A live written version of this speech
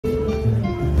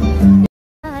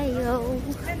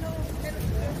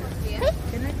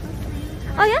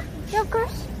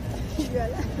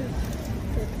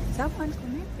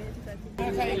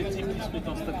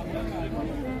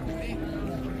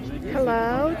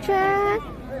Hello, chat.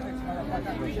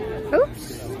 Oops,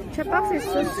 chat box is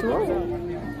so small.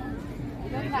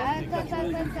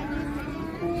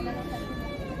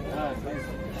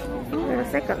 Wait a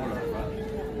second.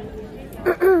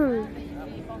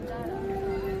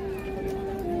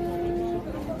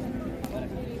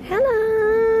 Hello.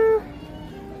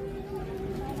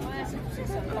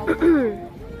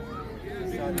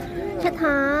 Chat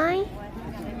hi.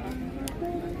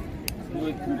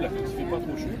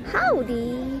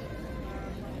 Howdy.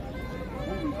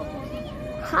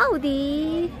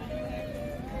 Howdy.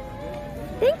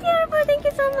 Thank you, everybody. Thank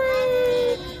you so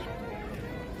much.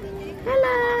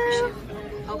 Hello.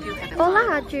 Hope you have a Hola,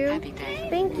 fun, HAchubby. happy day.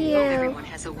 Thank you. Hope everyone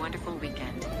has a wonderful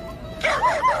weekend.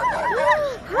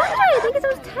 Hi, thank you so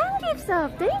much. 10 gifts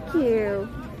up. Thank you.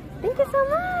 Thank you so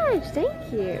much.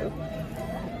 Thank you.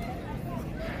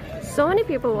 So many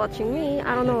people watching me.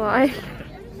 I don't know why.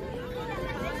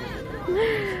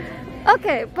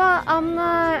 Okay, but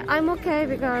I'm okay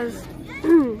because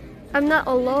I'm not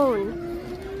alone.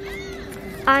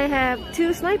 I have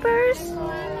 2 snipers.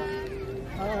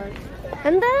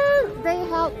 And then they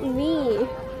helped me.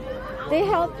 They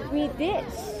helped me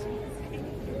this.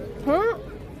 Huh?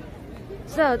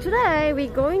 So today we're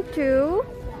going to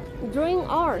drawing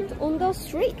art on the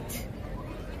street.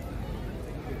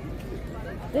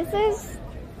 This is,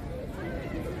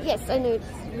 yes, I know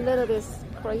it's a little bit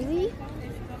crazy.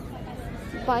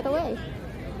 By the way,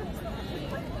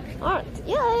 art,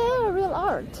 yeah, real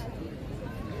art.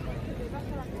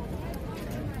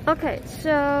 Okay,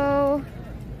 so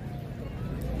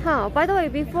by the way,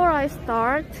 before I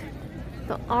start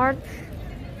the art,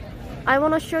 I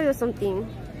want to show you something.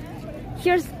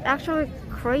 Here's actually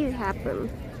crazy happen.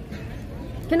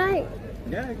 Can I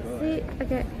see?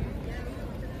 Okay.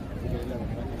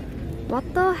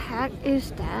 What the heck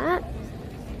is that?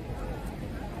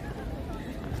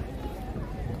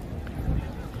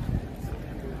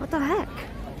 What the heck?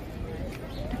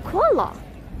 The koala.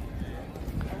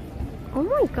 Oh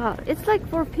my god, it's like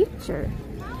for a picture.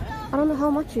 I don't know how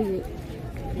much is it,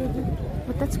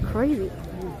 but that's crazy.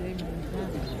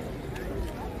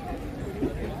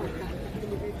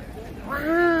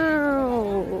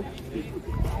 Wow,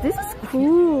 this is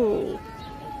cool.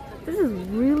 This is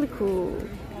really cool.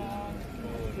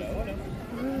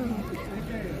 Wow.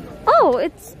 Oh,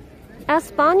 it's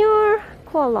Espanol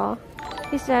koala.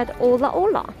 He said hola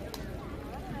hola.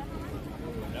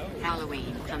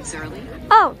 Halloween comes early.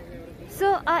 Oh,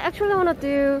 so I actually want to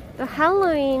do the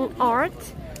Halloween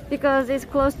art because it's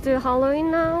close to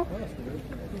Halloween now.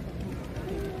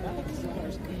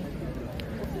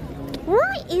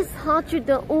 Why is HAchubby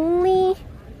the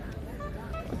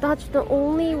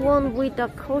only one with the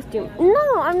costume?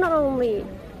 No, I'm not only.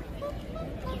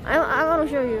 I want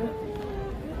to show you.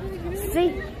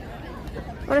 See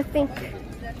what I think?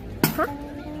 Huh?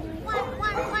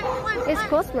 It's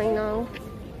cosplay now.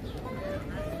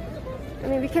 I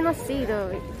mean, we cannot see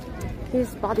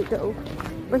his body though,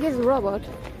 but he's a robot.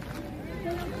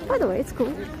 By the way, it's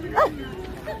cool.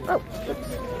 Oh,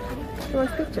 oops. Wrong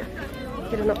picture.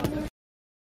 I don't know.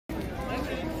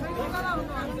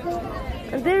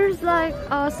 And there's like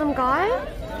some guy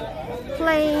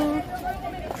playing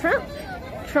trumpet.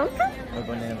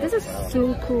 This is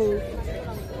so cool.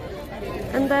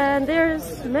 And then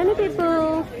there's many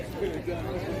people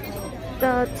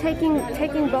taking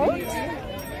boat.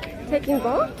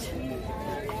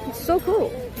 It's so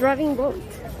cool. Driving boat.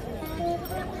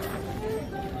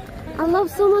 I love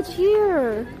so much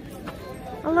here.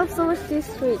 I love so much this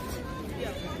street.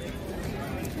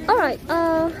 Alright,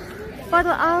 by the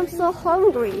way, I'm so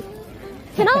hungry.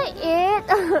 Can I eat? Yeah,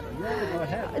 go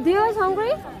ahead. Do you guys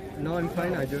hungry? No, I'm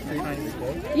fine. I just ate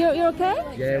before. You're okay?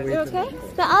 Yeah, You're okay?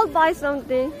 Then I'll buy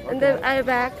something and then I'll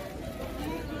back.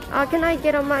 Can I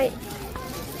get on my...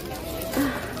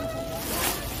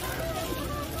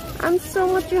 I'm so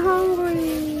much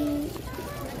hungry.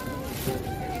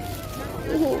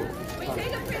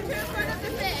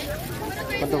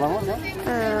 ¿Cuánto vamos, no?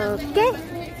 Okay.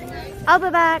 I'll be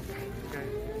back.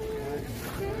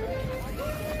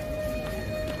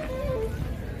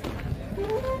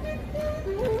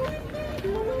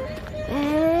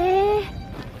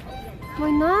 My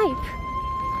knife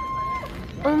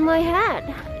on my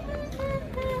head.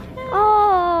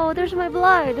 Oh, there's my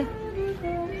blood.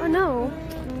 Oh no.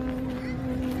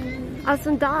 I'll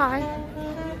soon die.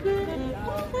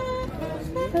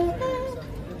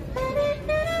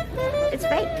 It's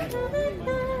fake.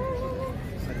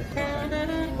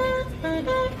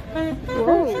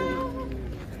 Whoa.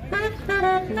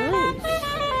 Nice.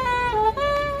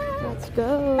 Let's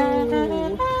go.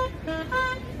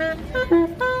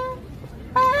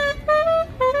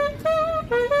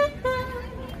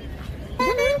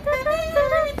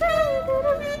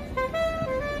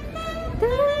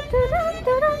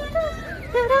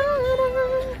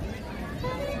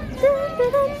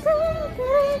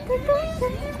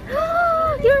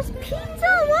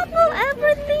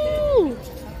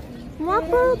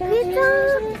 waffle pizza.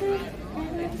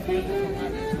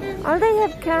 Are they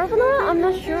have carbonara? I'm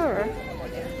not sure.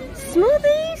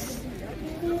 Smoothies?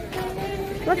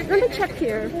 Let me check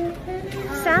here.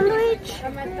 Sandwich?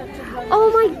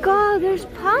 Oh my god, there's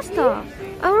pasta.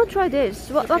 I want to try this.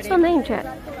 What's the name, chat?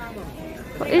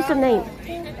 What is the name?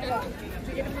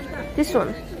 This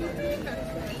one.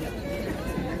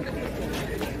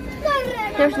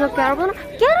 There's no carbonara.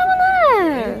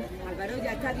 Carbonara!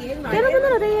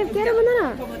 Carbonara, they have carbonara.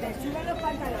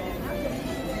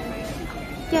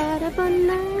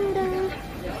 Carbonara.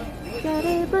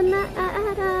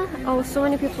 Carbonara. Oh, so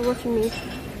many people watching me.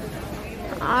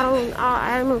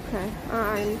 I'm okay.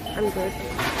 I'm good.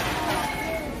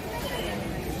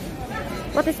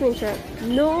 What does this mean, chat?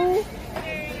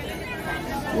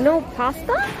 No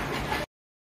pasta?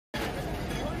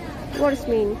 What does it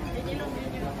mean?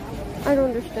 I don't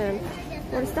understand.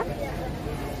 What is that?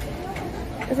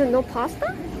 Is it no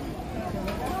pasta?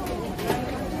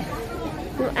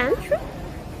 No entry?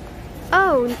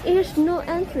 Oh, there's no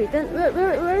entry. Then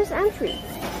where is entry?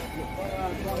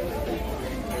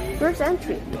 Where's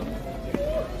entry?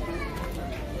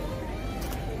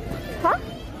 Huh?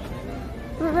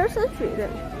 Where's entry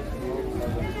then?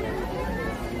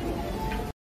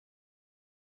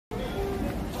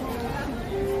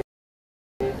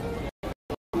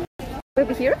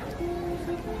 Maybe here?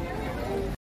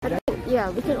 I think, yeah,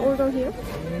 we can order here.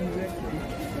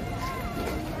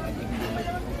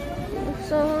 I'm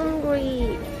so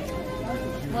hungry.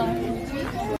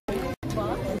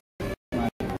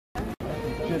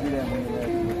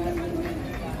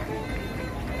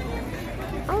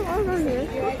 I'll order here.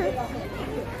 Okay.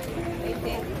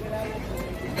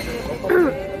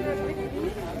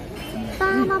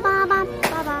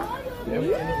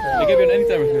 They give you an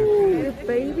anytime food.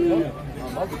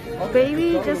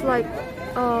 Baby just like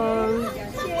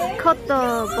cut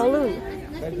the balloon.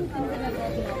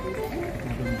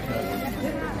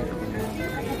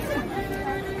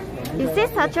 Is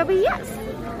this HAchubby? Yes,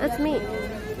 that's me.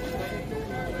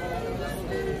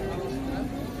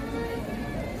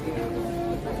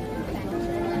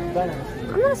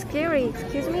 I'm not scary,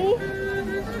 excuse me.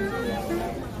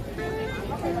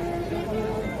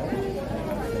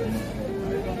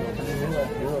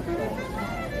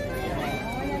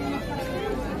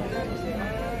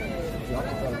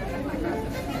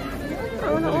 I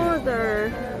want to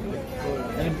order.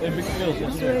 And big skills.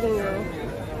 Just waiting now.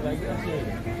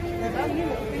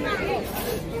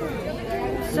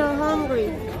 So hungry,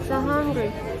 so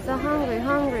hungry, so hungry,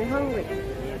 hungry.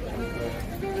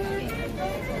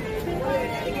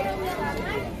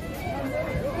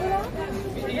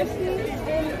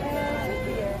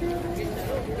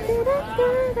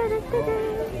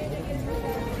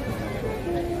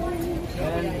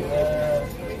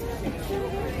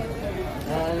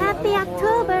 Happy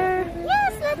October!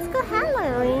 Yes, let's go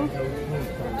Halloween!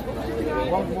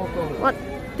 What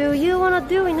do you want to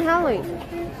do in Halloween?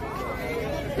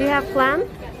 Do you have plan?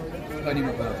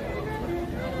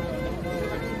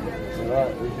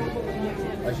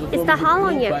 It's the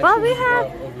Halloween yet, but we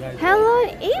have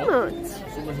Halloween emotes.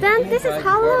 Then this is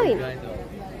Halloween.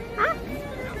 Huh?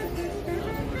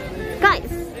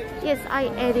 Guys, yes, I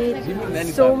added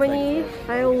so many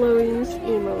Halloween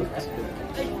emotes.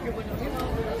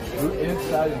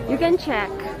 You can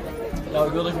check.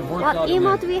 What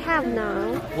emote we have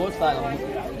now?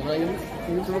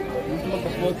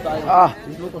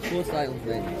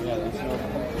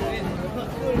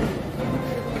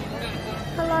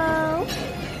 Hello.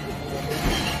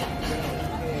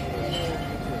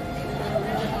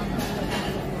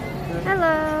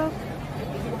 Hello.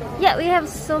 Yeah, we have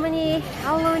so many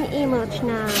Halloween emotes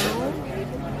now.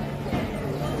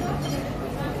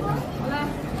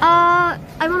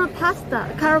 I want a pasta,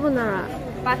 carbonara.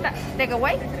 Pasta, take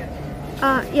away?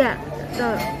 Yeah,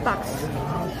 the box.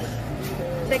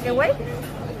 Take away?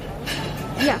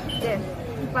 Yeah. Yes.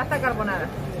 Pasta carbonara.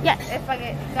 Yes.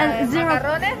 And zero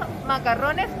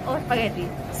Macarrones o spaghetti?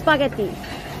 spaghetti.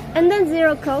 And then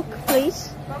zero Coke,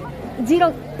 please.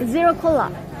 Zero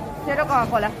cola. Cero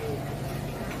Coca-Cola.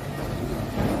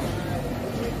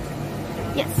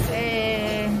 Yes.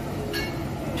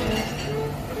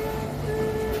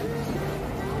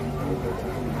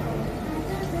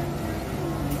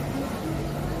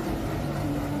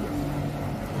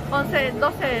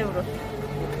 $12 euros.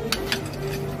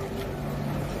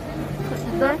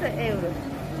 12 euros.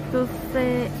 12.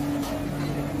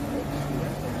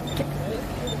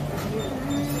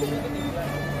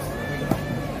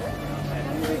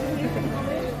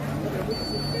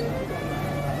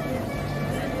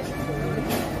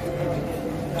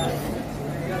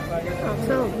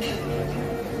 So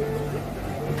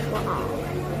Wow.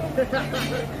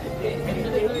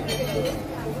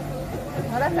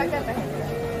 Ahora sácate.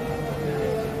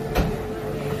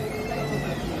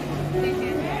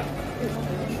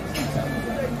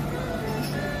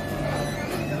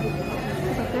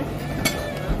 Okay.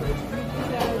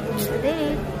 I did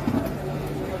it.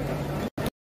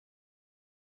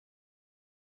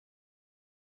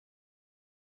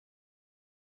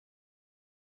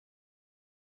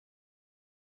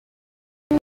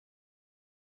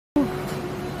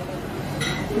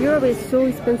 Europe is so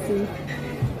expensive.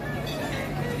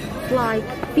 It's like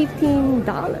 $15.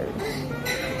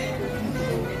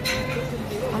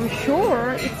 I'm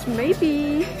sure it's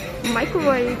maybe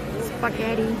microwave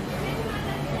spaghetti.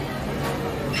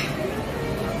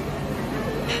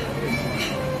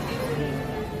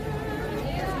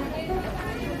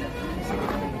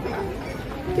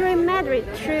 Here in Madrid,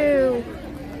 true,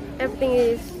 everything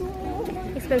is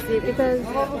expensive because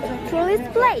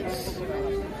tourist place.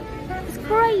 It's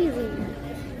crazy.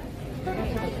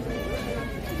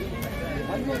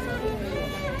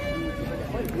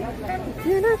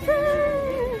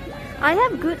 I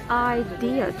have good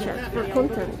idea, chat, for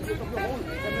content.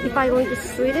 If I going to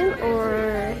Sweden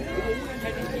or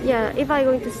yeah, if I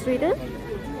going to Sweden,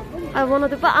 I wanna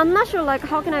do. But I'm not sure. Like,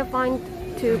 how can I find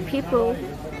two people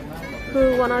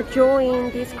who wanna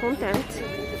join this content?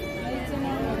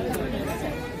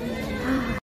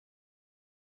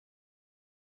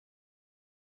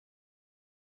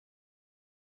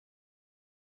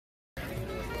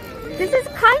 This is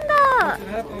kinda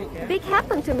big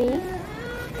happen to me,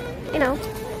 you know.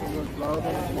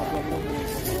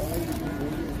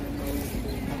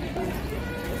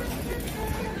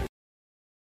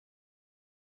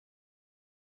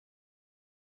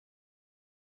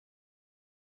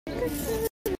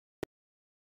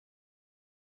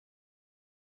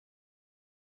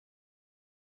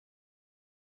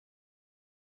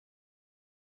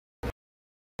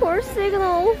 Poor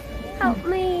signal, help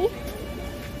me.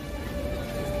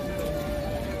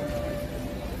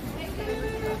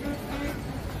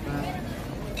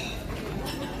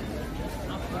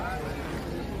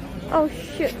 Oh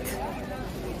shit.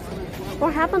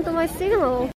 What happened to my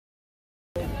signal?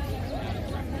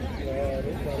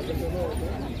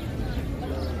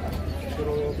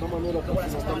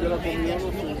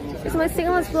 Is my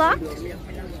signal blocked?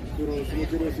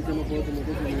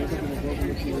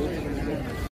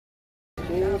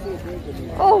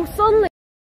 Oh,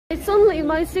 suddenly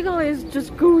my signal is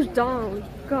just goes down,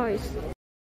 guys.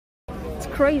 It's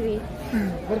crazy.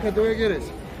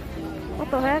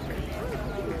 What the heck?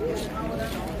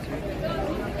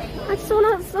 I just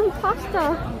want some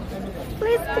pasta.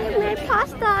 Please give me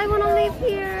pasta. I want to live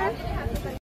here.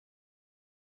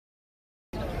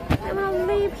 I want to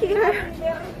live here.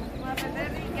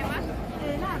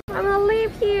 I want to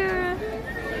live here.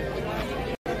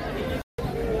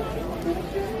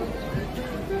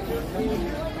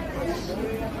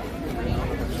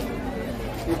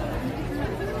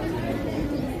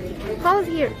 How's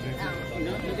here?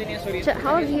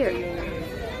 How's here?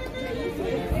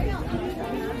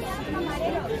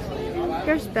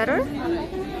 Here's better?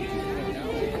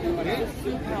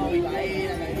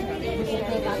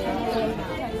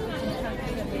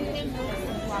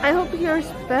 I hope here's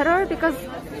better because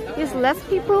there's less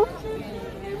people.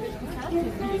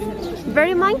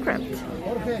 Very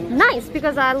Minecraft. Nice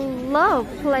because I love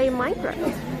playing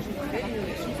Minecraft.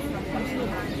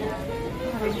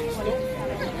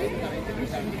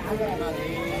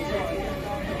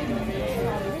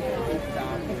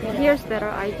 Here's better,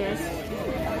 I guess.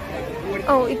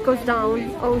 Oh, it goes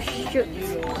down. Oh shoot.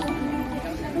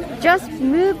 Just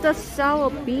move the saw a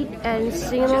bit and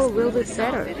signal will be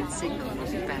better.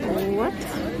 What?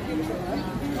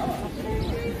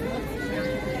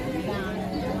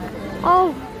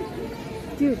 Oh,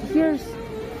 dude, here's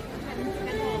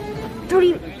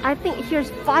 30. I think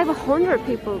here's 500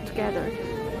 people together.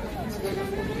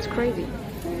 It's crazy.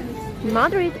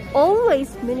 Madrid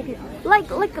always many people. Like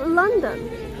London.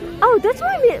 Oh, that's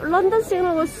why London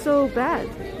signal was so bad.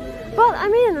 But I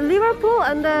mean, Liverpool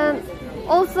and then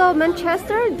also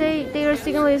Manchester, their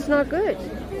signal is not good.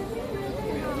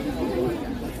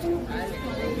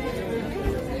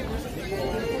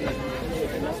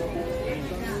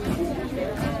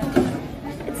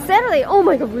 It's Saturday. Oh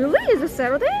my god, really? Is it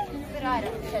Saturday?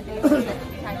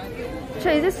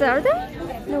 Is it Saturday?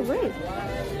 No way.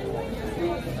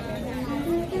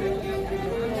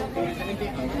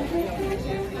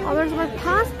 Oh, where's my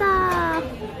pasta?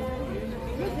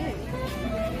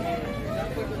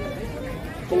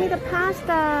 Give me the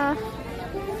pasta.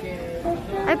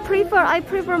 I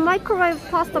prefer microwave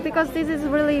pasta because this is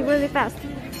really fast.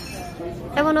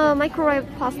 I want a microwave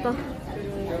pasta.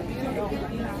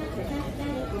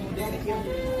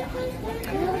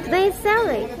 Today is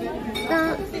Saturday.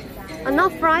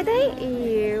 Not Friday.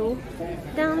 Ew.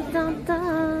 Dun dun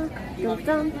dun dun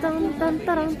dun dun dun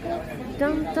dun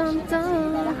dun dun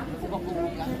dun.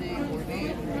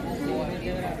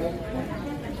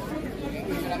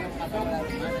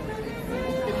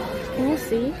 Can you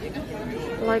see?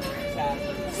 Like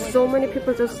so many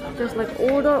people just like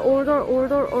order.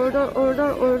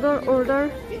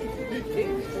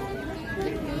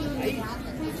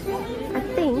 I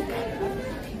think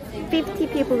 50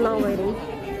 people now waiting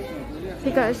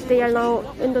because they are now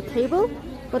in the table,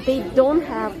 but they don't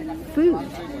have food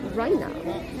right now.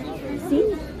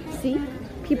 See,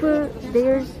 people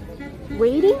they're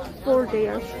waiting for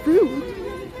their food.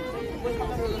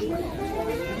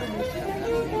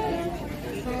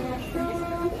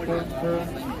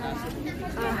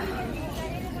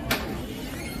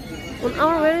 On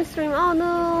our wedding stream, oh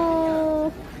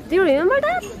no! Do you remember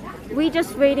that? We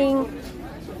just waiting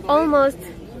almost,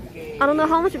 I don't know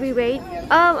how much we wait.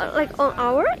 Like an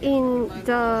hour in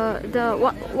the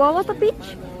what was the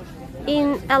beach?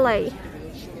 In LA.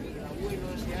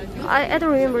 I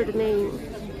don't remember the name.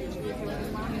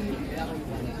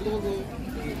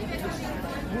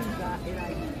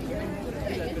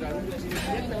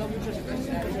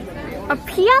 A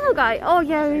piano guy. Oh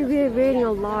yeah, we were waiting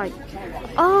a lot.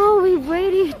 Oh, we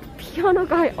waited piano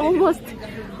guy almost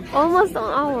an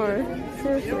hour.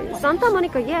 Seriously. Santa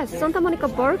Monica, yes, Santa Monica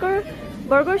burger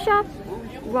shop.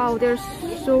 Wow, there's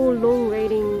so long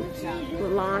waiting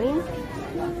line.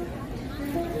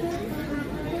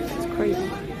 It's crazy.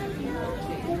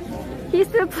 He's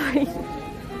still playing.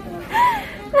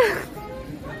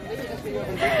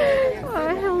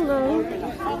 Oh hell no.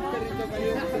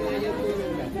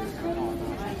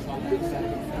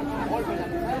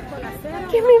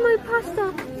 Give me my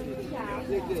pasta.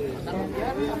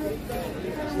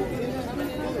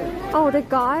 Oh, the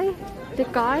guy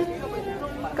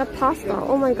got pasta.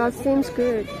 Oh my god, seems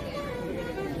good.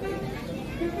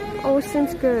 Oh,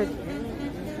 seems good.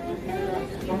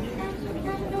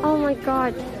 Oh my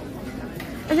god.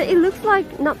 And it looks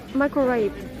like not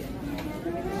microwaved.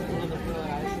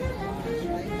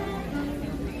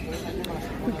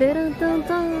 Dun, dun,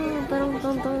 dun, dun,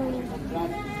 dun, dun.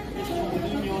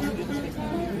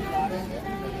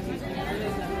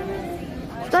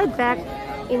 Start back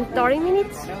in 30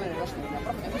 minutes.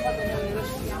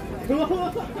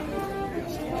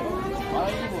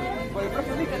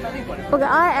 Okay,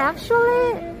 I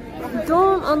actually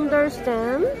don't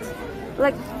understand.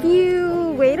 Like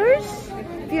few waiters,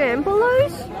 few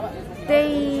employees,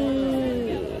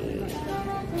 they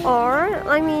are.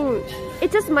 I mean,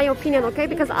 it's just my opinion, okay?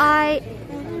 Because I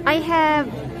have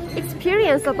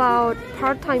experience about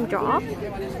part-time job,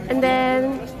 and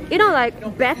then you know, like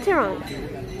veteran,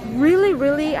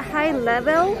 really high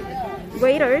level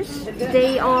waiters.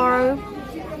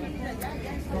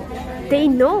 They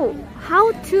know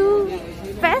how to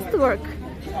fast work.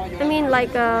 I mean,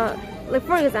 like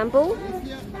for example,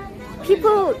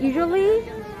 people usually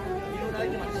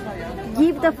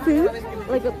give the food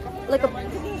like a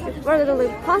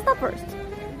pasta first,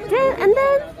 and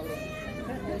then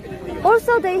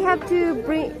also they have to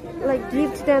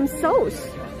give to them sauce.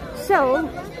 So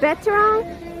veteran,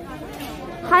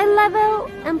 high level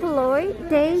employee,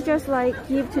 they just like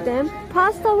give to them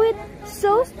pasta with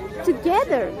sauce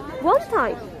together one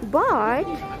time. But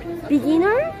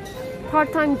beginner,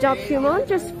 part-time job human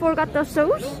just forgot the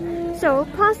sauce, so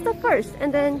pasta first,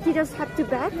 and then he just have to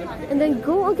back and then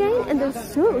go again, and then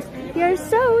sauce, here's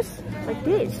sauce, like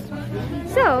this.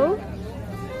 So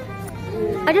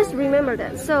I just remember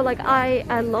that. So like I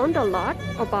learned a lot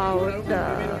about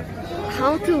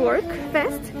how to work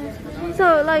fast.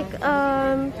 So like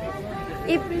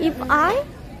if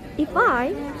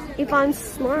I'm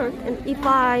smart and if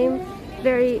I'm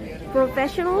very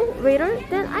professional waiter,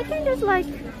 then I can just like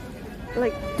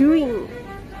doing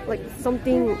like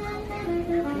something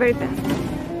very fast.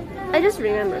 I just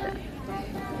remember that.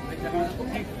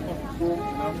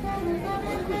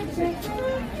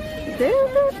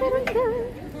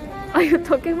 Are you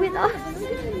talking with us?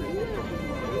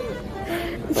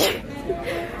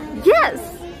 Yes,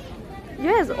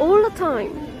 all the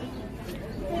time.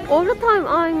 All the time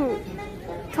I'm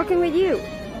talking with you.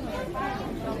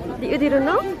 You didn't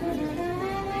know?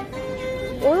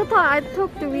 All the time I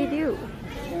talked with you.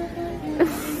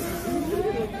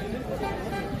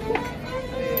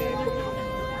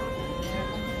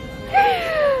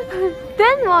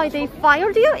 Then why they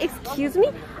fired you? Excuse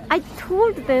me? I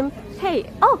told them, hey,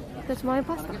 oh, that's my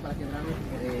pasta.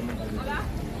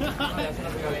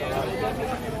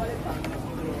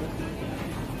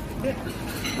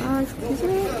 Excuse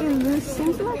me, it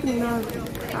seems like not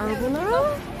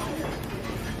carbonara.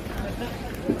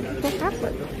 What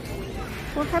happened?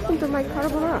 What happened to my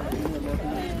carbonara?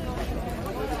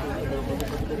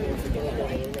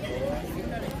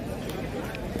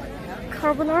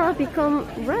 Carbonara become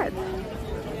red.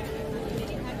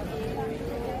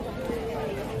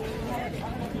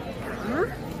 Huh?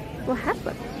 What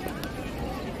happened?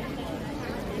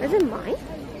 Is it mine?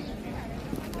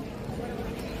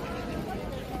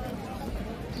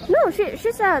 No,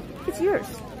 she said it's yours.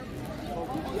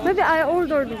 Maybe I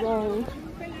ordered wrong.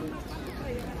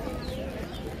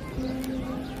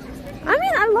 I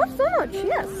mean, I love so much.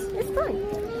 Yes, it's fine.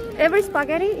 Every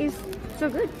spaghetti is so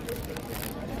good.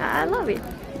 I love it.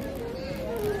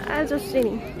 I'm just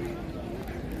sitting.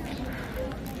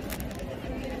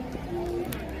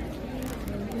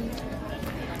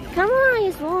 Camera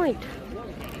is right.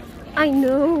 I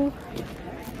know.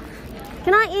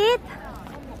 Can I eat?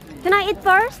 Can I eat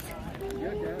first?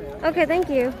 Okay, thank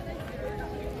you.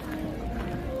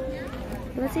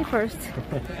 Let's eat first.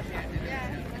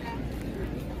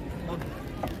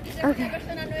 Okay.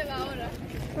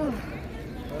 Oh.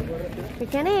 We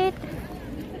can eat.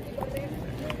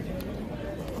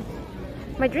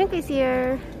 My drink is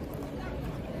here.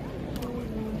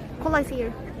 Cola is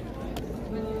here.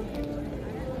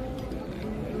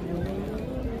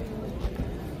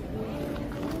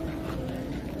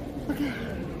 Okay.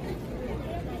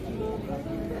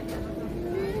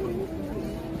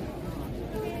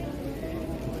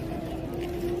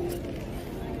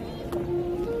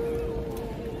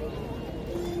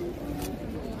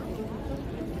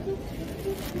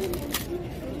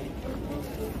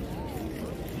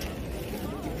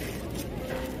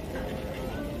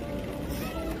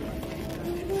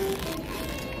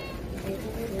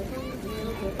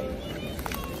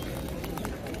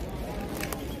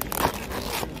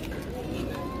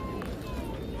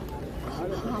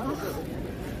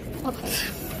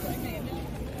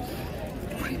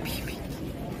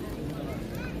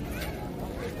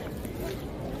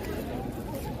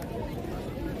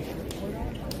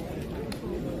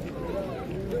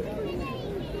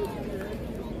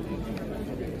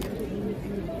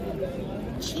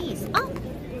 Cheese. Oh,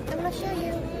 I'm gonna show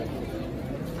you.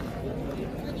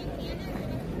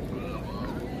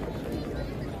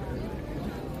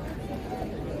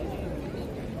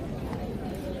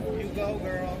 You go,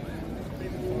 girl.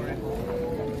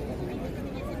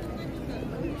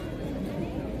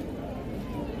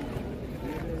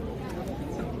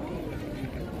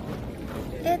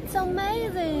 It's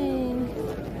amazing.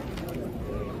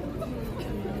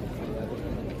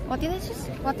 What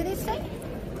did it say?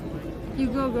 You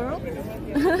go, girl.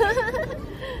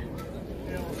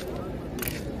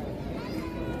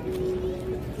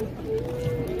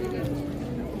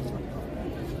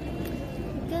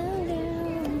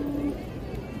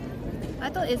 I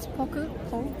thought it's fork.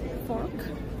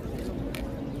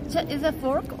 Is it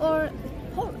fork or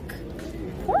pork?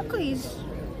 Pork is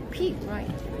pig, right?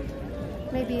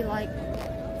 Maybe like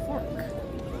fork.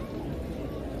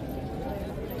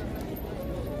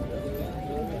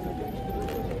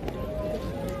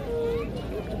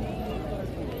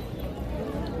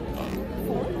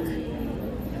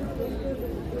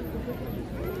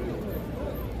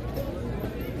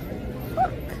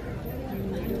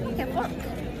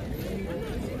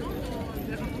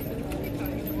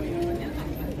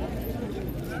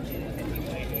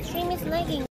 Stream is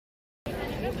lagging.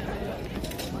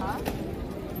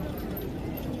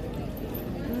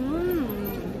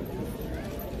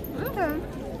 Okay.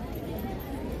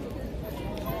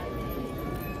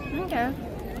 Okay.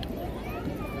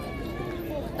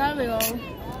 There we go.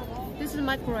 This is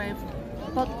microwave,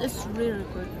 but it's really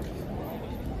good.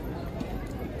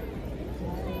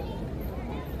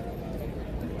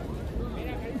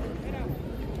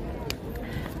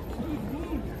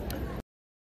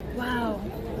 Wow.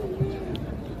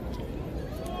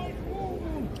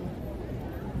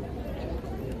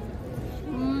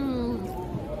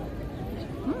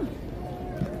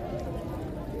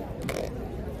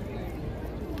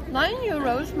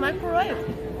 €9 microwave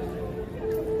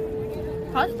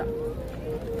pasta.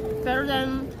 Better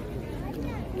than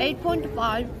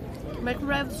 8.5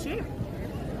 microwave soup.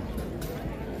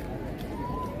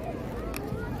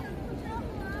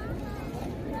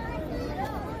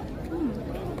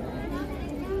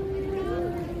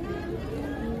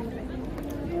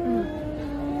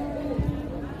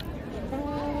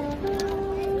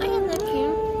 I am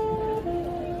napkin.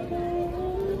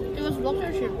 It was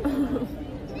water chip.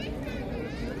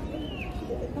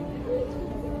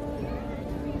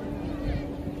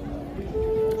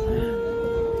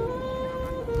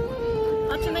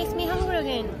 actually makes me hungry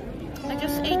again. I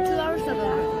just ate 2 hours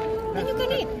ago. And you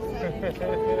can eat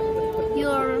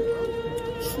your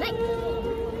snack.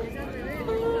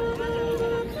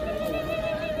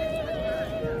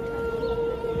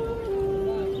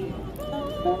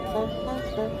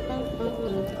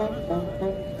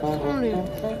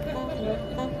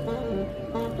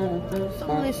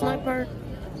 Suddenly Sniper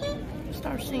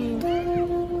starts singing.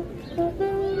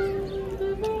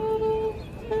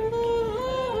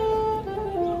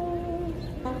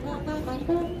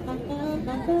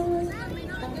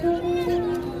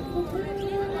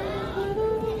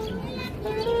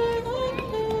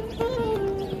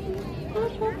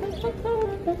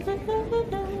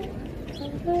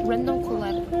 Random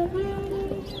collab.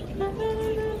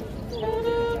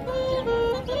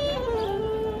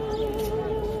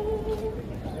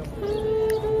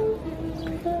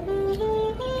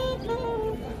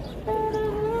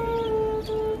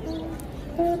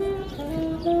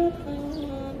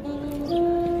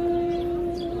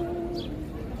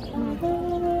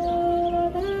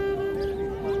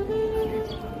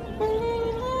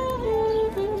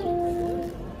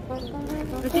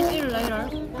 We can eat later.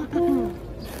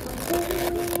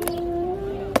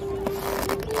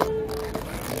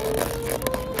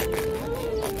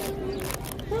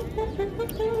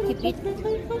 Keep it.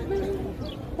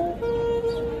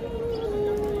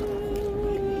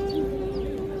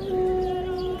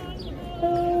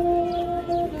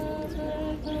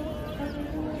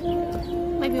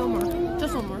 Maybe one more.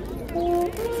 Just one more.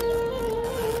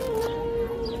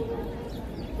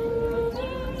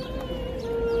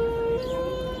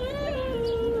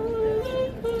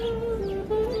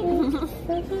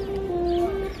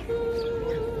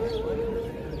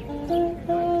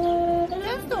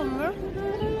 Just one more.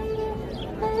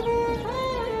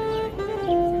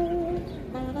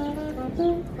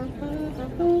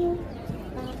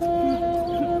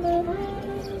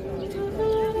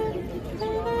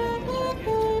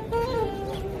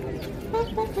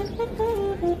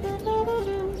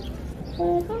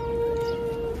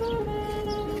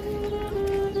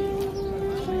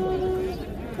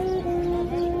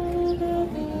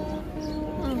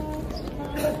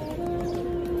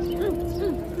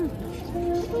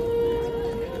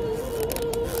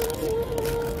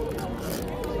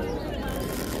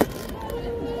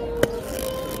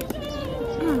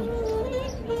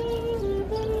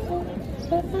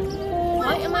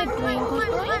 Why am I doing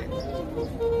cosplay?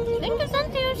 Thank you,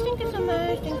 Santos. Thank you so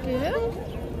much. Thank you.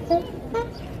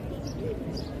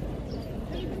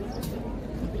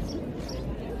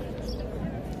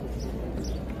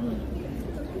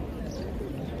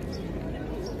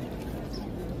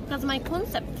 That's my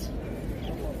concept.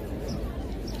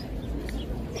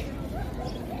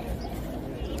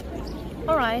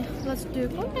 Alright, let's do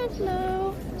content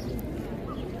now.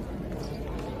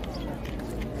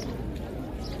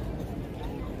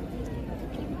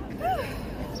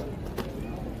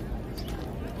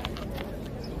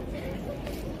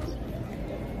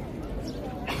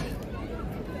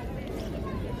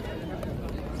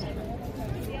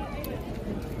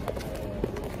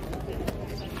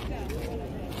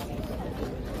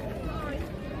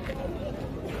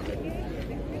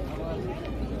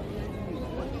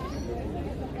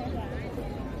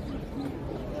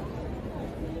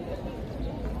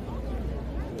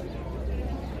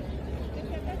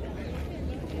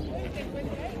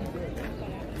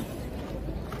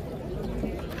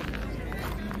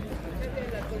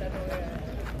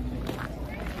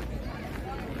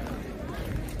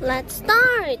 Let's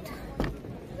start.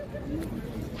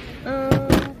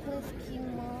 Please keep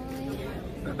my.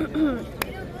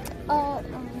 Oh,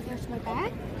 there's my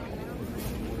bag.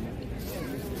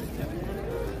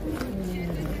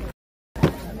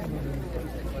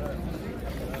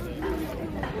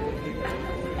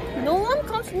 No one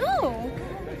comes. No,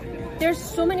 there's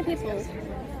so many people.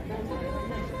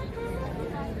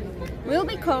 Will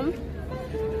they come?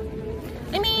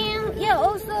 I mean, yeah,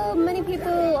 also many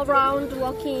people around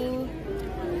walking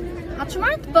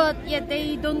HAchubby, but yeah,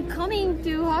 they don't coming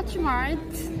to HAchubby.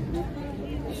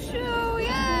 So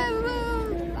yeah,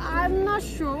 well, I'm not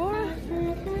sure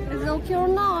it's okay or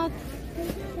not.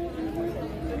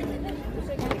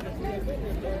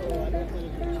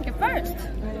 Okay, first,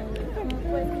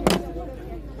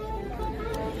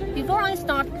 before I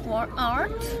start for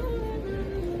art,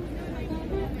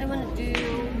 I want to do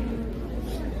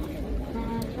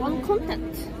one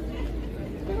content.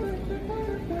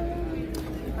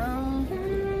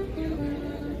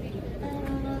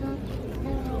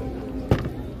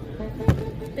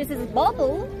 This is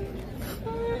bubble,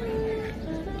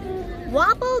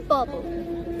 wobble bubble,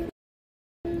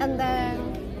 and then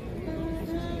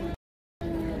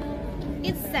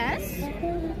it says,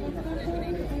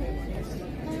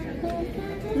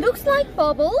 looks like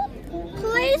bubble,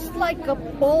 plays like a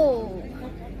ball.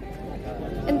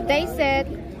 And they said,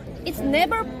 it's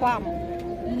never bump,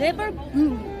 never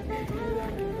boom.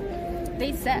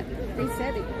 They said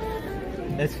it.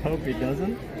 Let's hope it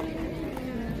doesn't.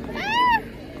 I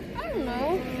don't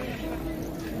know.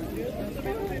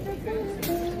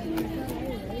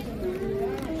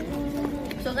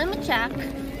 So let me check.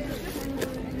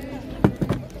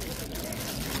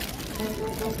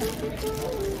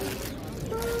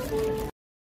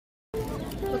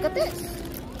 Look at this.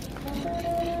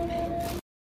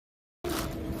 I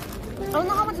don't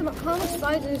know how much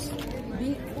size is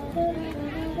big.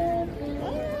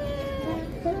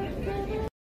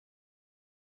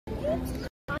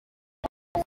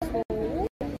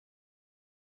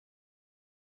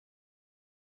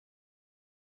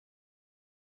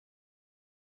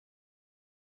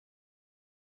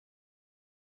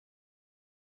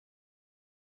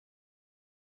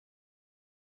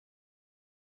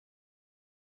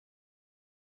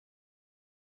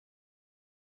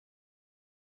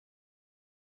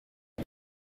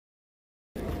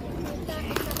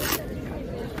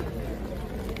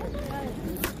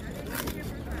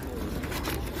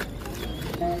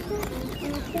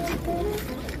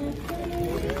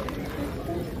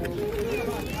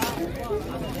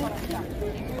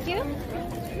 Thank you.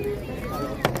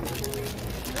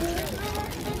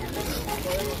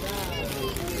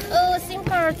 Oh, SIM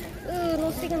card. Oh, no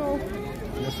signal.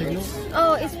 No signal?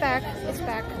 Oh, it's back. It's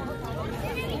back.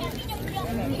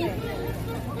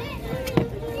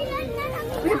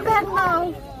 We're back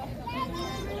now.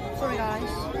 Sorry, guys.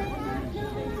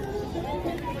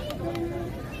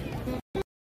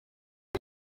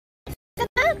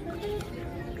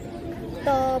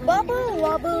 The bubble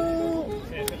wobble.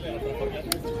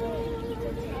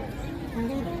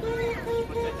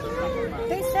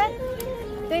 They said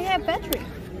they have battery.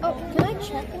 Oh, can I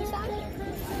check inside?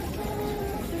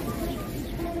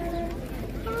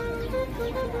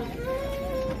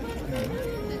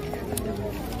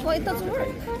 Well, it doesn't work.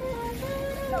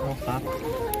 No half.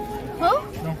 Huh?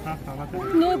 No half.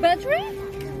 No battery?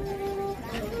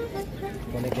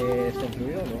 Pone que está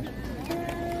incluido, ¿no?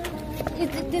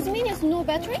 This means no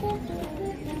battery? No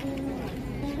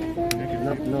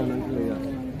incluido.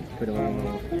 Pero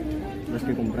no es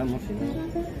que compramos, sino...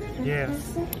 Yes.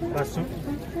 Paso.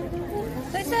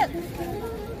 They said.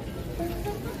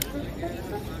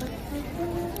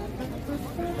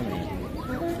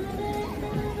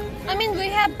 I mean, we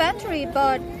have battery,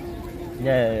 but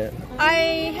Yeah.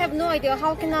 I have no idea.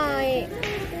 How can I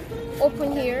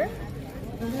open here?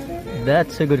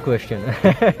 That's a good question.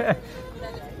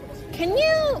 Can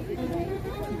you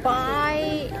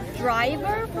buy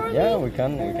driver for me? Yeah, we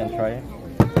can try it.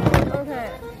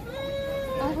 Okay.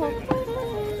 I hope.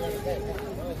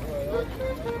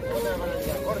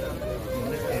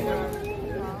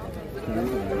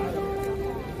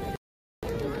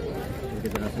 Porque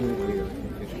te la hacen muy ruido.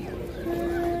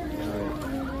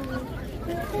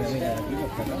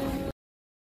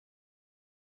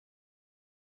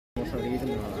 Vamos a abrir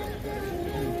una...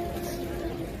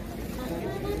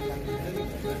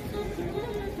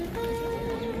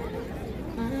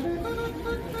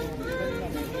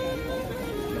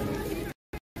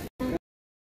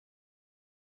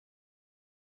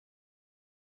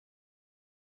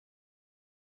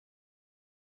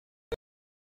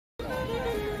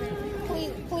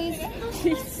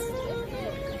 Please.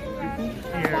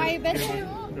 Why battery?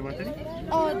 The battery?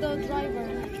 Oh, the driver.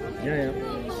 Yeah.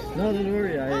 No, don't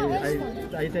worry.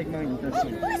 I take mine. That's Oh,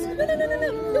 please,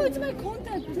 no, it's my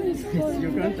contact, please. It's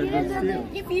your contact, but still.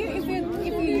 If you use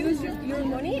your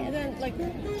money, and then like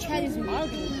Chad is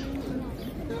marketing.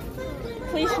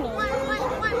 Please no.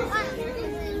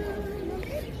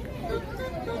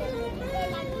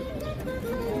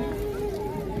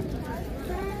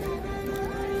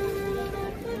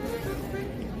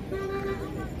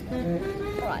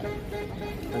 Alright.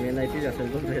 También hay que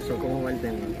hacer dos de eso. ¿Cómo va el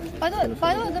tema? By the way,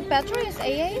 the battery is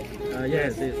AA?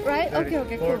 Yes, it's Right?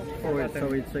 Okay, cool. Four,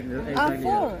 so it's exactly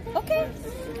 4. Okay.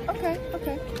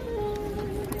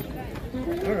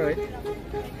 Alright.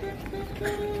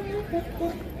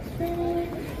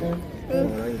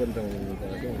 No encontramos ningún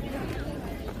corazón.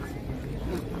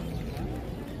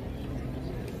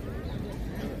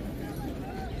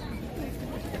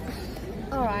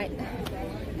 Alright.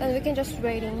 And we can just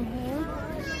wait in here.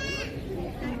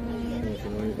 Si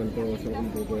no encuentro solo un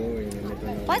poco y me meto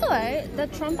en la... By the way, the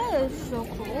trumpet is so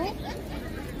cool.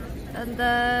 And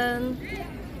then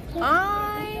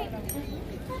I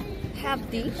have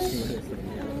this.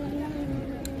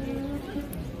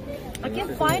 I keep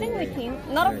fighting with him.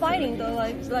 Not a fighting though,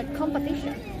 like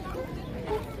competition.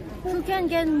 Who can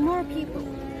get more people?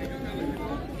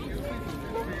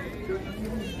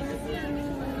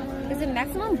 Is it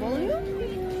maximum volume?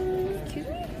 Excuse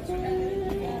me?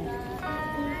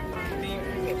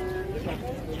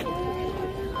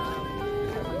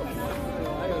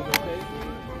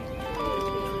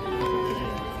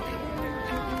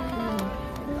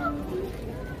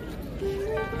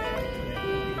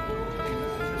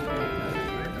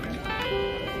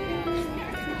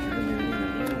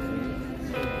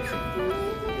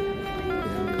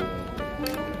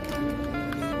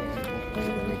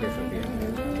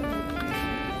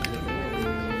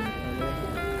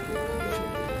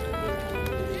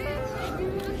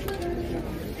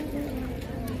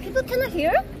 People cannot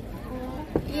hear?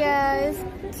 Yeah, it's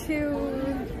too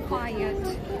quiet.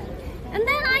 And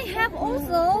then I have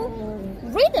also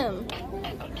rhythm.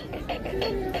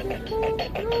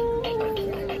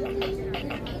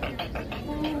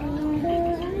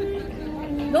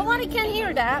 Nobody can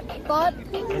hear that, but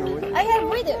I have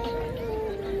rhythm.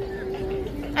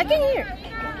 I can hear.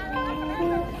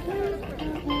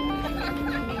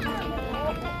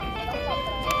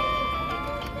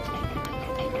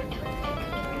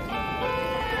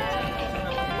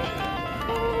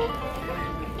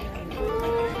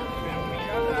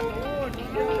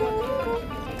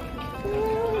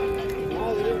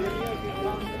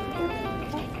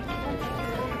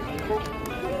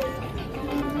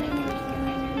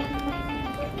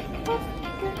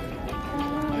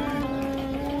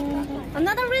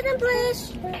 Another rhythm,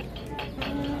 please.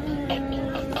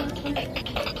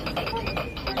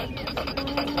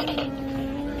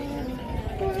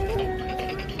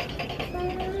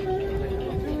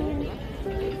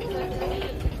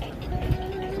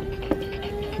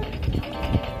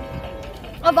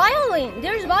 A violin.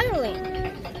 There's violin.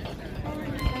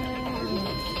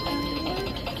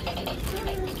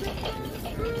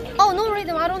 Oh, no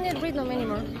rhythm. I don't need rhythm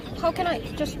anymore. How can I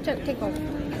just take off?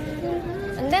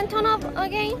 And then turn off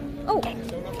again. Oh,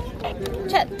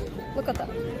 chat. Look at that.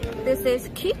 This is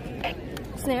kick,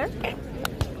 snare.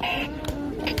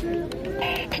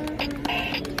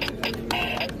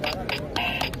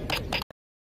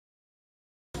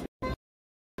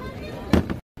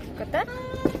 Look at that.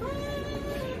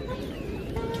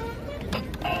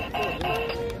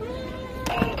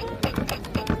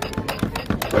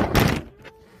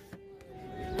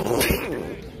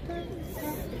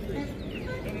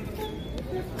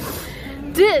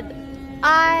 Dude,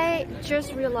 I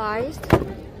just realized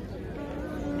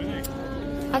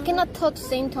I cannot touch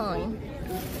same time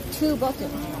 2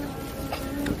 buttons.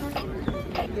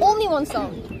 Only one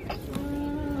sound.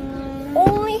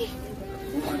 Only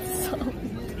one sound.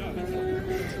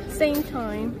 Same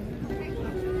time.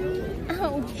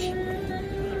 Ouch.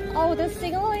 Oh, the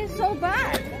signal is so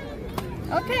bad.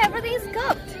 Okay, everything is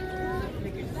cupped.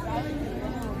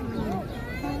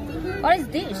 What is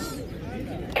this?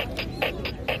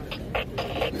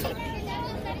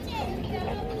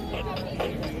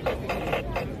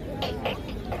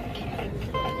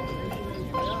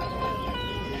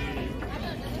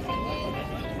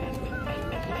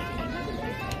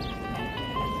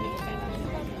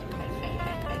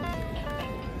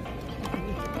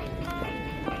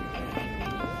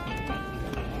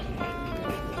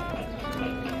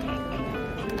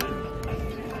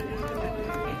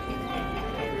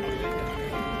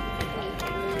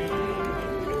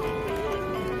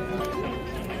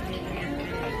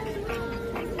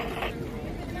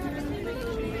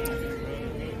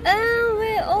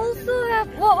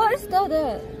 What is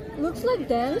that? Looks like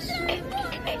dance.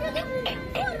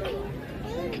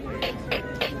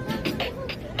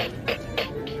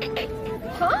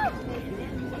 Huh?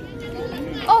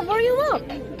 Oh, where you look?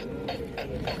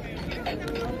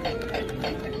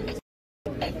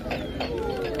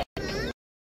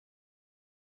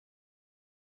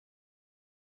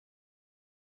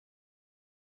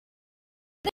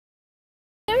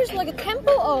 There's like a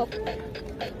temple of.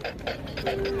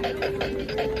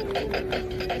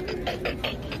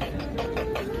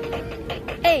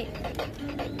 Hey.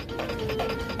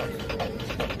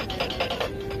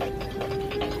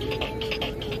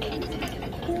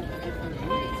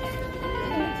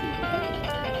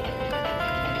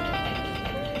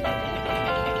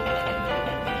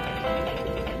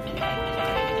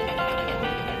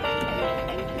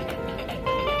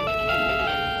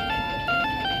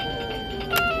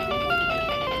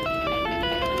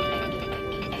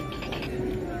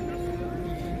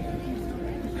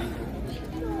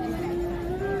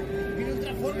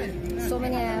 So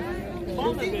many apps.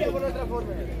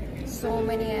 So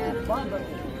many apps.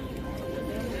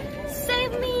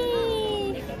 Save me!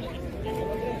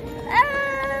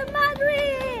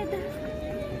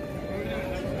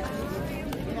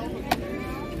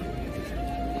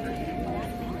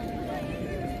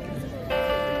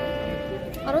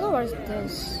 I don't know what is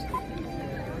this.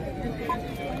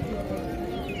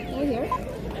 You here?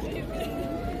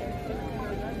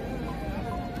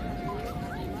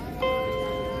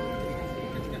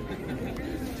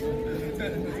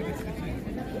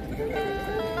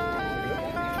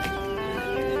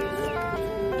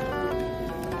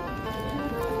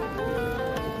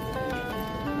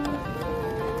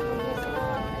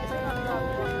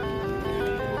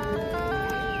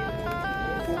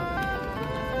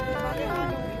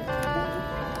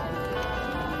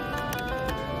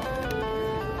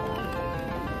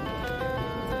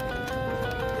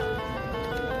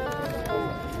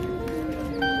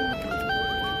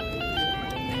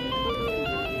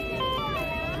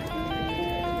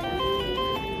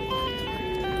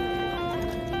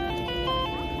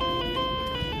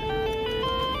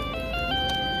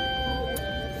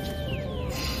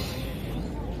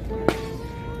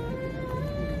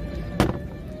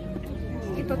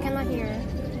 People cannot hear.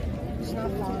 It's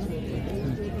not fun.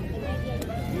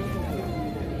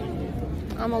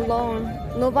 I'm alone.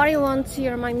 Nobody wants to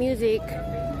hear my music.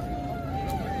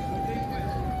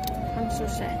 I'm so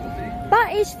sad.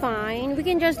 But it's fine. We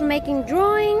can just making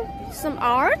drawing, some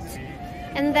art,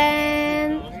 and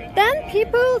then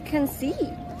people can see.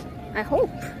 I hope.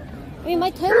 I mean,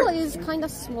 my table is kind of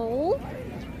small.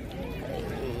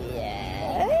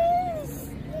 Yes.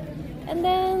 And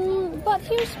then, but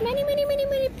here's many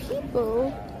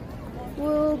people.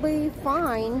 Will be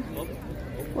fine.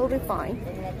 We'll be fine.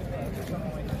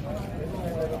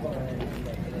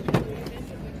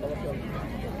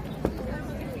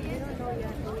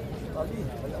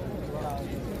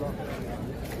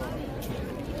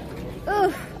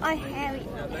 Ugh, I hate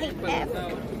F.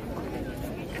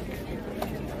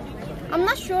 I'm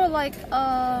not sure like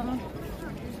how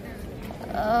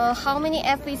many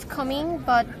F is coming,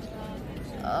 but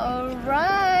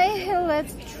alright,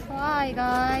 let's try,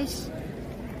 guys.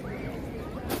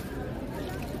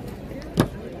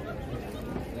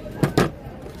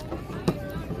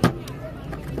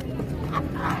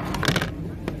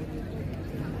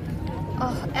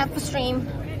 Oh, F stream.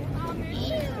 Ew. I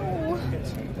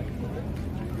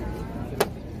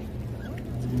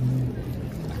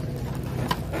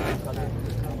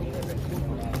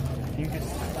think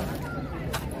it's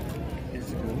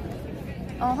good.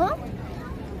 Uh-huh.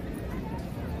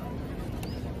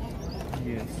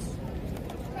 Yes.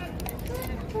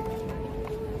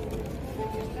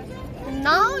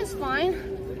 Now it's fine.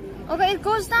 Okay, it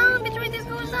goes down. Between this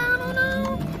goes down. Oh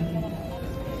no.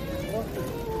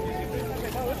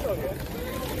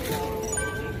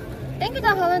 Thank you,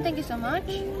 Helen. Thank you so much.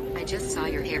 I just saw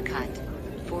your haircut.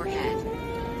 Forehead.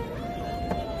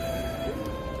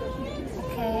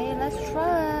 Okay, let's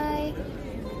try.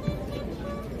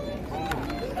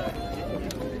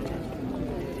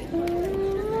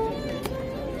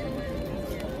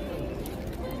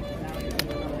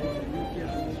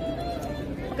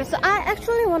 Okay, so I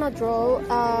actually want to draw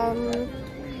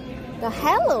the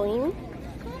Halloween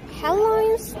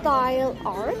style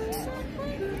art.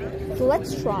 So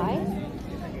let's try.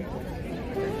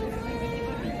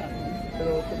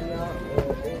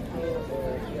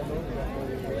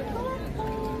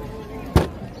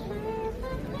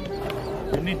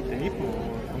 You need tape or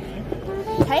something?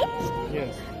 Tape?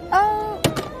 Yes.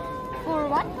 For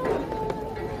what?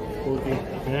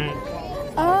 Okay.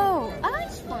 Oh,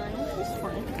 it's fine. It's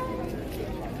fine.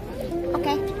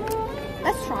 Okay,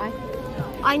 let's try.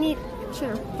 I need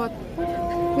chair, but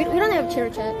we don't have chair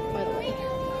yet, by the way.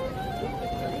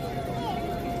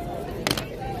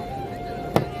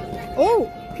 Oh,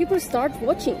 people start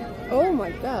watching. Oh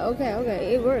my god.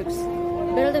 Okay, it works.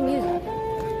 Better than music.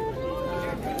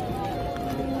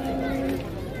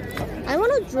 I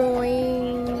want to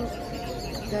drawing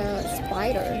the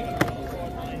spider.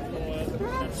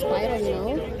 Spider, you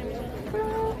know.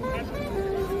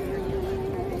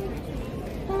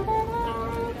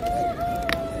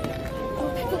 Oh,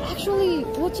 people actually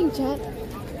watching, chat.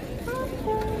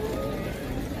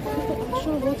 People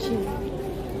actually watching.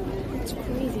 It's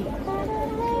crazy.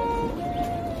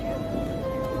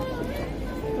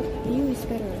 What view is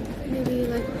better? Maybe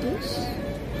like this?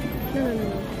 No.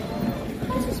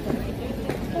 This is better.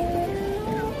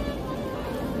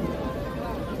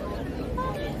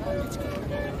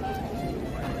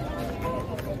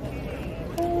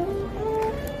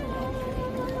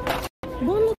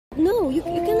 No, you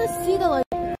cannot see the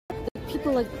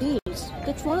people like this.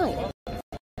 That's why.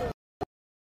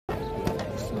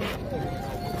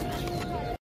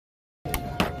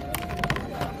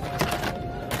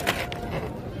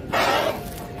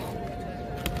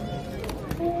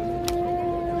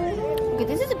 Okay,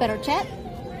 this is a better chat.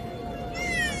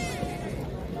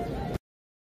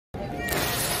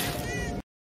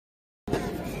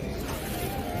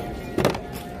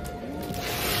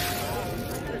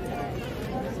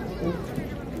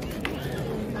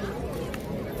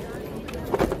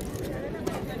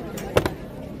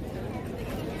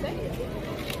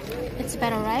 It's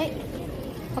better, right?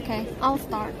 Okay, I'll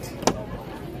start.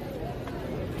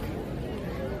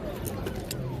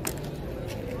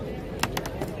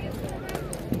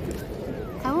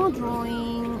 I will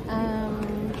drawing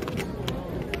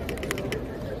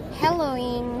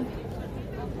Halloween,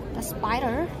 the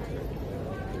spider.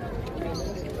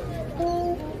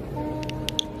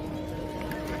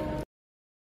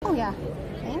 Oh yeah,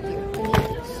 thank you.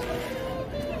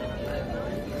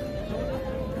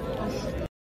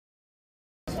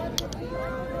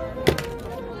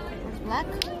 Black.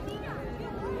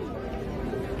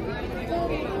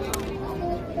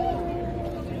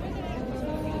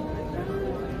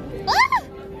 Ah!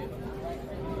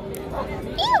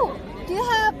 Ew! Do you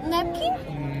have napkin?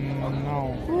 No.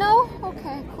 No?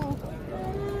 Okay, cool.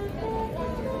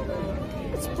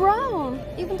 It's brown.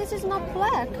 Even this is not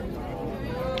black.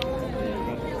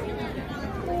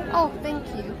 Oh, thank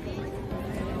you.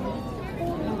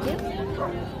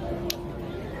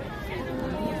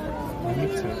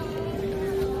 Thank you.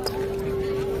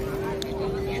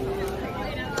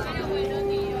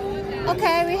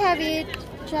 Okay, we have it,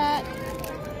 chat.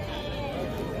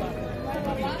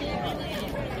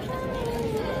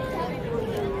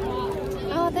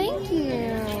 Oh, thank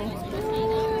you.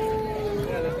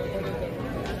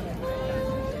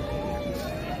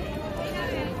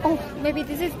 Oh, maybe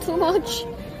this is too much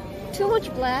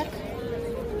black.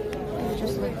 Let me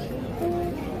just look.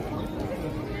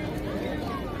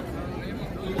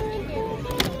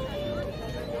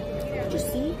 Did you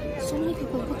see? So many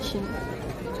people watching.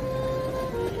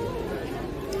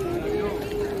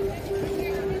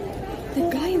 The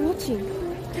guy watching.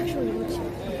 Actually watching.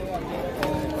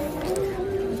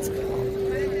 Let's go.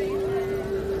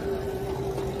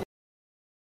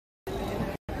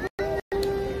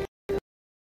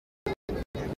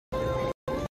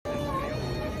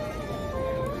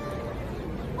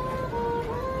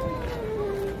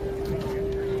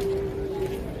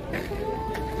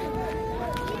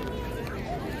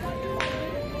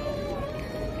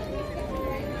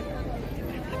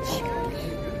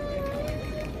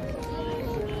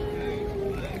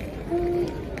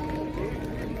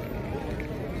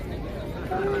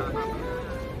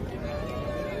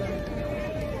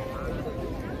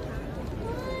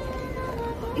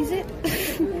 Is it?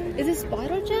 Is it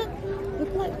spider jet?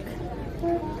 Look like.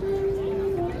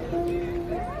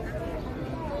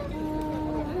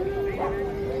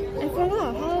 I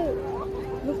forgot how.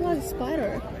 Look like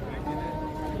spider.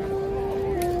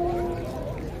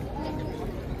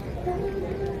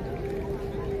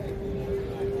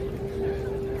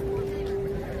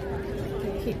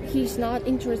 He's not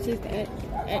interested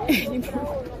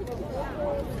anymore.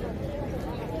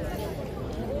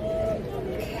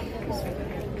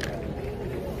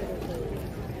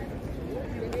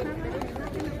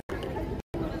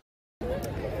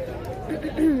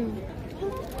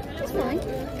 It's fine.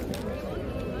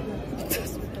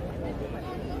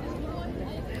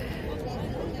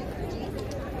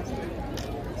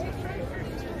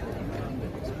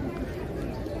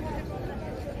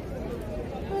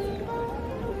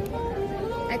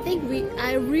 I think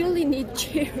I really need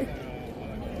chair.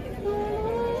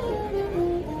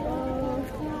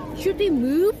 Should we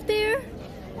move there?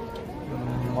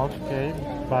 Okay,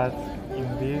 but in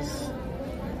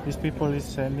these people is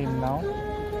sending now.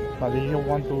 But if you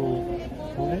want to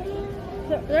move it,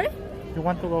 Sorry? you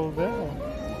want to go there? Or?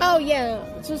 Oh yeah,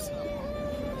 just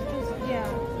yeah.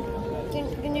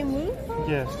 Can you move?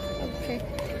 Yes. Okay.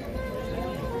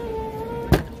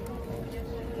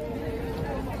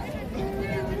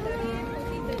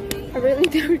 I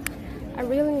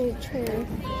really need a chair.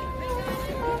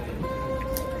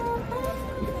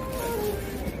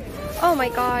 Oh my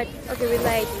god. Okay, we're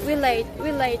late.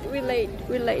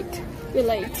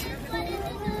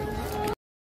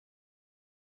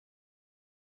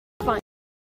 Fine.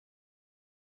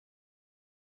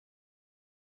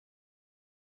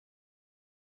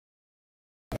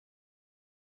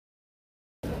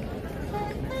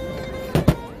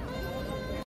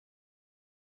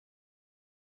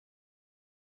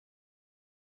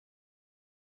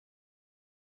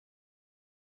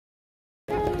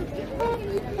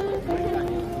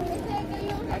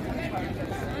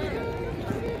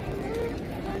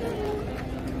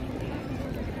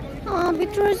 Oh,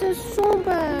 Beatrice is so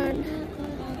bad.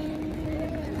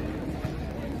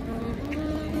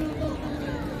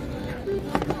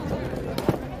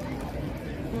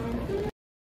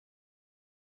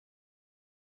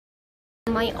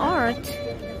 My art.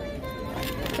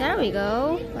 There we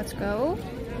go. Let's go.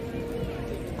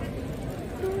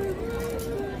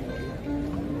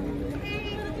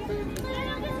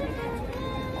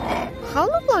 How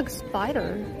look like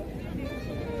spider?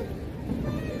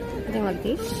 something like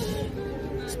this.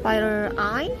 Spider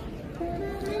eye.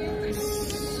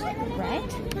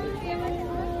 Red.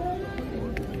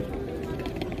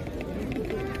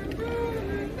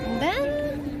 And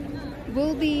then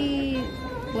will be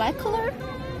black color.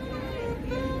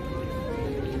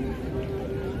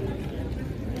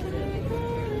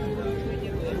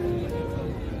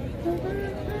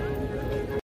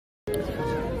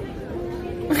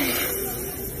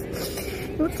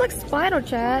 Looks like spider,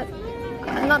 chat.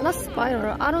 Not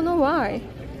spider. I don't know why.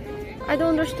 I don't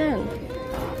understand.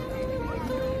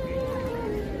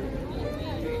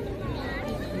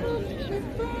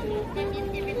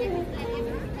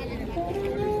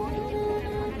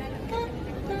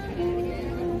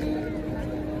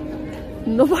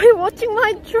 Nobody watching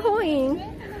my drawing.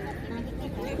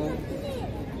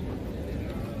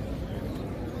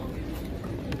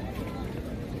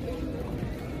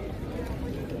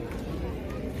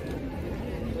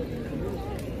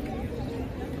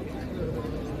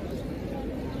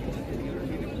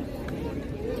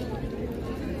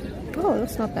 Oh,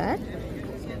 that's not bad.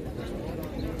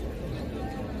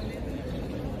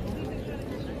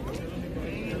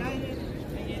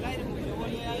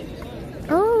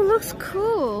 Oh, looks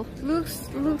cool. Looks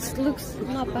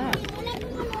not bad.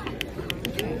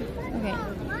 Okay.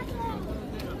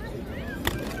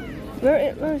 Where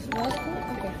is Roscoe?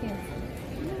 Okay, here.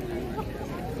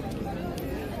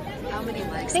 How many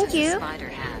legs Thank does you. a spider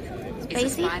have? Is a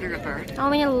Spacey? spider a bird? How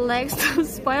many legs does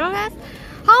spider have?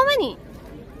 How many?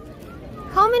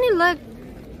 How many legs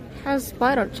has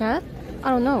spider, chat?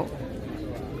 I don't know.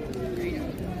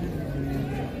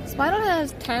 Spider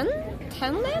has 10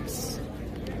 legs?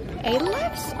 8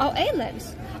 legs? Oh, 8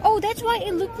 legs. Oh, that's why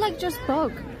it looked like just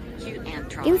bug. Cute ant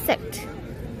drawing. Insect.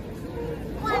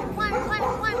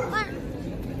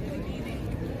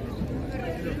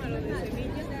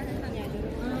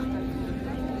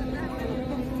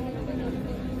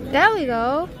 There we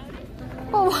go.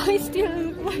 Oh, I still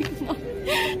look like my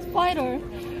spider.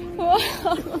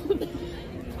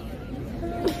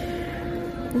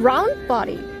 Round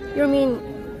body. You mean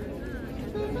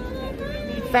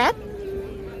fat?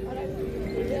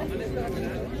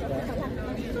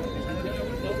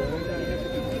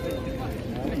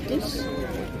 Like this.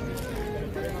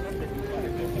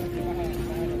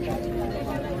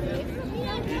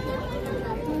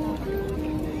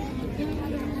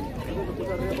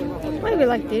 Maybe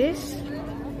like this.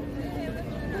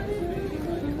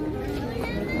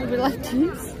 Maybe like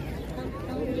this.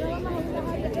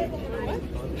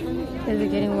 Is it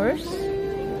getting worse?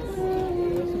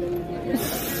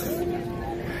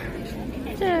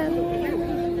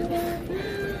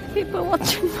 People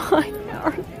watching my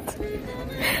art.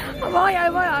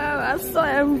 I'm so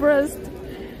embarrassed.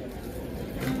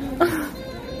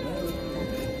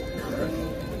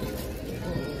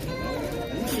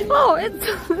 Oh, it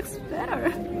looks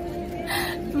better.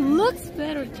 Looks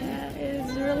better, chat.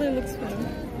 It really looks better.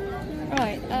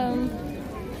 Right,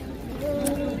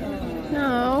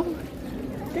 no.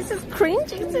 This is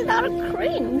cringe? Is it not a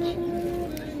cringe?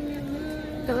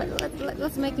 Okay,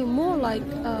 let's make it more like,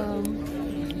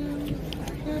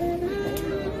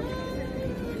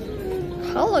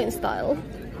 Halloween style.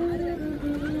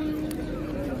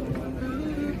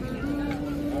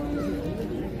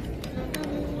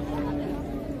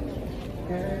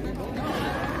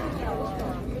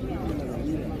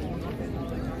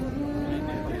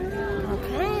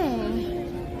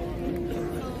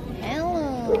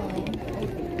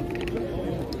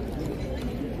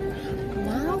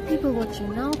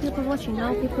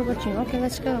 Now people watching. Okay,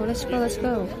 let's go.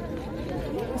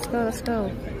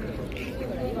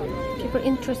 People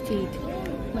interested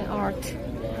in my art.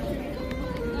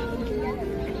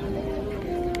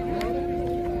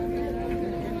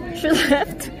 She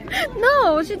left?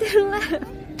 No, she didn't left.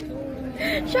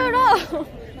 Shut up.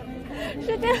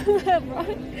 She didn't left,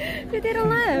 right? She didn't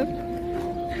left.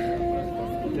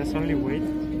 Just only wait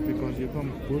because you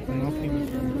can put nothing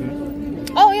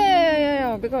there. Oh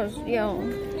yeah. Because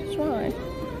that's right.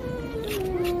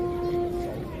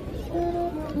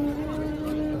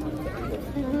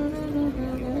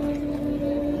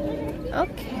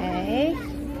 Okay.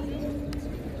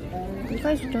 You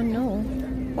guys don't know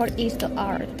what is the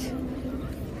art.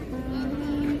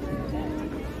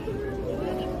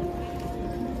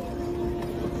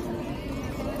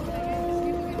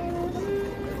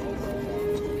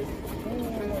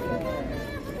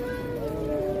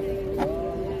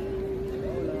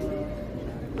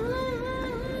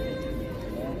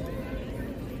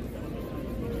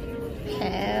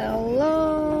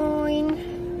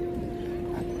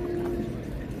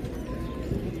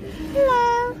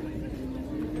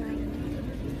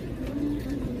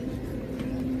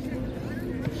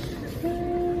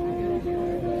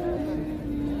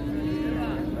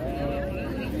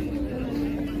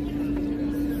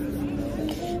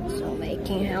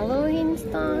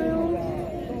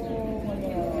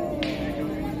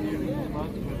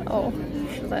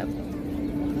 flip.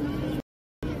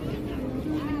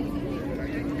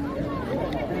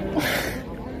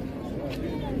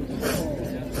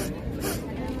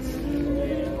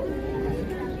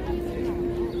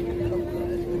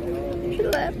 She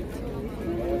left.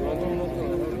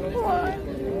 What?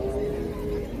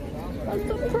 What's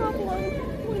the problem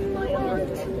with my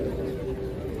art?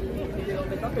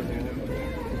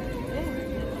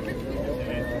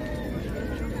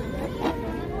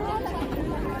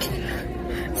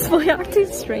 Is my art is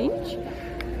strange?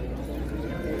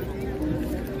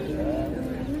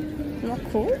 Not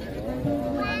cool?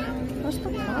 What's the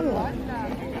problem?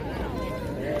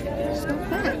 It's not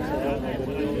bad.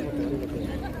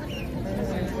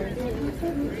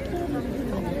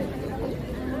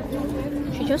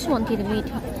 She just wanted to meet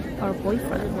our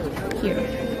boyfriend here.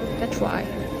 That's why.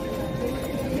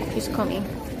 He's coming.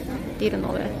 Didn't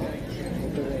know that.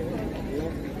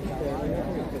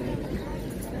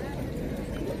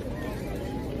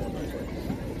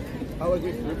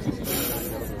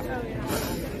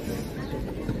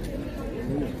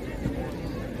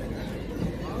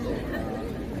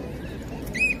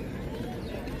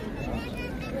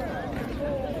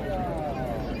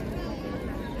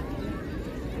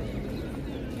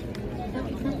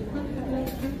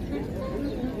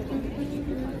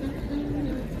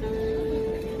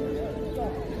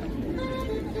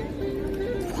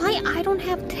 Why I don't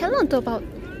have talent about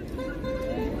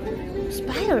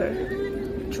spider?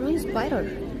 Drawing spider.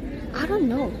 I don't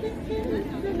know.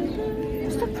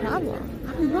 What's the problem? I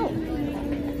don't know.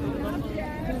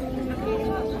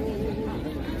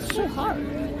 It's so hard.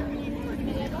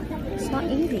 It's not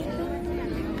easy.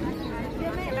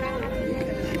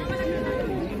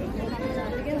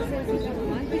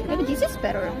 Maybe this is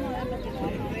better.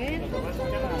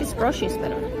 This brush is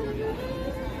better.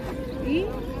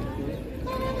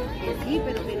 Sí,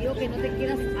 pero te digo que no te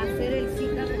quieras hacer el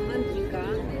cita romántica.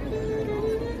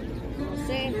 No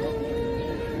sé.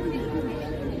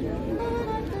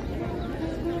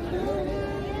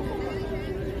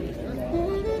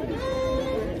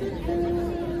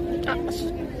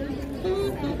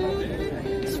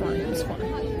 It's fine, it's fine.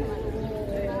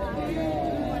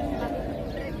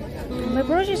 My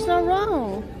brush is not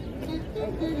wrong.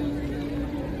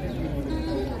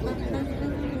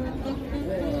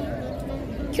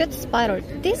 Cute spider.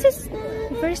 This is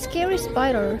a very scary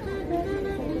spider.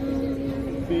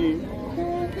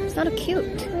 It's not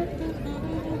cute.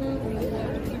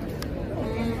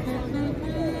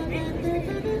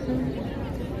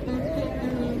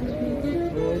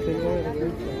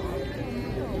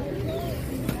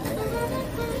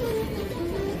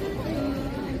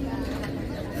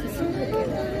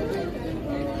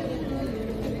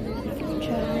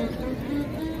 Child.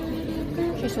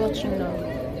 She's watching now.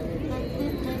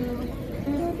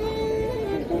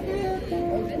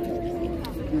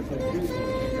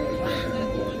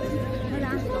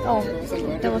 Oh,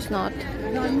 that was not.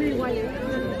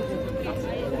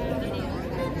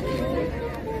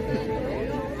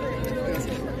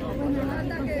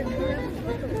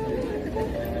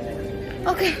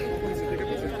 Okay.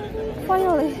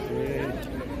 Finally.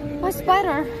 My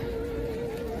spider.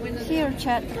 Here,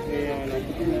 chat.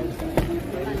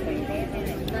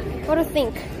 What do you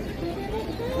think?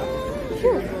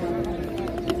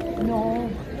 No.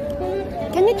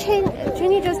 Can you change?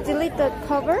 Can you just delete the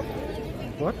cover?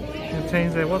 What? You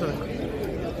change the water?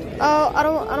 Oh, I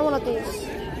don't want to do this.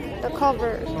 The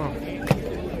cover. Oh.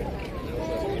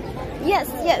 Yes.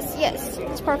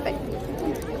 It's perfect.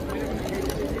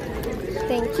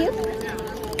 Thank you.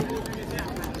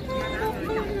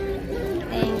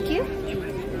 Thank you.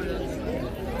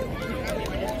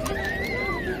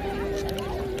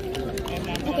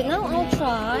 Okay, now I'll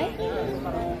try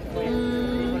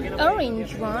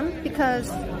orange one because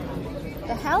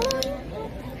the Helen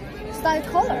style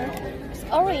color is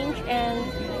orange and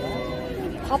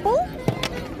purple,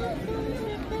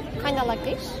 kind of like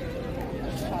this.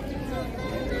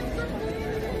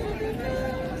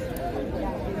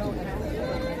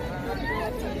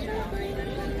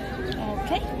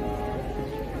 Okay.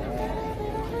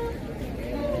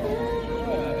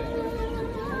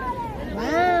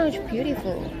 Wow, it's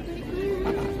beautiful.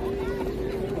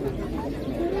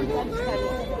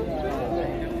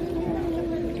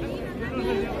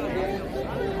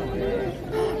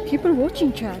 People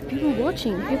watching, chat. People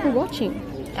watching.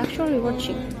 Actually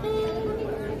watching.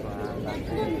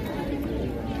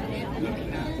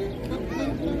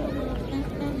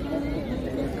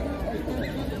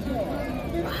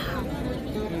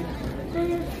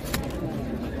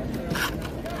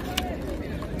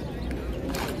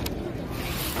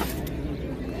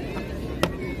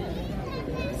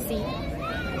 See?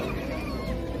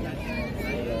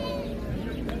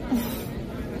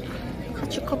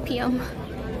 Chocopium.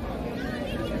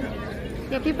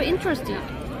 Yeah, people interested.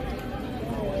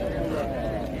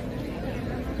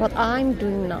 What I'm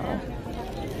doing now.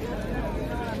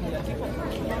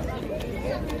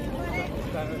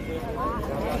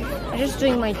 I'm just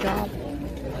doing my job.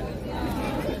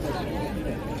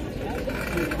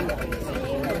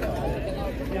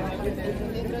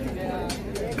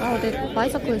 Wow, the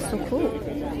bicycle is so cool.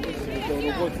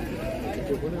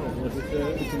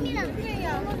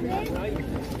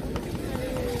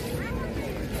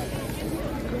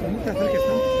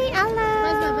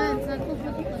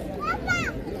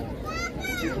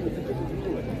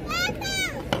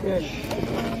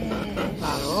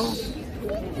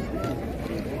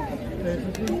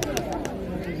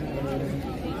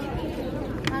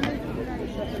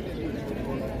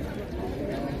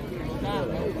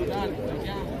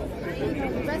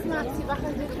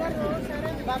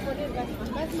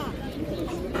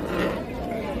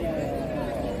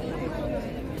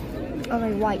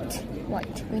 Alright,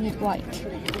 white. We need white.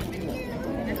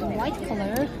 White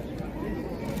color.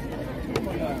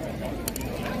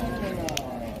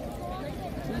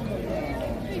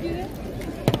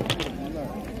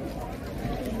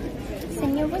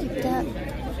 Señorita.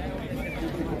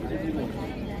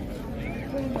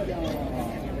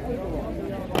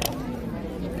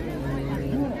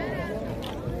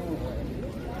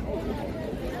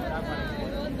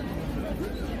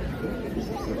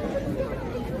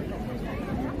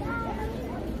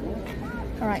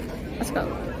 Alright, let's go.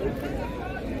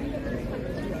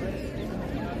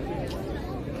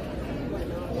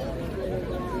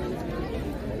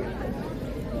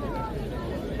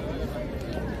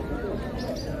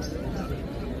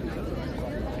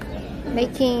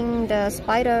 Making the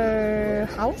spider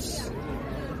house.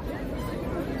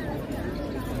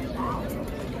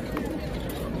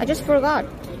 I just forgot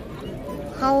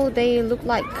how they look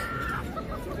like.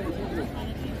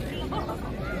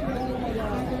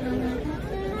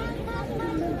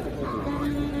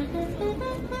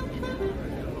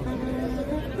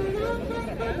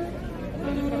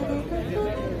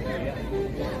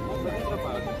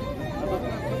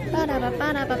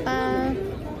 Ba-da-ba-ba-da-ba-ba.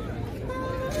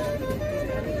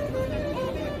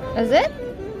 Is it?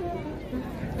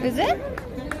 Is it?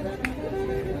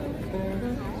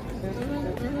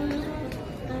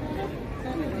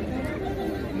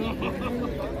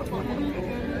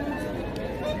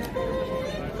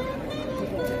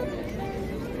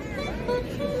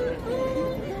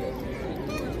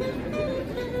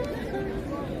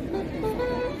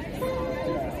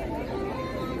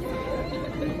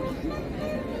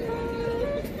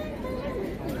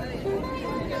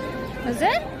 Is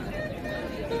it?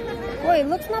 Oh, it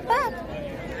looks not bad.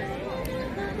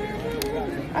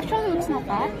 Actually, it looks not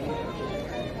bad.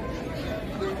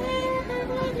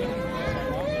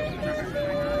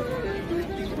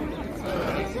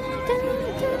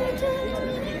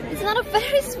 It's not a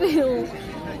Ferris wheel.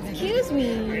 Excuse me.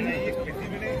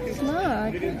 It's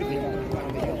not.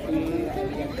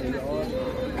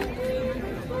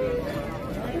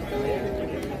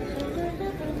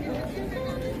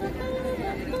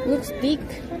 Looks big.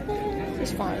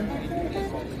 It's fine.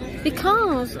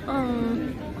 Because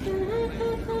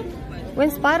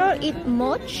when spider eat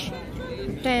much,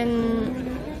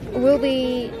 then will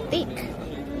be thick,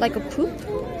 like a poop.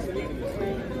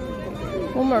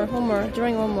 One more,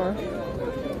 drink one more.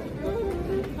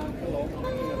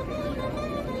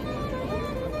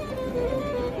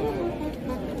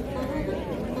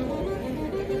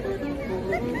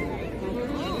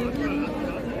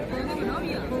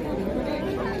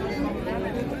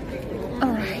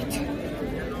 Alright.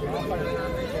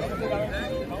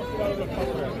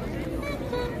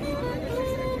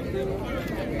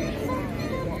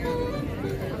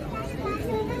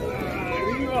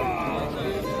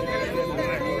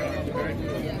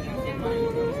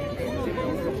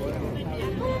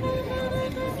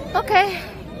 Okay,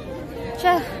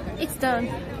 Chef, it's done.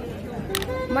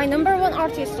 My number one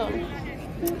artist done.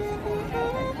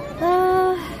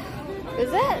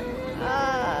 Is it?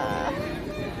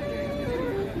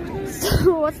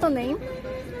 So what's the name?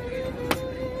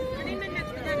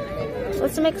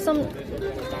 Let's make some.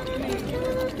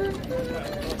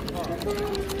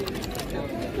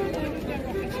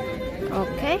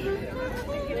 Okay.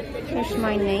 Here's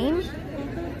my name.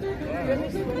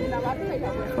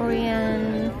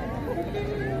 Korean.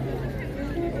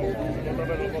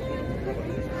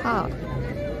 Ha.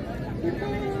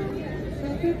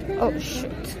 Oh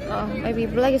shoot. Maybe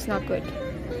black is not good.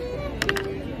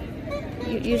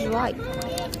 Use white.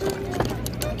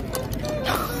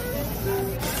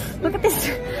 Look at this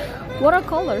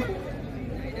watercolor.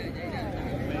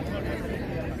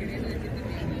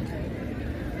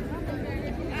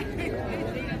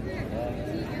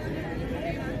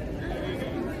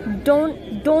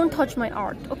 don't touch my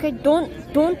art, okay?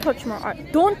 Don't touch my art.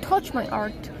 Don't touch my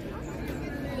art.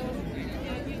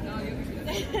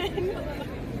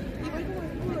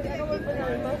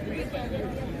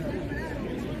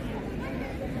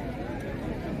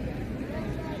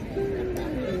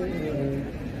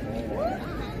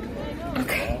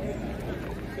 Okay.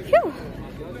 Phew.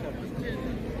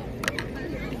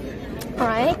 All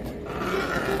right.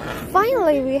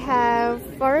 Finally, we have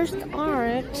first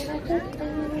art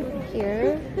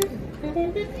here.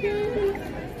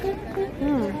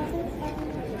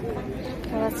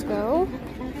 Let's go.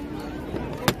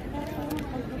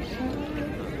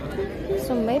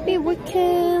 So maybe we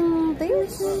can put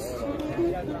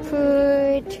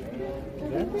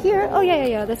here. Oh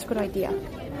yeah, that's a good idea.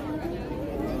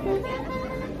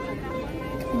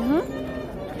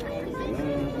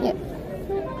 Yeah,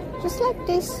 just like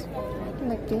this.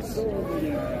 Like this,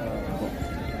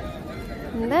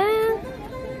 and then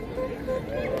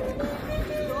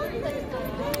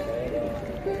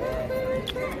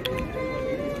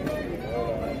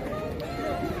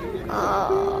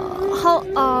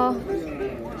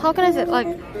how can I say it?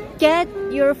 Like, get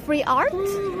your free art?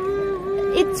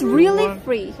 It's really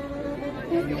free.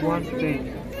 You want to take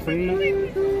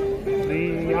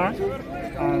free art,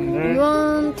 and then you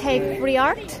want to take free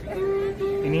art?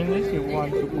 In English, you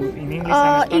want to put in English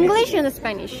and Spanish? English and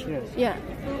Spanish. Yes. Yeah.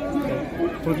 Okay.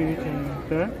 Put it in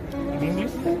there, in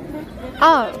English.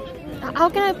 Oh, how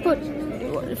can I put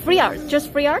free art? Just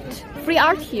free art? Free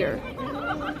art here.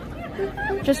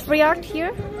 Just free art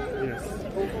here? Yes.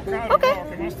 Okay.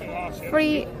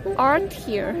 Free art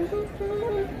here.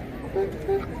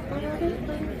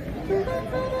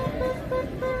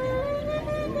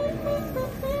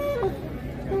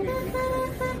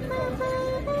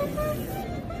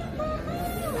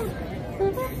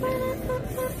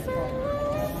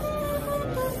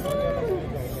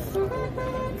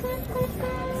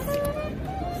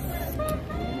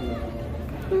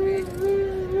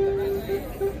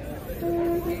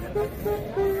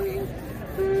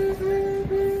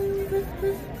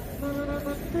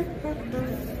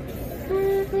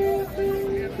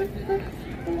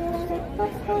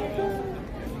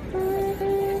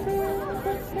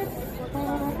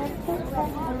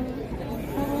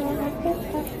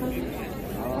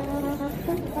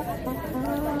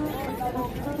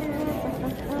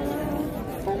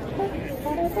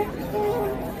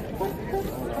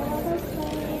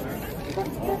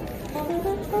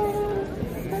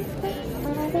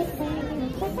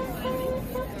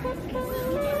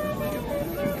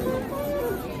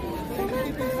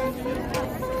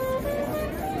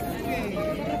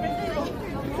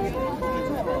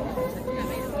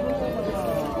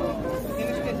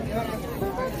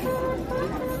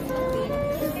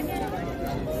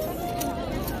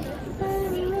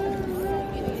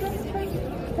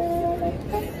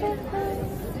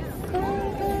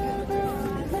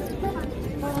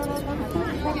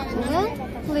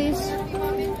 Please.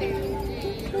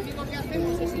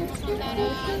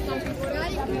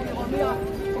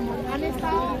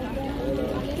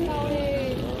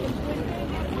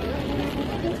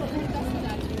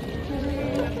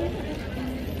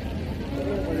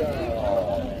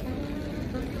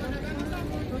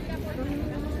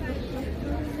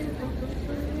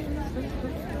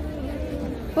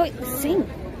 Wait, sing.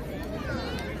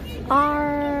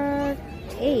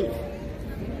 R-T.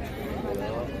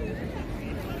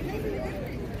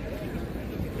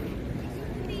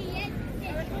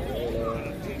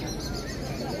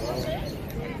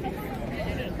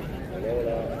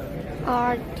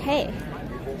 R-T.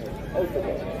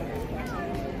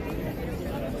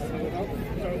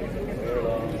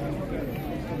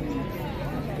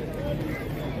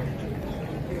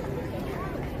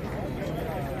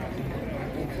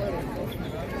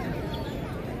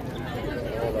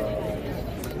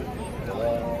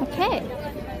 Okay.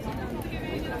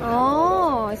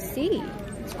 Oh, I see.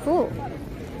 It's cool.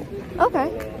 Okay.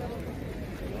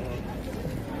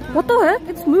 What the heck?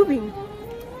 It's moving.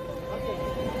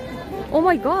 Oh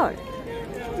my god.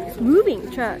 It's moving,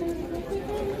 chat.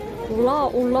 Hola,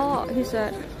 hola, he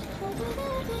said.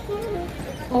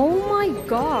 Oh my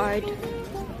god.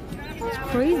 It's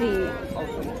crazy.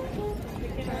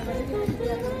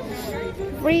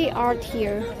 Free art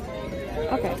here.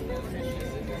 Okay.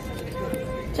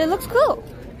 So it looks cool.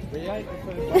 It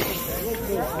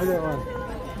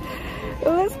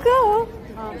looks cool.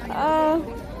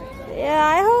 Yeah,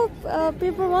 I hope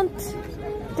people want to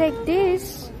take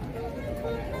this.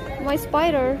 My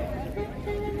spider.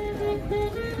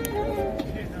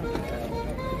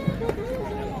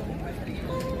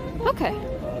 Okay.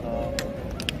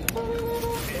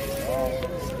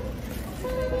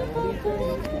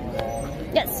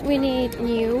 Yes, we need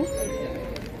new.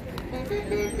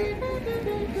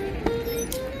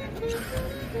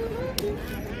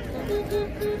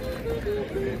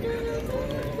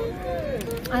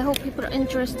 I hope people are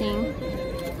interesting.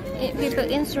 People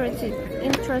interested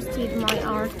in my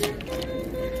art.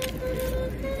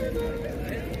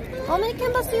 How many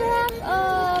canvas do you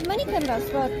have? Many canvas,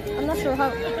 but I'm not sure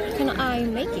how can I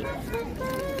make it.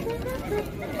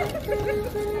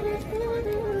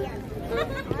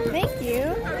 Thank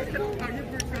you.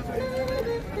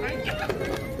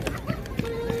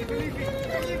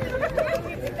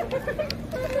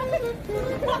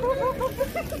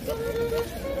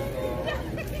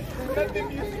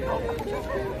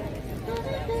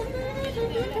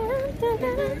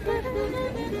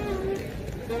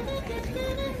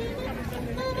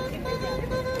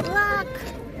 Look.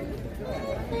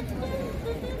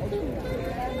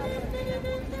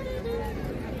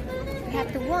 We have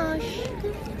to wash.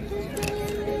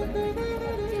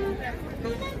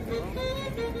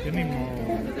 You need more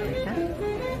paper?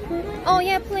 Oh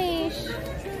yeah, please.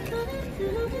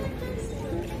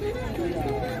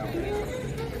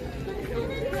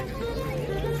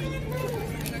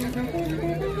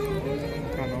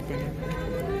 Can't open it.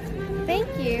 Thank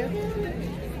you.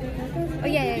 Oh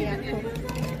yeah, cool.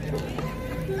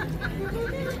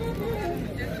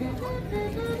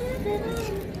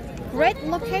 Great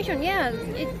location, yeah.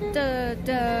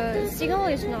 The signal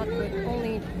is not good.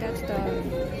 Only that's the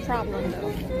problem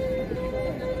though.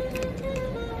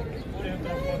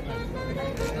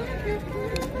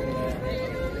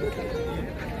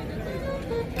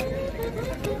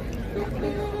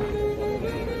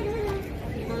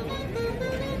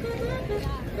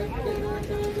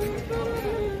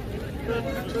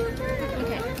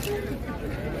 Okay.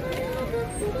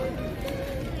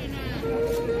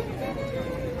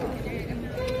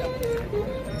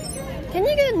 Can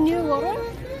you get new water?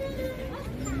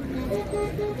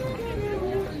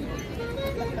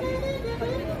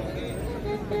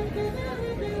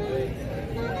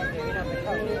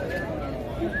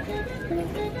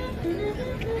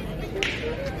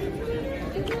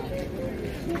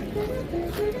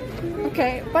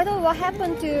 Okay, by the way, what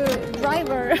happened to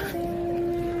driver?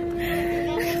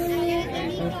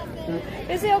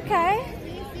 Is he okay?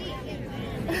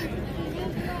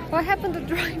 What happened to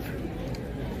driver?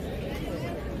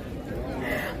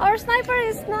 Our sniper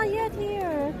is not yet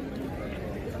here.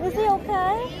 Is he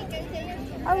okay?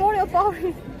 I worry about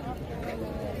him.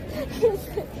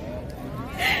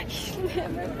 He'll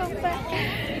never come back.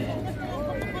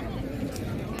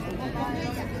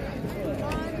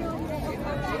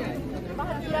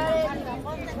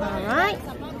 Alright.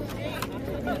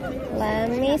 Let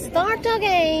me start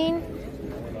again.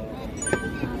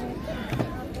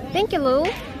 Thank you, Lou.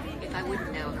 If I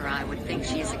wouldn't know her, I would think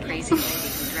she is a crazy lady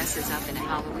who dresses up in a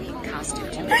Halloween costume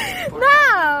to make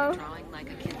No! drawing like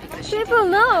a kid because she People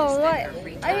know spend what her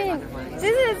free I time mean. otherwise.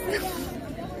 This is.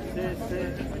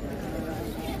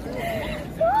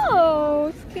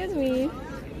 Oh, excuse me.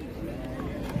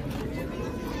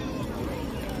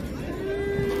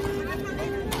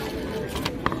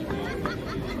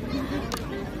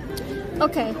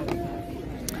 Okay.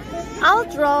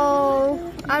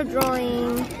 I'm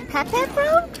drawing Pepe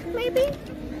fruit, maybe?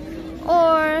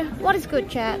 Or what is good,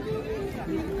 chat?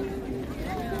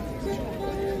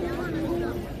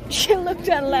 She looked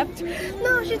and left.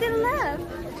 No, she didn't laugh.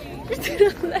 She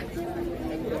didn't laugh.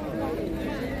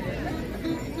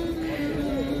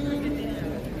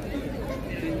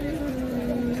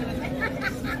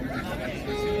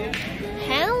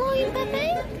 Halloween Pepe?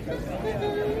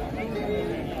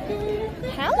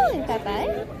 Halloween Pepe?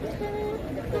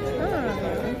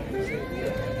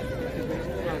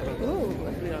 Ooh.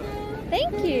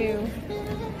 Thank you.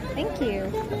 Thank you.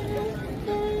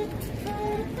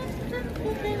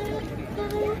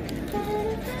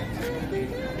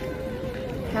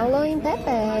 Halloween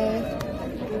Pepe.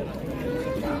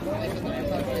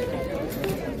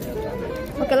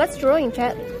 Okay, let's draw in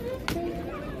chat.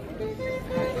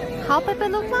 How Pepe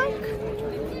look like?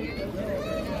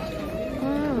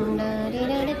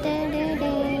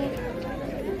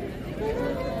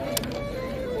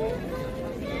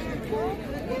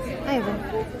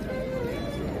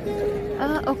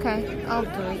 Okay, I'll do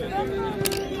it.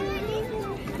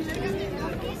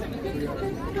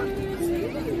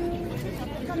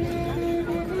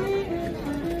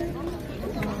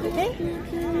 Okay.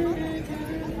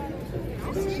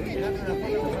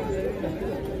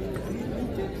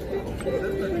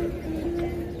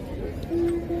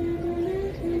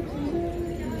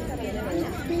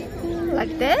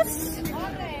 Like this.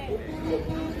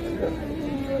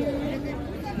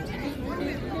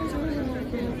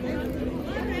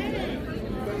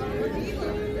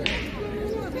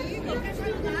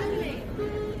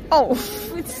 Oh,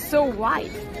 it's so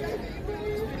wide.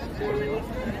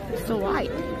 So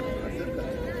wide.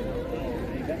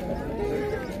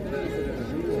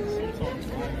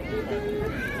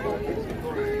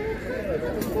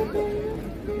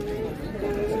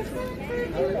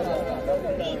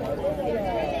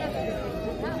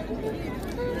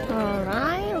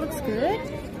 Alright, looks good.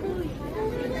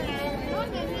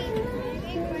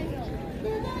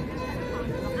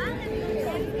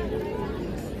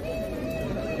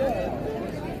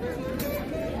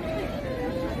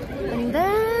 And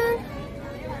then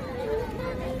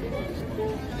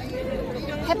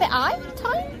Pepe eye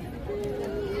time?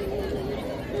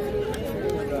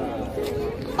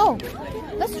 Oh,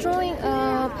 let's drawing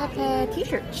a Pepe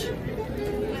t-shirt.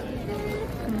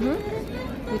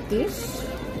 With this.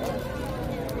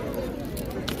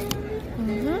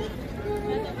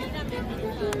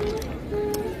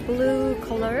 Blue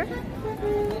color.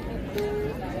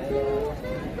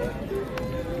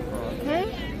 Okay.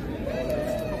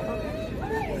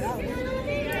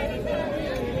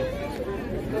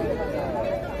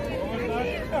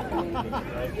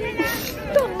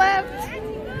 Don't laugh.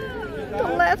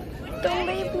 Don't laugh. Don't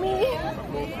leave me.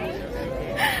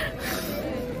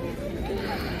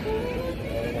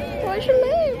 Why should I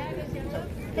leave?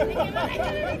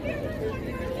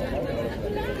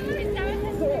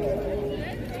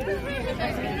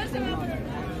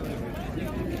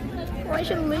 Why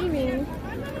should I leaving?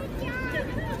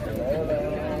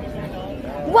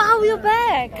 Wow, you're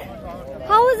back.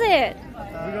 How was it?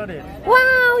 We got it.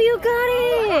 Wow, you got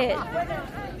it.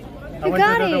 You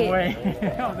got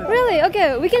it. Really?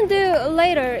 Okay, we can do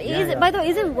later. By the way,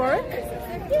 is it work?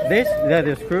 This,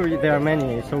 the screw, there are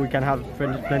many, so we can have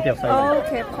plenty of size.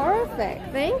 Okay,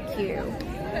 perfect. Thank you.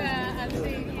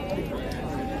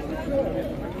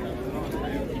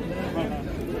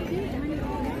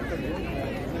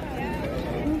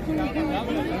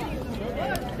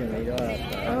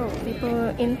 Oh,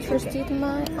 people interested in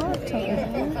my art.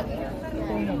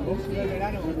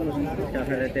 Las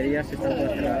ferreterías están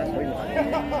todas cerradas hoy.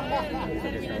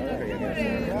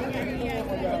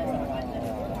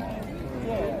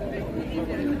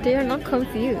 They are not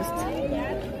confused.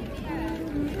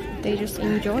 They just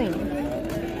enjoying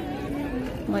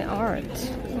my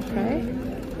art. Okay.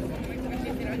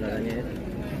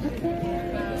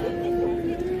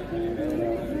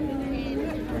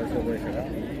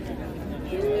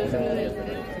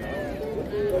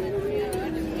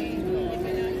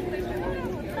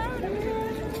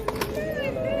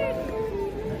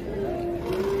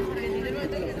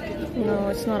 No,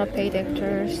 it's not a paid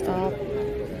actor. Stop.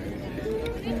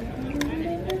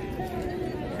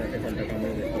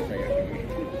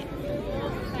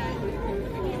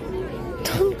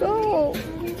 Don't go.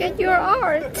 Get your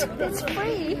art. It's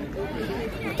free.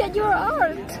 Get your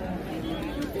art.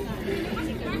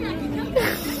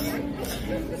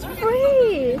 It's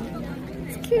free.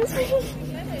 Excuse me.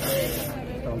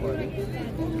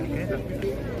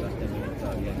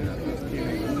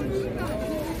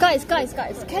 Guys,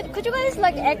 could you guys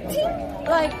like acting?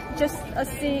 Like just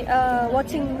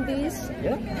watching this?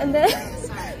 Yeah. And then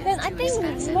I think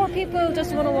more people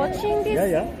just wanna watching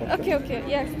this. Yeah. Okay.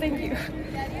 Yes, thank you.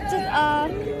 Just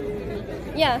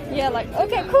yeah, like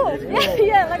okay, cool.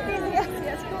 Yeah, like this.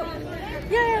 Yes, cool.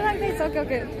 Yeah, like this.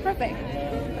 Okay, perfect.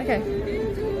 Okay.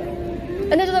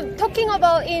 And then talking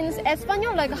about in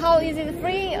Espanol, like how is it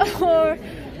free or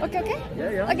okay?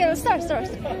 Yeah. Okay, let's start.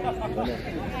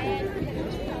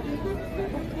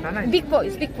 Big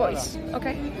voice.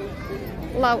 Okay.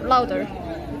 Louder.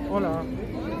 Hola.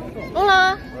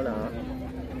 Hola.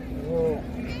 Oh.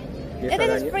 And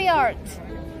this is free art.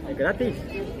 Gratis.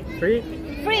 Free.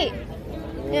 Free.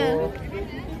 Yeah.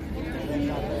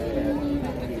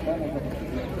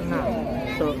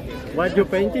 So, what you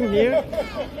painting here?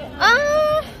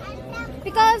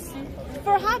 Because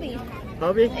for hobby.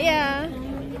 Hobby? Yeah.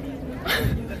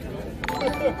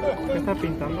 ¿Qué estás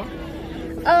pintando?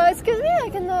 Excuse me, I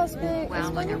cannot speak.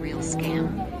 Wow, like a real scam.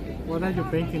 What are you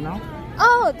painting now?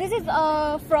 Oh, this is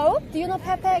Fro. Do you know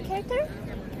Pepe character?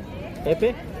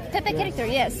 Pepe? Pepe character,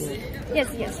 yes.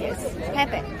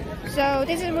 Pepe. So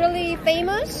this is really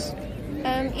famous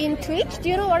in Twitch. Do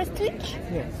you know what is Twitch?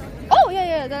 Yes. Oh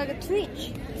yeah, the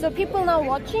Twitch. So people now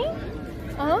watching.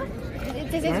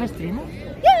 This You're a is streamer?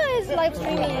 yeah, it's live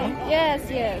streaming. Yes.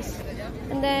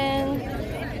 And then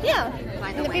yeah, By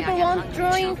and the the way, people I got want hungry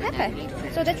drawing children that need Pepe.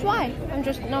 food. So that's why I'm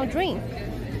just now drawing.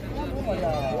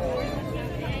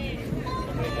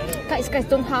 Guys,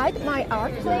 don't hide my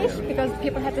art, please, because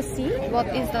people have to see what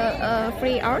is the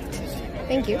free art.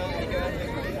 Thank you.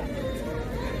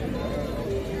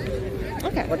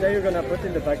 Okay. What are you gonna put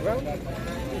in the background?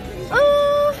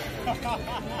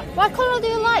 What color do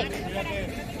you like?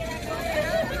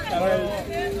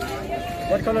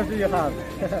 What colors do you have?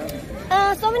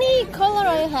 So many color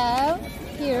I have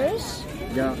here.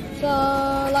 Yeah. So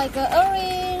like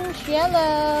orange,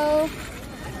 yellow,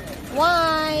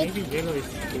 white. Maybe yellow is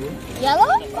cool.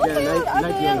 Yellow? Okay, light- I'll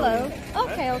light do yellow. yellow.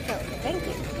 Okay. Thank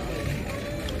you.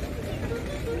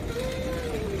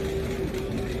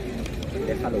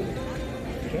 Es Halloween.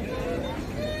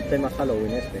 Tema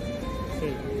Halloween este. Sí.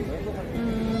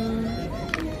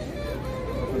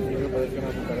 Sí, me parece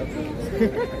una cucaracha.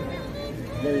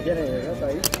 ¿Le tiene ¿no?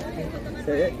 Ahí?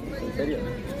 ¿Se ve? ¿En serio?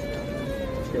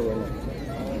 Qué bueno.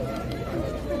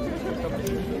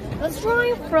 Let's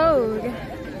try frog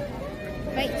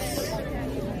face.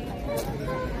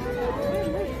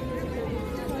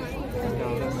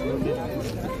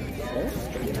 ¿Eh?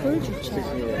 Sí, sí.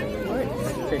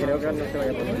 Que creo que no se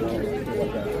vaya a poner igual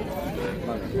que...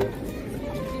 Vale.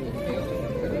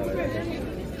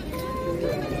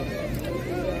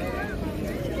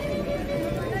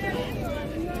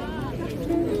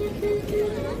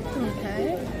 Okay.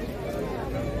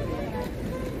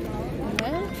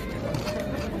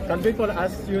 Can people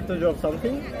ask you to drop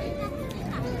something?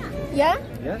 Yeah?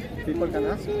 Yeah? People can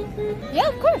ask? Yeah,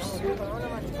 of course.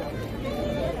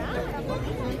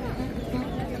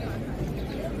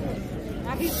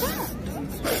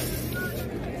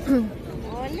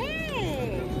 ¡Ole!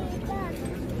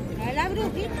 ¿Es la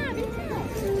brujita?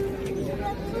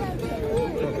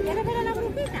 ¿Quieres ver a la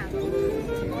brujita?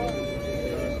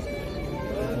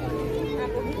 La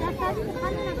brujita está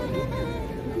dibujando la brujita.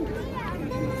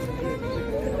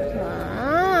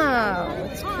 Wow,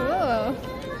 it's cool.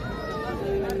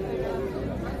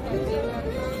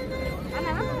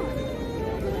 ¡Hala, vamos!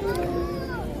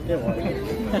 Qué bueno.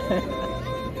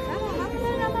 ¡Vamos, vamos a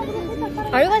ver a la brujita para...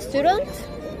 Are you guys students?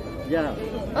 Yeah.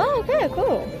 Oh, okay,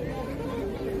 cool.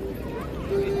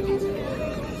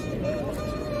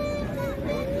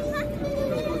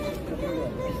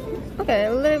 Okay,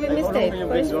 a little bit mistake, How long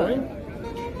but have it's you been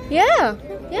fine. Yeah.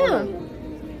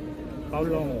 How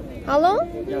long? How long?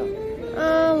 Yeah.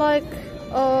 Like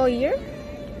a year?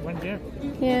 1 year.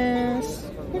 Yes.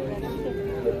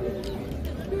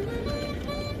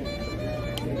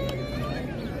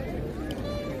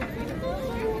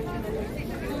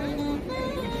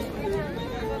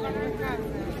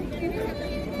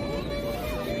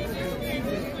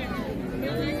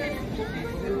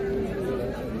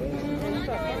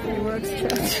 It works,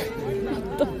 chat.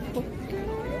 What the fuck?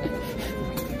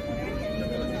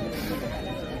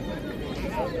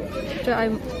 So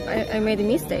I made a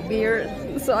mistake here,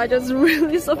 so I just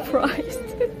really surprised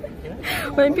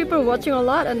when people are watching a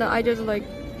lot, and I just like,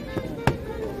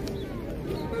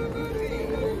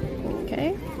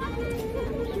 okay,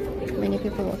 many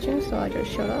people watching, so I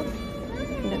just shut up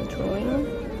and then drawing.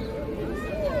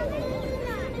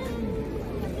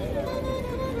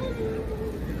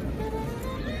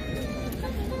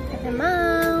 The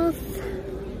mouth.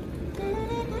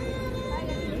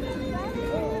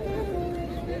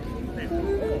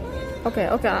 Okay,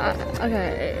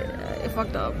 I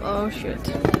fucked up. Oh shit.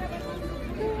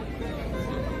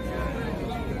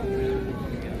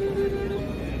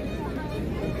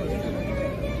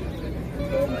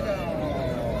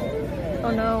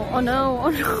 Oh no, oh no,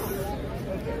 oh no.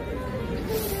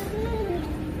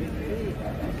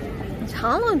 It's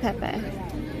hollow, Pepe.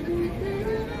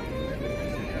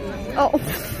 Oh.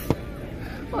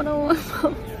 Oh no.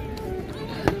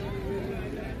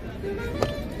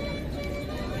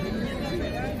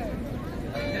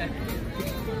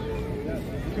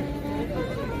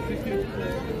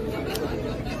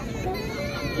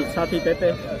 It's happy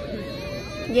Pepe.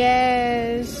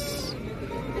 Yes.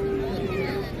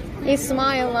 He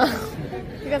smile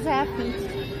because happy.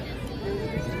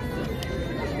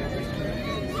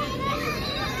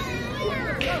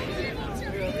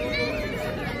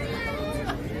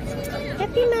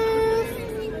 Happy mouth.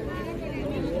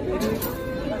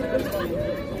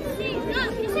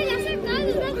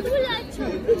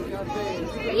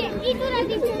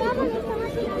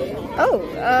 Oh,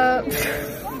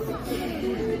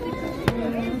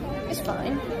 it's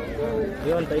fine.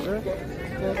 You want paper?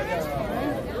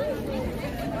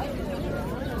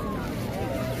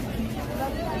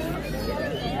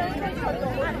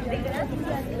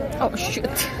 Oh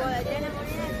shit.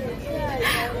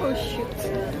 Oh shit.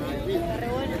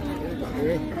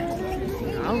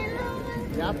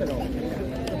 Ya, pero...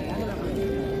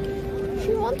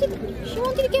 She wanted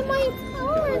to get my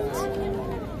heart.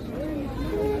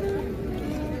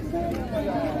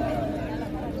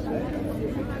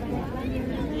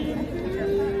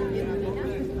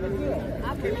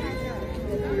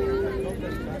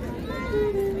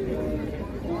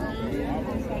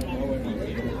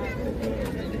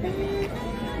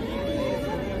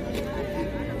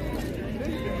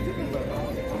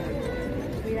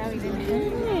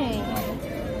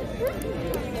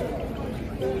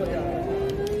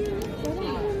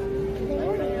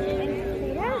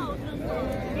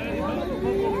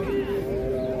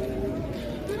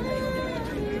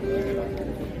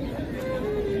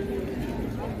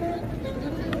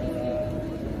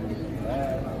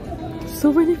 So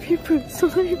many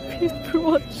people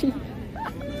watching.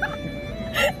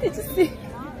 Did you see?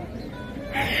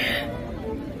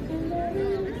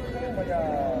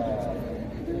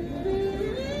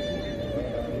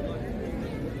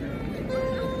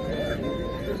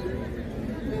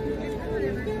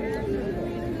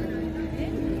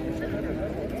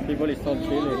 People is so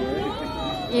chilly here.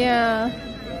 Yeah.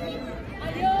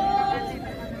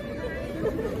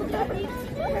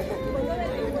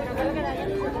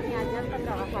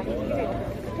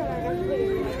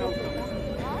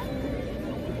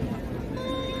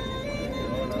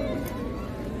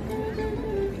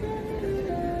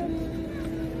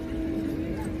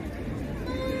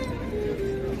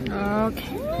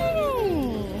 Okay.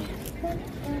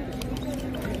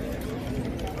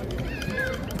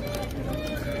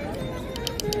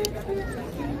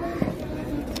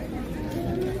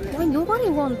 Why nobody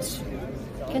wants to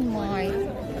get my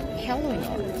Halloween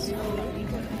art?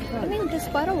 I mean, the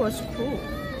spider was cool.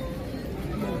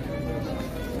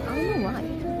 I don't know why.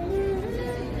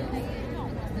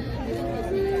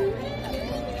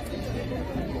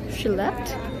 She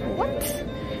left? What?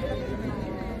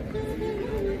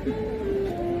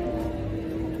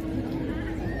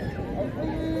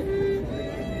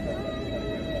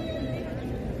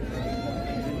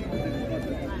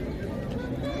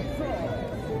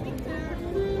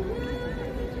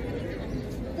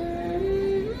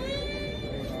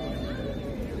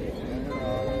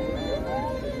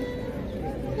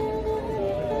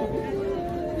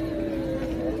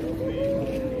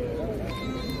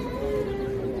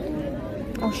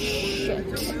 Oh shit.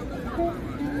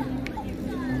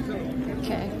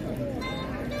 Okay.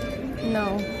 No.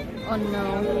 Oh no.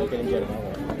 Oh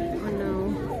no.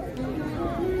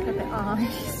 Look at the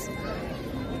eyes.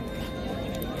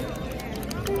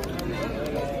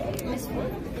 It's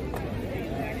fine.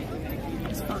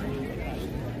 It's fine.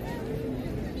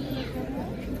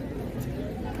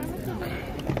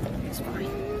 It's fine.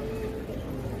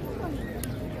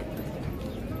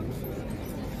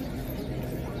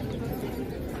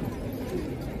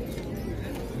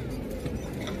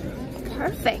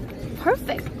 Perfect.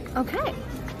 Perfect. Okay.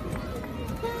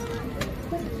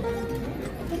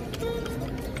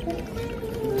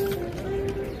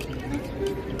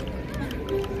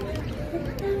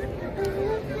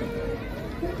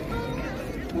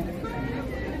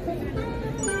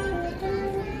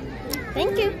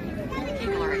 Thank you.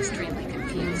 People are extremely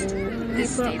confused.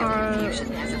 This state of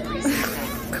confusion has a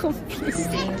precedent. Confused.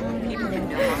 People can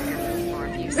no longer move for a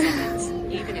few seconds,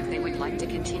 even if they would like to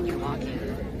continue walking.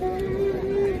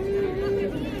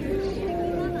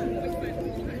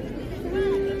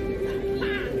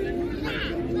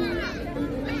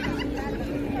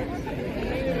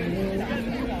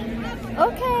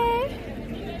 Okay.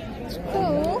 It's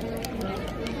cool.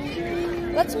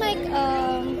 Let's make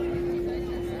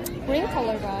green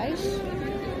color, guys.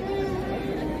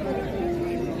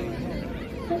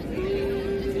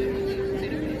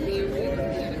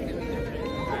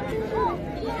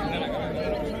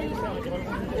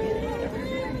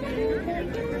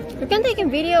 You can take a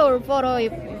video or photo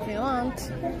if you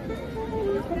want.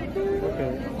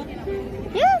 Okay.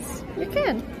 Yes, you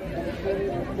can.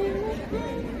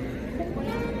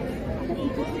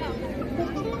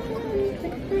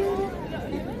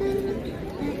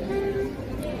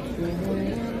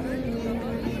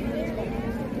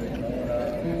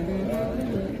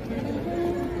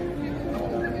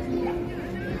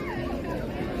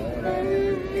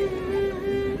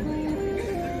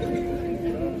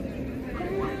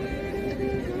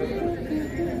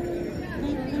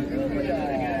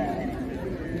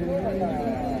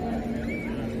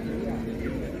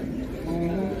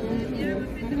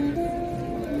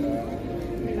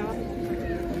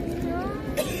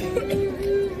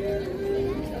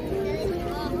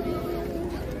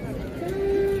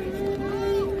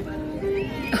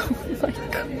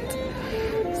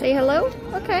 Say hello?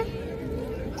 Okay.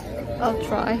 I'll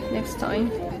try next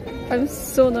time. I'm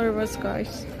so nervous,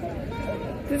 guys.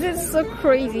 This is so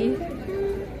crazy.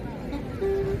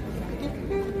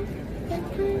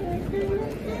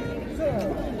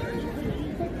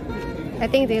 I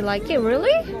think they like it,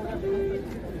 really?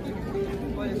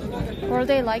 Or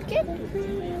they like it?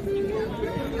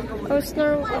 Oh, it's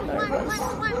nervous.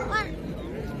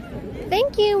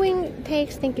 Thank you, Wing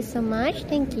Pigs. Thank you so much.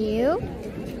 Thank you.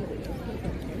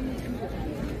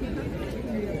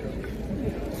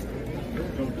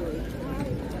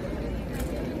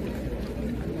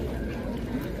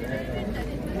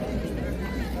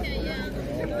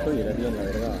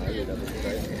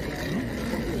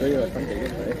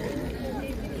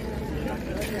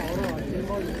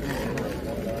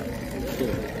 Sí.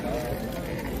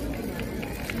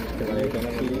 Te vale con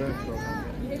aquí.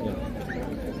 Ya.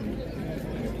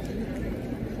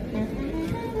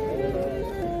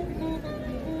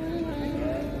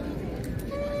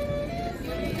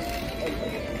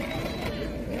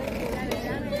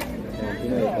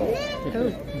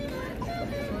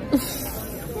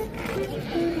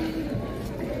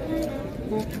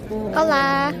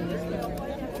 Hola.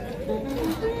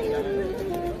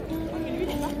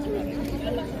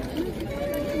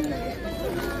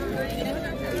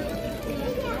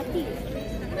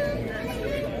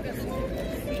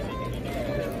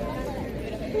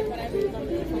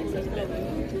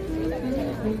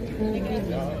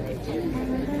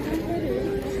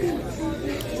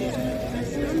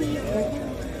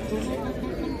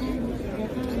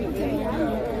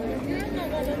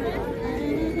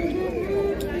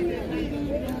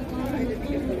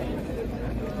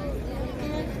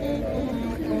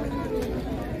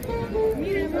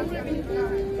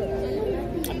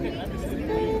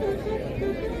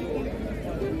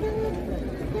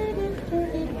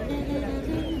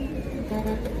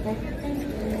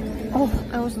 Oh,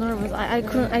 I was nervous. I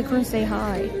couldn't say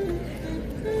hi.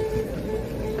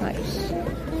 Guys.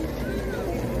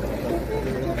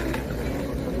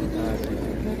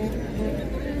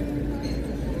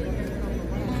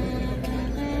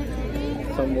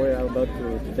 Somewhere I'm about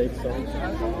to take some.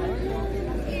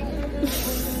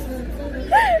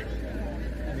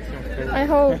 I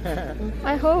hope.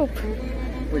 I hope.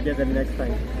 We get them next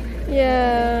time.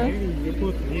 Yeah. Maybe you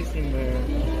put this in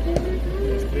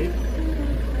the street.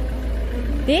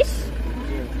 This?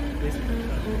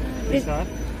 This art.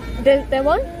 The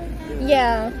one?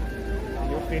 Yeah.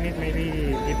 You finish,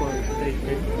 maybe people take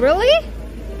it. Really?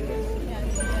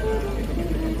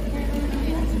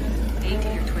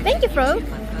 Thank you, bro.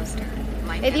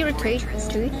 Maybe you retweet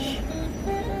Twitch.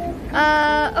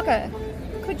 Okay.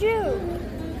 Could you?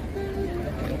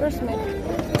 Where's my?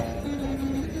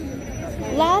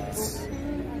 Let's.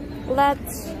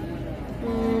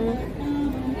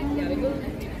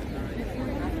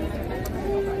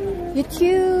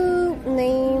 YouTube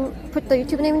name. Put the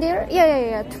YouTube name there.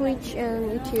 Yeah. Twitch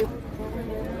and YouTube.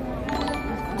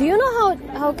 Do you know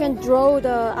how can draw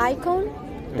the icon?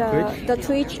 The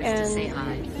Twitch To say and.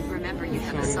 hi. Remember, you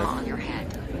have a saw on your head.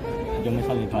 Yo me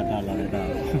sale fatal, la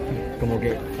verdad. Como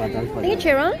que fatal. Thank you,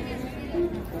 Chiron.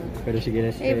 Pero si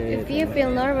quieres. If you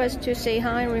feel nervous to say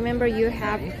hi, remember you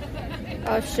have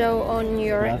a show on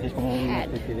your haces como una head.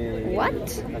 especie de What?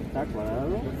 tac,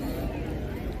 cuadrado.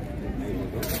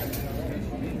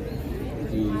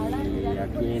 Y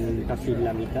aquí en casi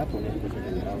la mitad pones pues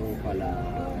el grado para la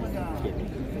 7.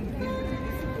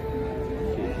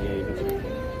 Sí, y ahí lo sé.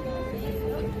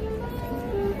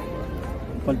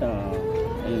 Falta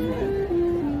el...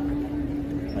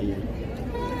 ahí.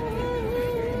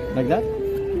 Like that?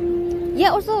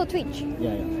 Yeah, also Twitch.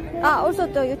 Yeah. Also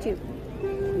the YouTube.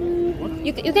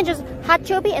 You can just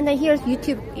HAchubby and then here's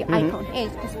YouTube icon. Hey,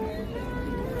 it's-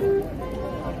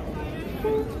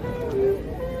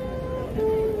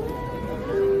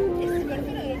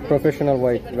 Professional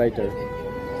writer.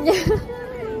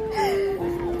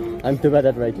 I'm too bad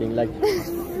at writing. Like,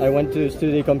 I went to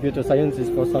study computer sciences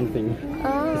for something.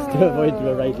 To avoid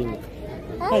the writing.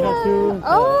 Hello.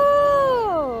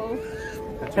 Oh.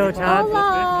 Hello, Chad.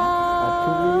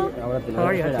 Hola. How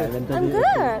are you? I'm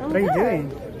good. What are you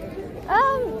doing?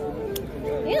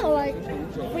 Like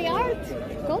free art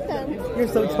content. You're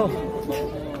so tall.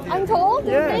 I'm told.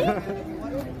 Yeah.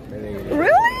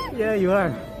 Really? Yeah, you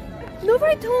are.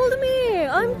 Nobody told me.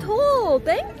 I'm told.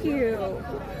 Thank you.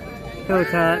 Hello,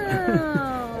 Chad.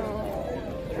 Wow.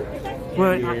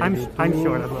 Well, I'm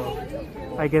short as well.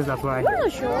 I guess that's why. You're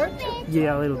not short.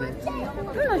 Yeah, a little bit.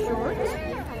 You're not short.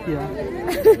 Yeah.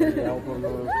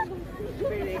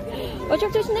 What's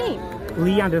your Twitch name?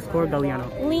 Lee_Galiano.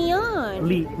 Leon.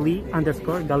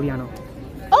 Lee_Galiano.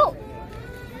 Oh,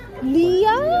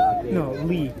 Leo. No,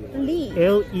 Lee. Lee.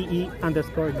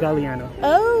 LEE_Galiano.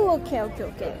 Oh,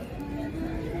 okay.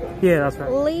 Yeah, that's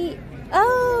right. Lee.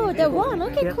 Oh, the one.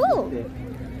 Okay, Yeah. cool.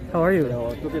 How are you?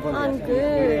 I'm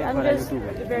good. I'm just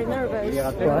very nervous.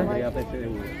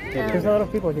 There's a lot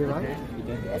of people here, right?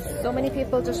 So many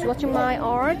people just watching my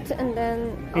art, and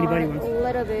then Anybody I'm wants- a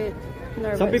little bit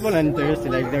nervous. Some people are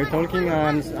interested, like they're talking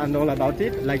and all about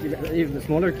it. Like if the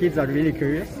smaller kids are really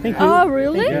curious. Thank you. Oh,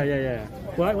 really? Yeah.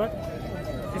 What?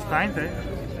 It's fine, right?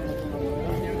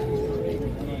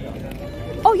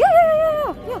 Oh, yeah.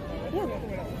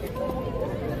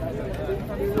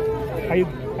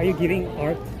 Are you giving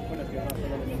art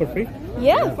for free?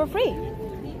 Yeah, for free.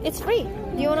 It's free.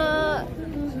 Do you wanna?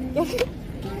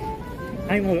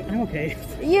 I'm okay.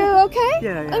 You okay?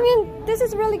 Yeah, yeah. I mean, this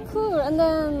is really cool. And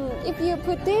then if you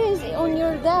put this on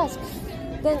your desk,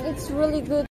 then it's really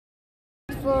good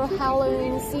for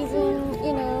Halloween season,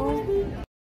 you know.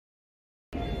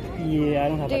 Yeah, I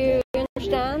don't have Do a you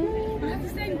understand?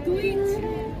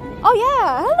 Oh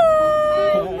yeah,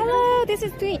 hello! Hello, this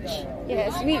is Twitch.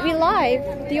 Yes, we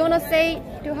live. Do you wanna say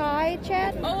to hi,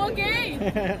 chat? Oh,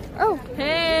 okay. Oh.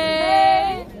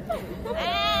 Hey.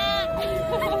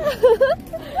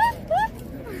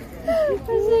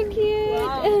 That's so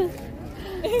cute.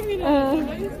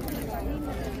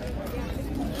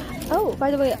 Oh, by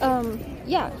the way,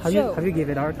 yeah. Have you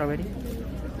given art already?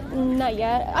 Not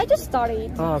yet. I just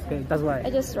started. Oh, okay, that's why. I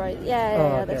just started. Yeah, Oh,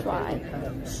 yeah, okay, that's okay, why.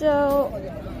 okay. So,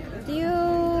 do you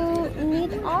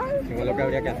need art?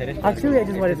 Actually, I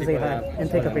just wanted to say hi and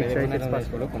take a picture if it's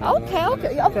possible. Okay,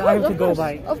 okay. Of course, I have to of go course.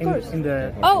 by Of course. in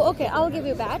the Oh, okay. I'll give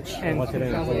you a badge. and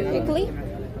Quickly.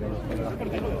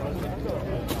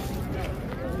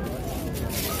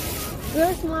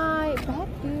 Where's my bag?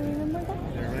 Do you remember that?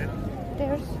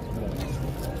 There's.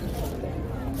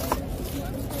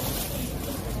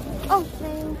 Oh,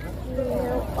 thank you.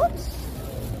 Oops.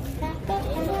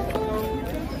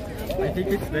 I think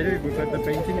it's better if we put the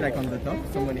painting like on the top,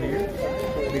 someone here,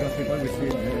 because people will see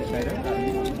it better.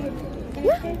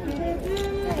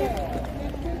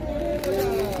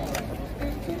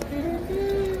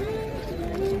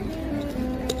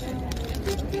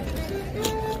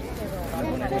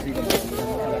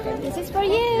 This is for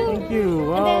you. Thank you.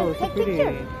 Wow, then so take pretty.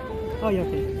 picture. Oh, yeah,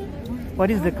 okay. What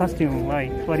is the costume? Why?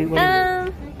 What is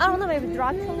I don't know, maybe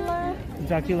Dracula.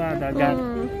 Dracula, the god?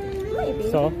 Maybe.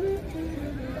 So,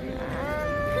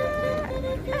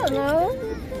 I don't know.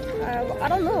 I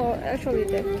don't know actually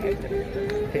the character.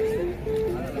 okay.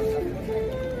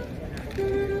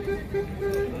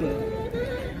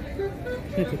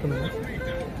 Can you take a minute?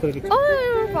 For the- Oh,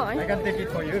 you're fine. I can take it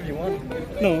for you if you want.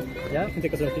 No, Yeah? you can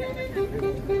take a selfie.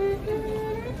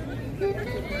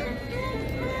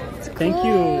 Thank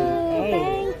you. Cool. Oh.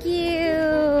 Thank you.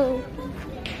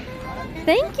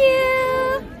 Thank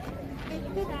you.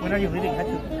 When are you leaving?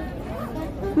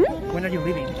 When are you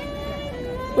leaving?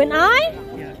 When I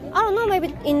Yeah. don't know,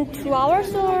 maybe in 2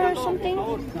 hours or something.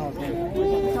 Oh, okay.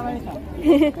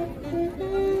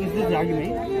 Is this the art you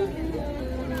made?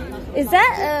 Is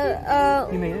that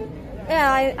You made it?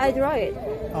 yeah, I draw it.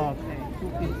 Oh, okay.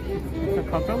 It's a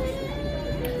cockroach?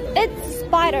 It's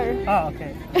spider. Oh,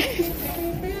 okay.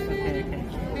 Okay.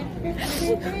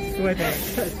 Sweater.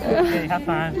 Okay, have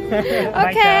fun.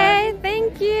 Bye, Okay,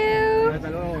 thank you.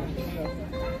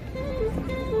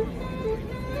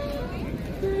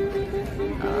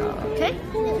 Okay.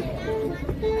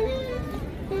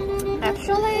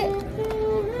 Actually,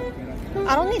 I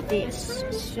don't need this,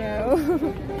 so.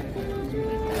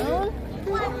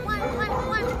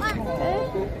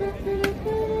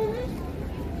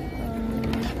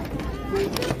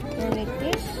 I don't need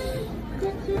this.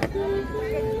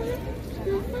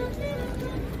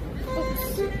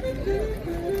 Oops.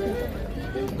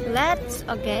 Let's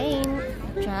again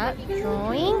try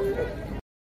drawing.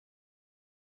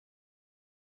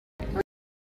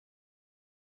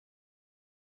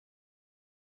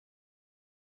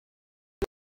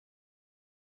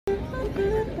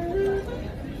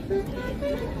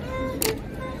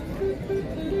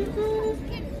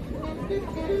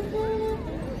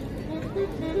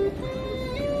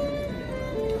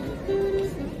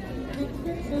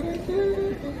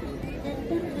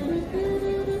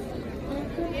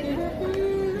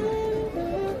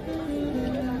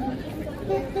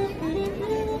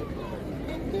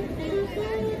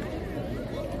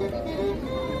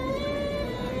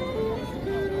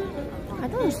 I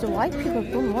don't understand why people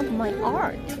don't want my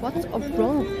art. What's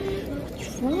wrong?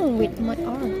 What's wrong with my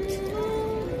art?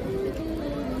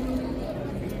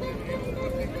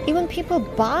 Even people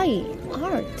buy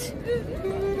art.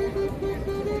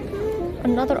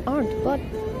 Another art, but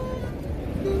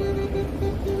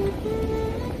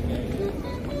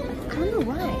I don't know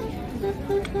why.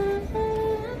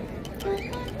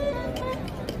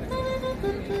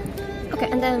 Okay,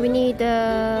 and then we need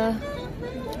the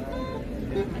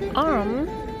arm.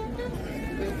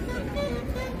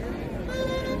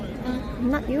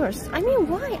 Not yours. I mean,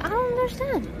 why? I don't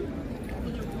understand.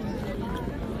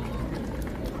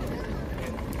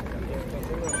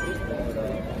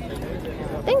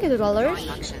 Thank you, $2.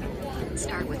 Auction.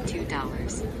 Start with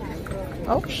 $2.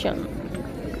 Auction.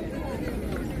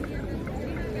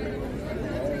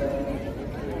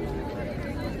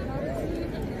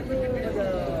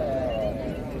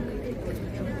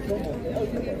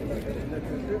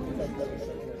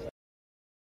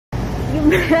 You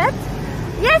mad?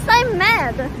 Yes, I'm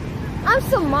mad. I'm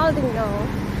so molding now.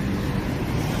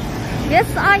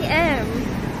 Yes, I am.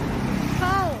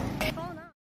 How?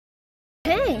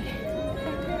 Hey.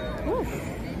 Oof.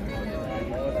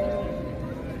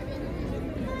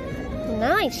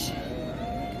 Nice.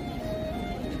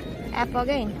 Apple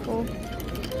again. Cool.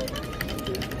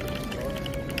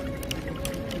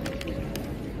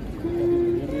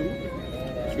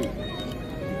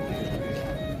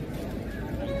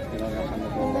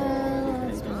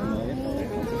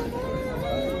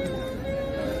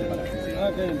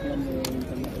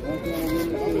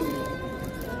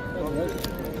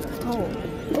 Oh,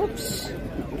 oops.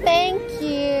 Thank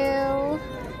you.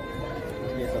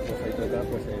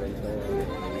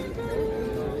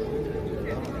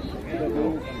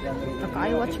 Acá are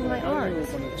you watching my art?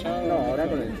 No, ahora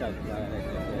con el chat.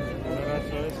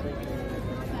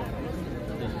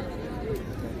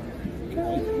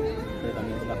 Pero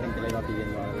también la gente le va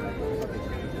pidiendo alguna cosa.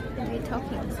 Are they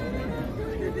talking or something?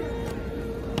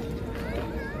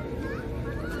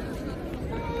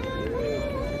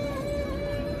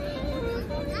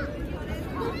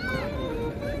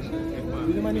 Do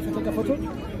you mind if I take a photo?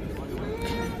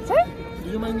 Sorry? Do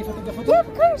you mind if I take a photo? Yeah,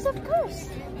 of course, of course.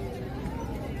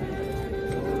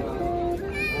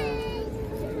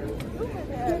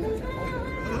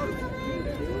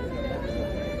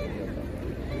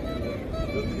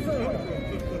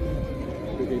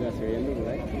 ¿Tú qué ibas siguiendo por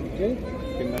ahí? ¿Qué?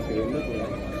 ¿Qué ibas siguiendo por ahí?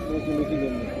 No, tú lo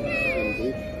siguiendo en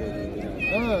Twitch.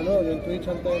 Ah, no, yo en Twitch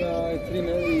antes era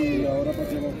streamer y ahora pues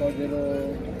tengo un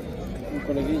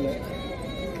coleguilla.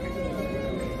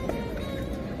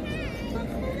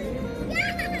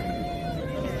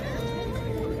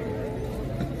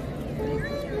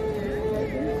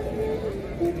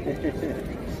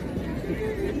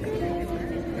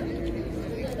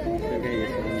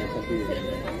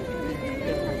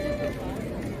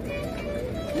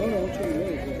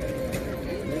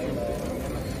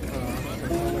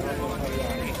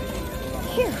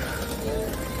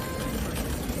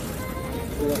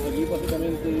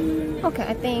 Okay,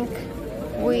 I think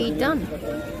we're done.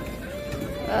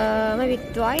 Maybe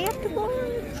do I have to go on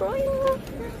drawing?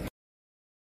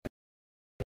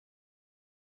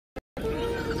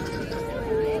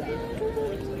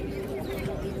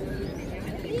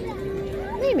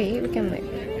 Maybe we can make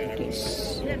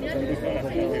this.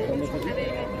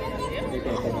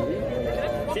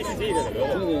 Sí, desde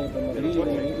luego.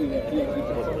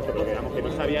 Porque digamos que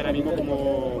no sabía ahora mismo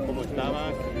cómo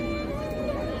estabas.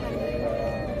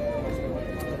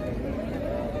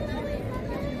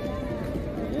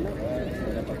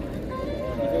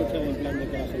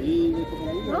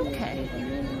 Okay.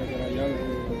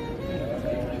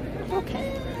 Okay.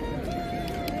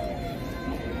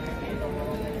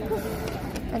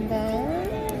 And then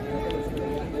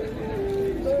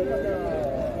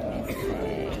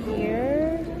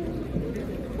here.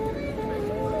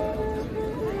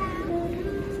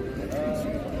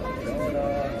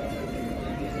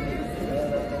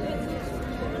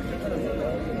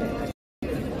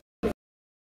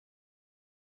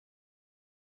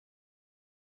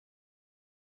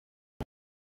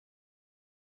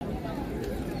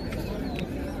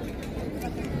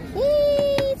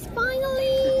 Yes,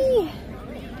 finally!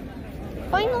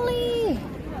 Finally!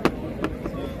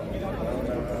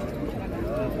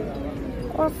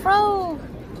 Our fro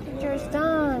picture is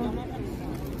done.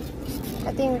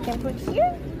 I think we can put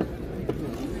here.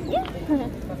 Yeah.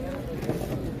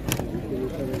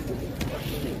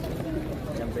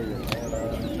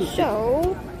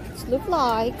 So, it looks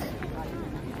like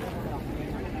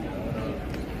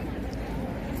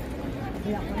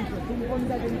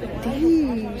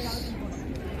these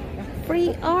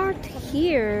free art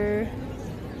here.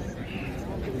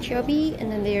 Chubby,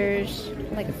 and then there's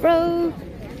like a bro.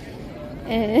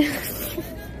 And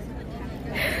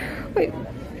wait,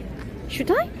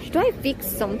 should I fix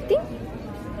something?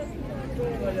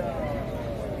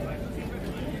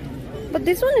 But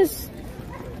this one is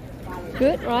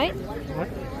good, right? What?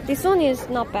 This one is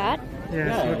not bad. Yeah,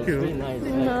 it's so cute. Really nice.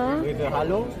 No. With the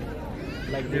halo,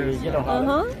 like the yellow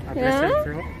halo. Yeah.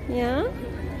 Yeah.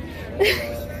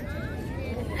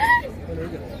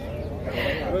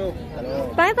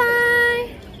 Bye bye.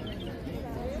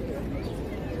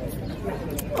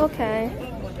 Okay.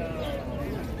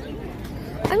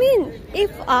 I mean,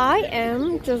 if I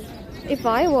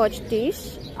watch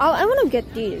this, I want to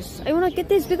get this. I want to get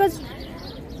this because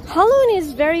Halloween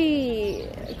is very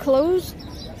close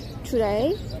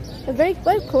today. Very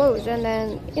close, and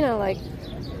then like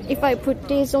if I put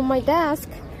this on my desk,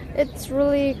 it's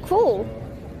really cool.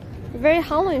 Very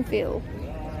Halloween feel.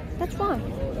 That's why.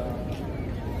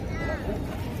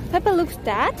 Pepe looks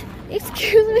that.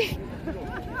 Excuse me.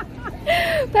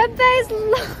 Pepe is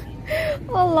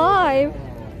alive.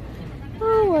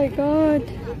 Oh my god.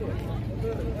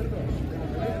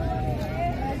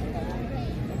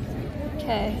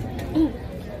 Okay.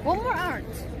 One more art.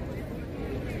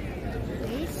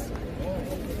 Please.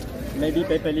 Maybe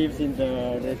Pepe lives in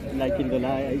the like in the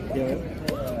light here.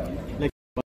 Like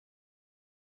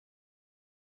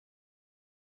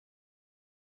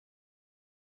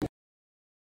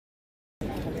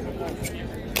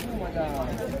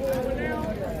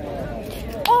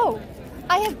Oh,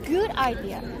 I have good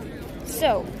idea.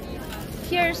 So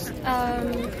here's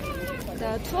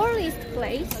the tourist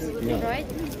place, right?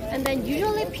 And then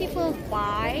usually people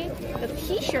buy the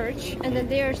t-shirts, and then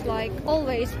there's like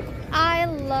always I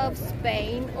love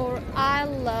Spain, or I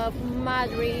love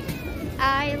Madrid,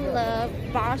 I love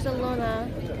Barcelona,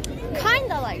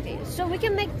 kinda like this. So we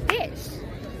can make this.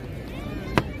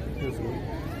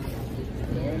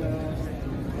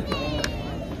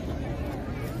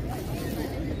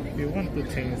 You want to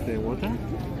change the water?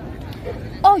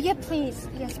 Oh yeah, please.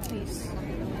 Yes, please.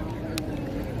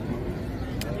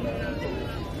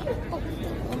 Oh,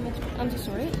 I'm so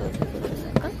sorry.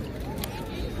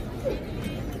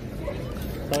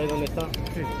 ¿sabes dónde está?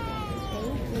 Thank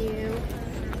you.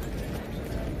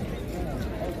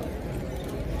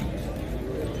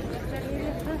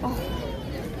 Oh,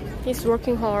 he's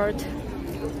working hard.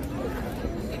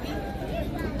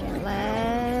 Okay,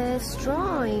 let's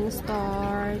drawing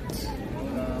start.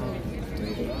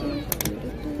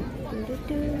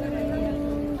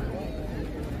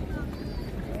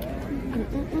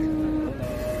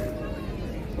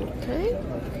 Okay.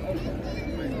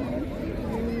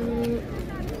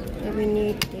 And we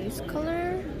need this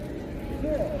color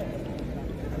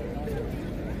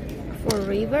for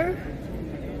river.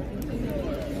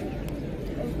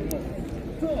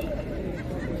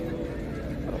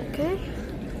 Okay.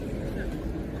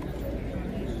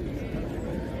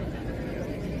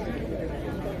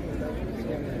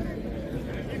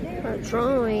 Our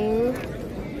drawing.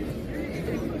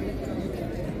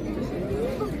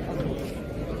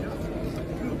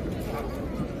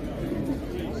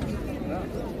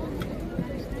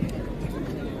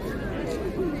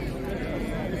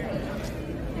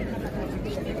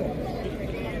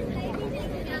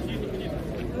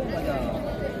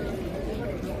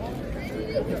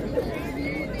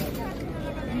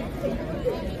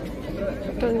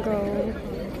 Don't go.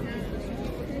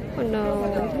 Oh no,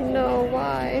 no,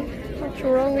 why? What's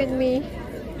wrong with me?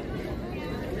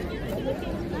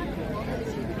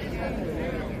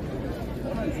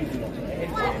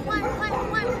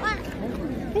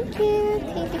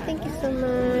 Thank you so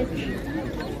much.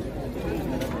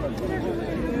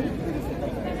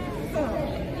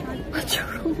 What's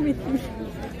wrong with me?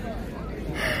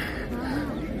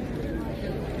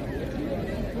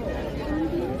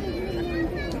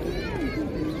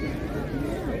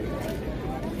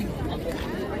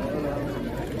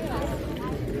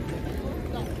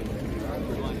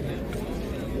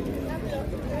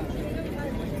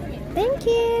 Thank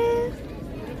you.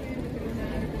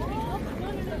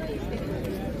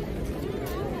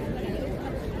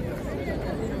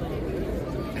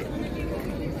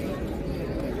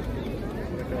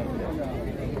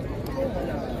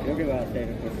 Creo que va a ser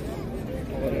pues,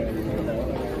 por el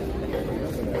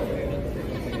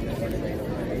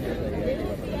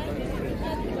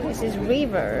This is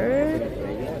river.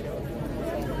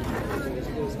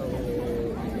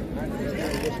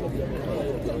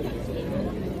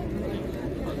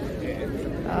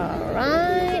 All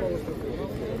right.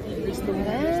 Let's do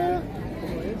that.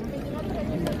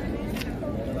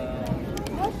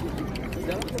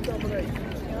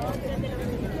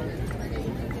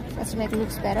 Let's make it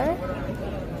looks better.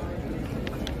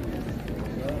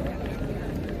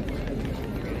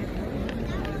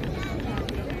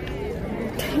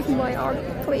 Take my art,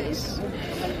 please.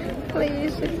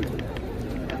 Please.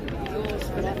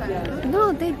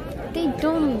 No, they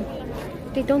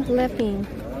don't let me.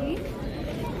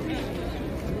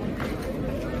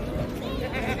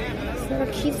 So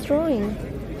keep drawing.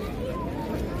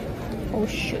 Oh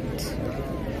shoot.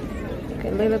 Okay,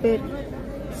 a little bit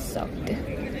sucked.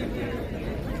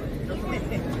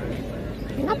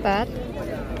 Not bad.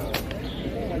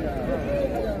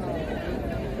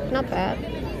 Not bad.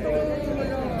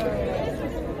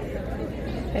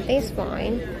 I think it's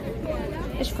fine.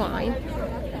 It's fine.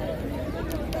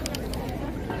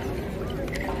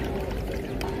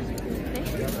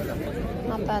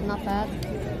 Not bad, not bad.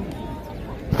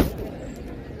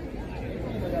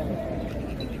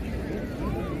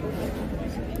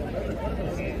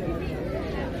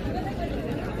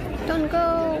 Don't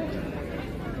go.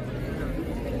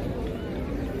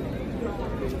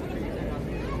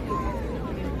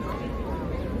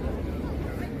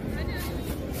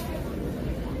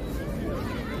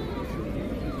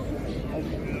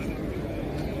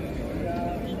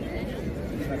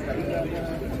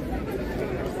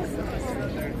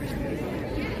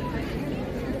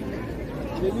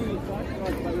 I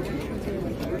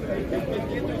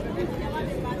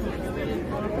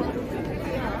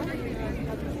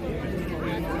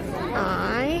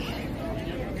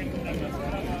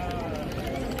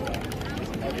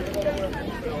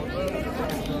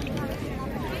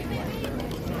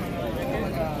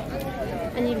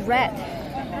need red.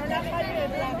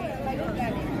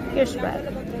 Here's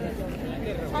red.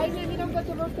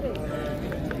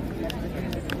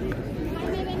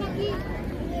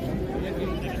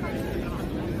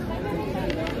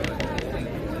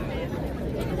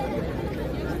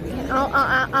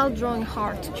 I'll draw in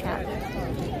heart, chat.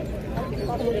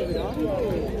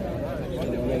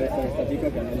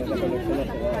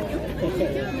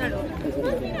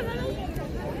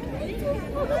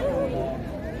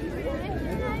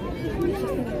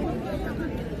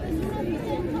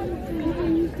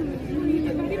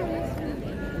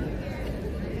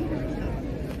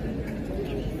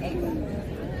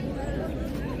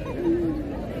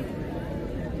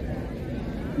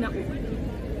 No.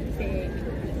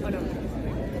 ¿O no?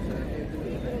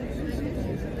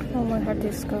 Oh, my heart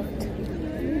is scuffed.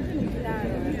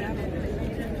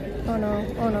 Oh no,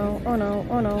 oh no, oh no,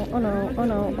 oh no, oh no, oh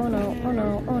no, oh no, oh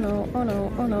no, oh no, oh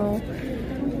no, oh no.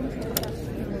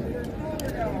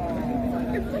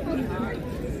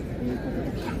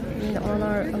 Need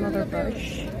another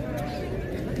brush.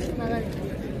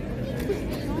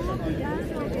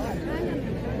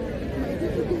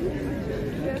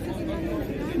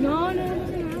 No, no, no.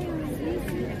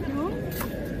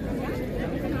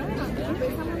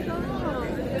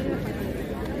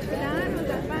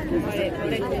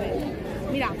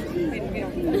 Mira,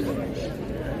 mira.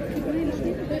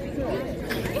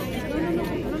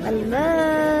 I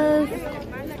love.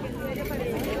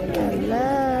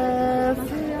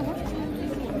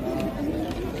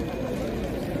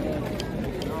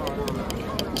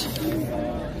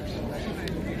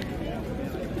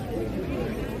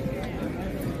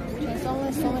 There's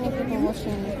always so many people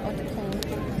watching what to play.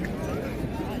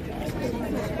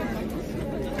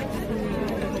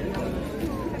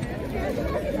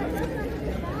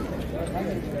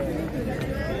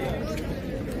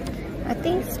 I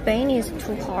think Spain is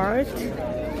too hard,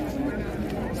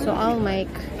 so I'll make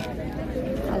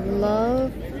I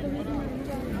love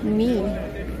me.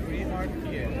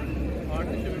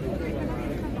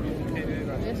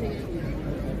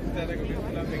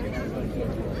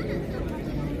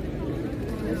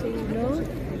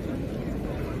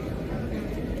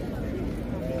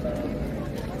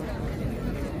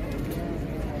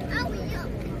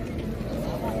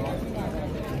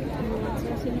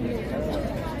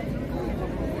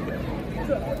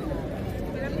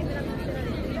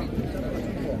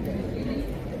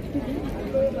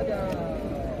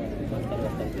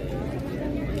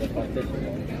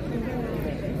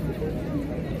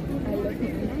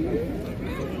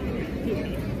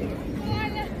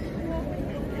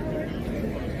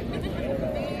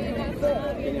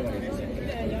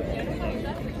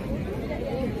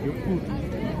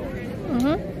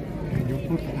 You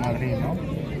put Madrid, no?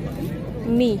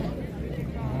 Me.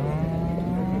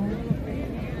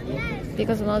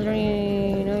 Because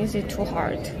Madrid, you know, is it too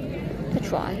hard to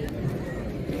try.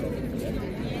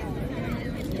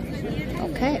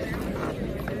 Okay.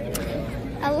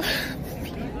 I love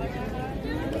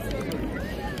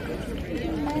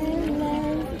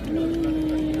me.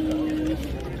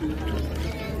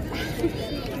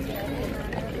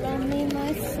 Love me,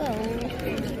 my soul.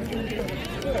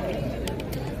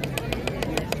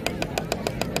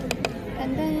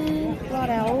 And then what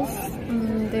else?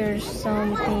 There's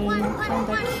something kind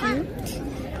of cute.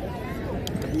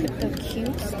 The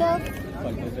cute stuff,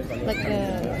 like the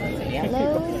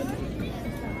yellow.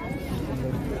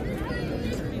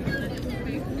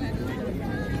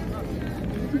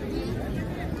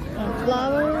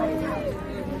 Flower.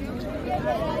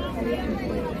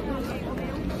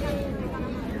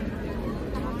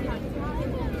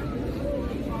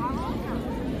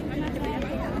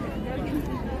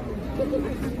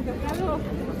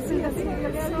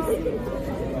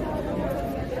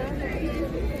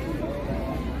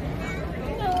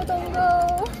 No, don't go.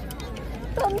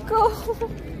 Don't go.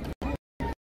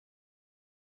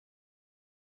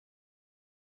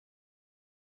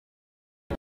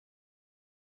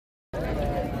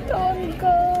 Don't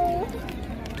go.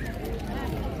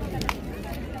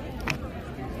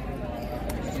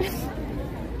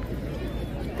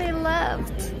 They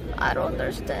left. I don't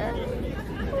understand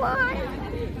why.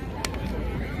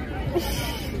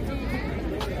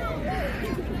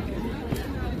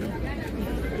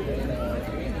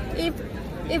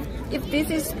 If this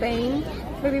is Spain,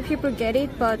 maybe people get it,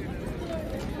 but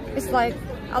it's like,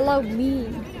 allow me.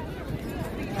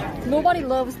 Nobody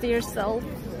loves their self.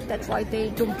 That's why they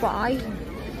don't buy.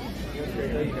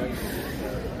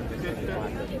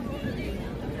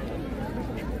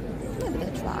 Maybe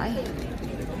they try.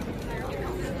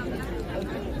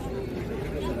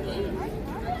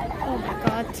 Oh my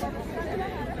god.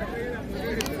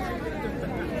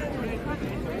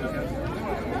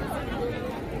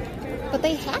 But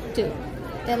they have to.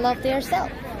 They love their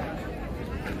self.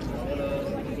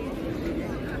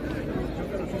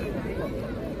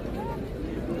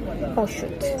 Oh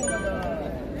shoot.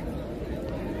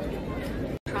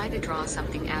 Try to draw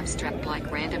something abstract like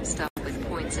random stuff with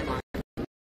points and lines.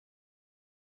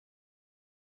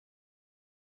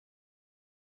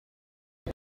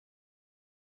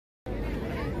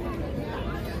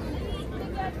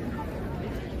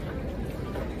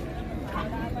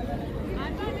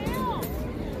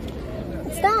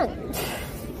 It's done.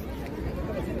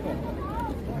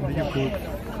 What do you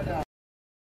put?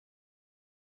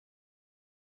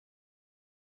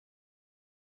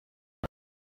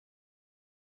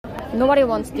 Nobody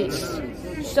wants this.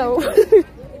 So,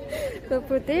 so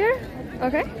put there.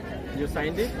 Okay. You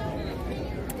signed it?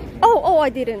 Oh, I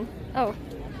didn't. Oh,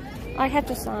 I have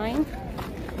to sign.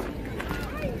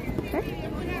 Okay.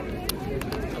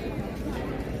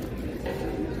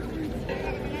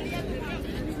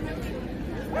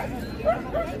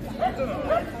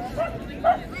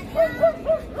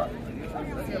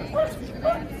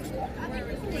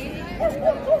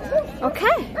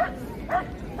 Okay.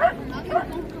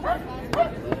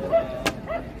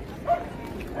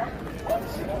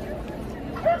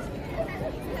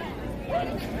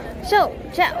 So,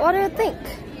 chat, what do you think?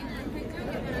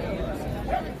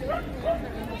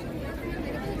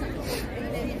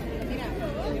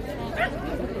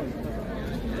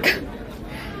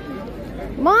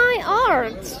 My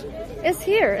art is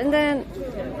here, and then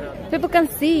people can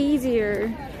see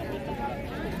easier.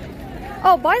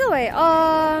 Oh, by the way,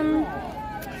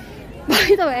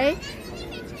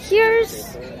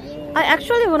 here's, I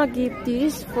actually want to give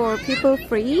this for people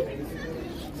free.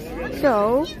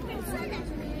 So,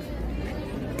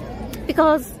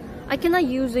 because I cannot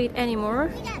use it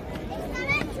anymore.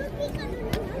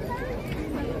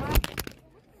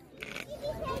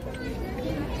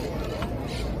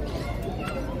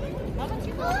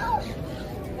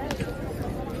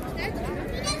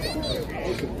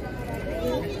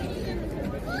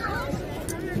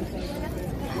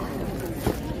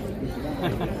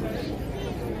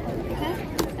 Okay,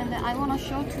 and then I want to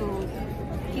show to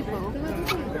people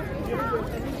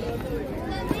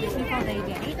before they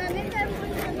get it.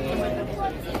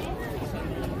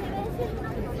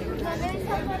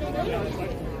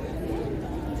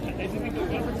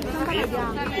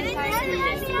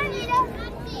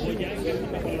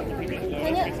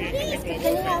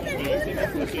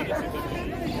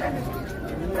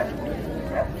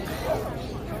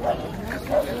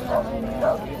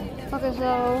 Okay,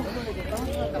 so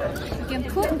you can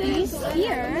put these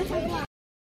here.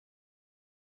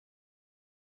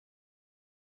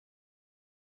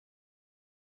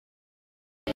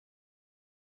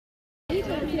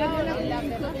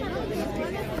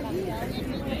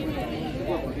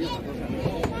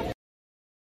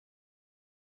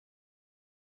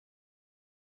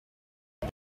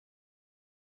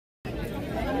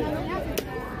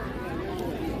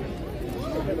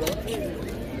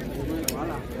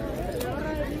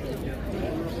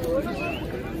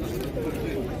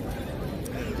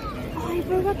 I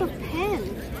forgot the pen.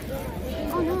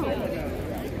 Oh no.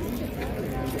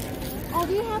 Oh,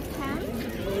 do you have pen?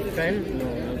 Pen? No.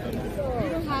 You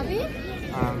don't have it?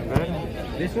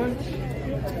 Well, this one?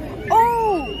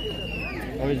 Oh!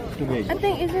 Or it's too big? I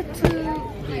think is it too...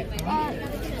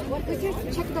 what did you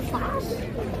check the box?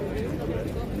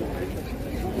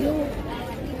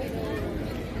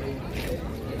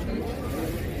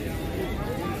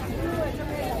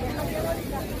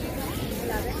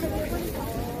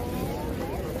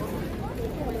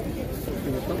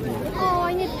 Oh,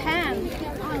 I need pen.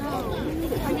 Oh no,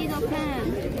 I need a pen.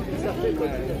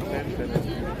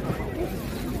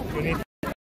 You need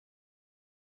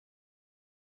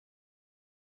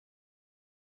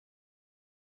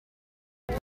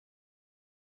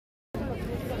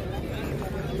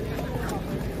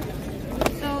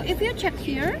So if you check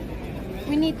here,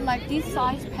 we need like this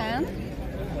size pen.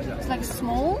 It's like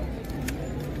small,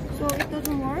 so it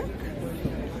doesn't work.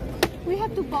 We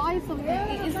have to buy something.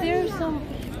 Is there some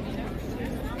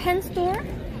pen store?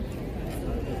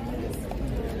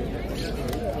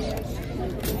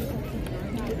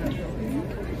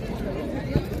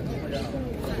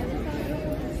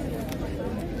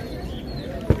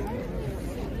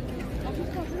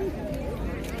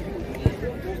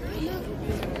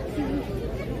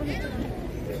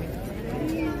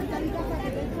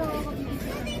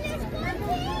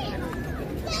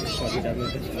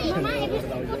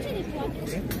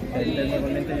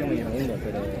 Normalmente yo me llevo uno,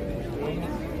 pero...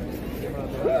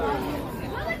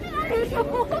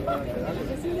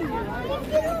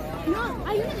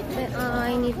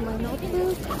 I need my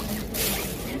notebook.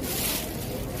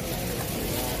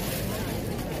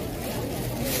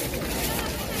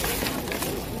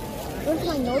 Where's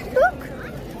my notebook?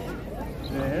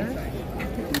 There.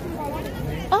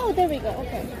 Oh, there we go.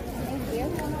 Okay.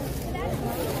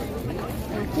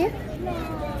 Thank you.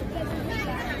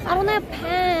 I don't have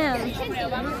pen.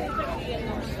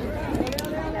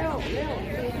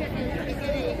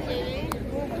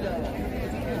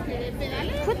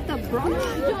 Put the brush.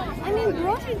 I mean,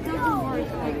 brush it doesn't work.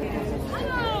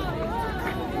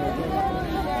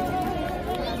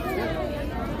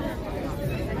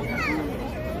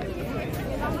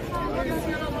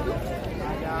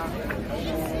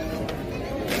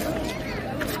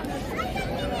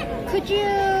 Could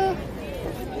you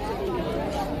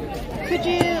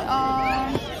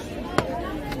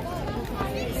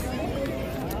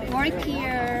work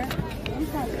here?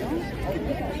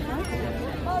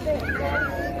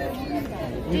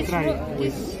 We try.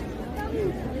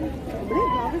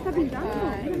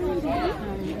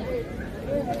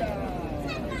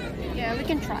 Yeah, we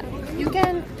can try.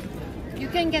 You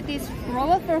can get this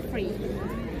roller for free.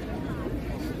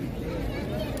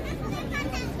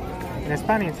 In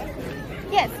Spanish.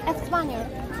 Yes, Español.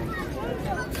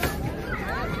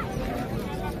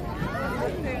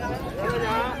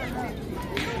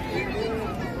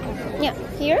 Yeah,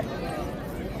 here.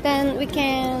 Then we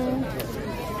can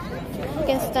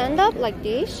stand up like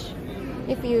this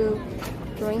if you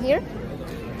drawing here.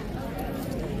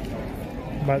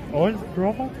 But all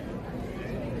robot?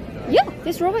 Yeah,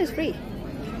 this robot is free.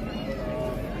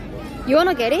 You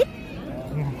wanna get it?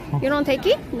 No. You don't take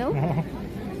it? No? No.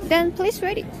 Then please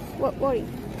read it. What worry?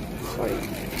 Sorry.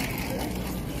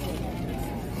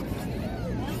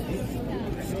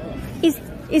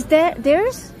 Is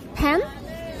there's pen?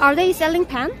 Are they selling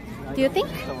pen? Do you think?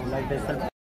 So, like they sell.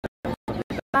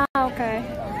 Ah, okay.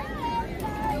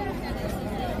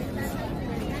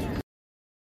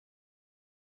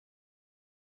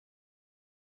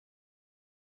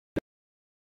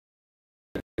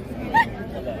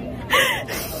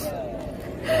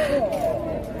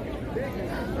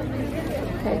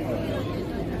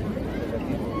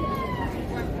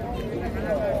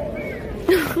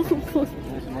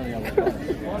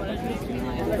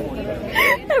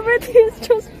 Everything is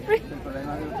just free.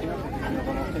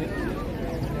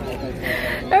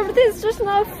 Everything is just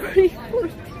not free.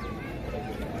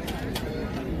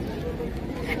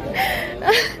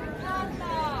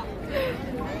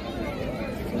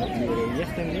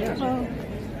 Oh.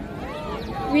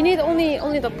 We need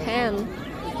only the pen.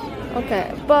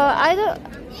 Okay, but I don't.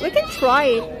 We can try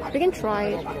it. We can try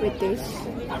it with this.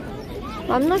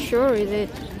 I'm not sure. Is it?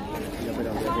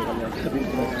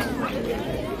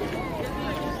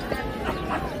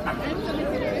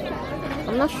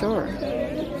 I'm not sure.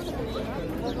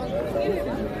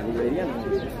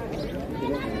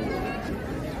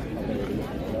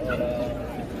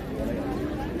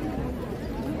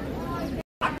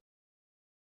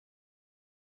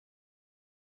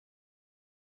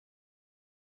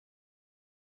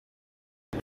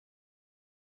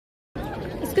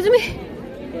 Excuse me.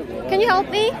 Can you help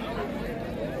me?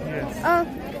 Yes.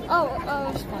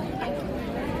 It's fine.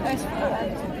 It's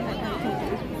fine.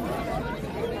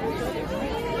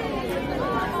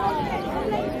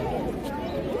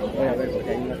 Voy a ver porque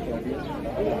hay unas por aquí.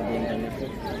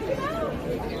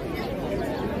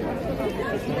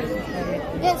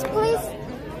 Yes, please,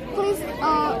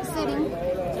 sitting.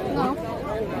 No.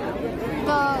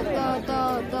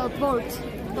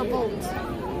 The bolt.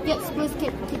 Yes, please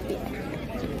keep it.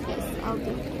 Yes, I'll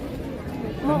do.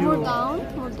 More down.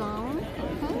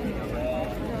 Okay.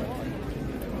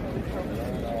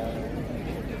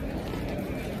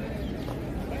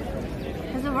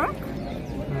 Does it work?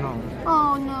 No.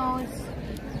 Oh no,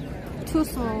 it's too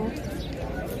slow.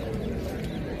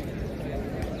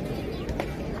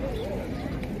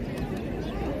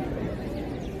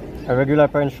 A regular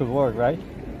pen should work, right?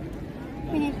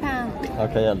 We need pen.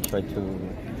 Okay, I'll try to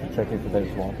check if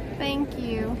there's one. Thank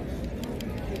you.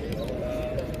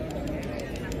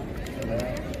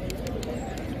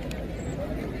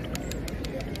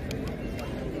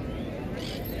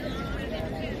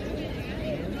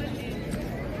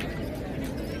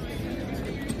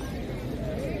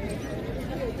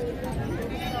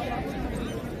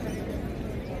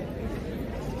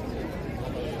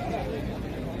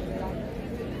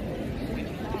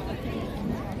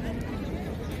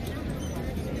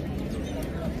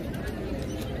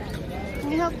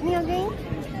 help me again?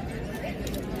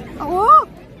 Oh!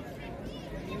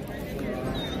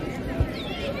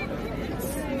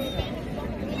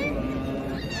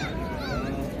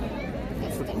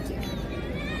 Yes, thank you.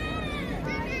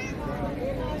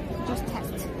 Just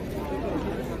test.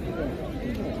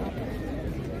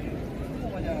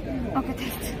 Okay,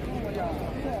 test.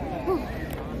 Whew.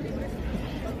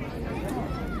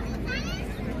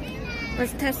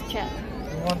 Let's test chat.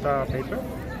 You want a paper?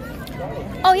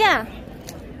 Oh yeah.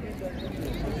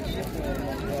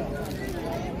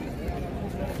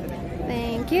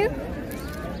 Thank you.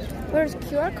 Where's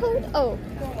QR code? Oh,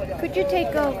 could you take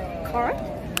a card?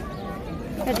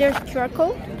 There's QR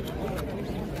code.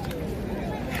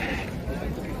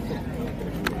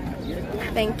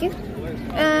 Thank you.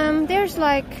 There's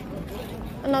like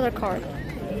another card.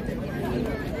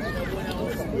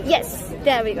 Yes,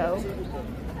 there we go.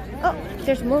 Oh,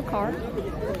 there's more card.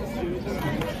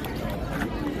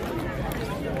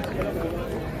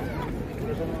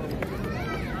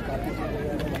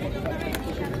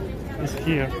 It's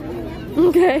here.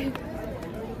 Okay.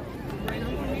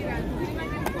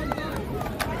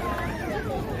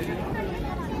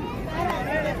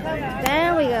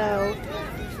 There we go.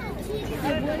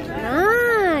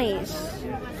 Nice.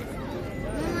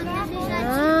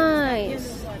 Nice.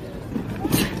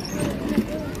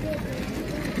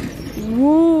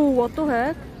 Whoa, what the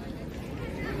heck?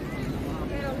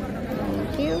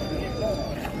 Thank you.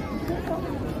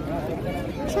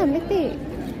 Maybe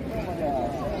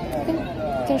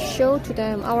can show to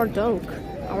them our dog.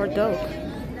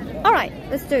 Alright,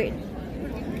 let's do it.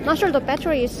 Not sure the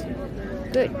battery is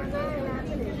good.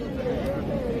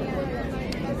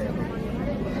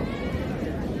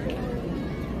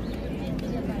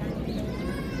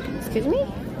 Excuse me?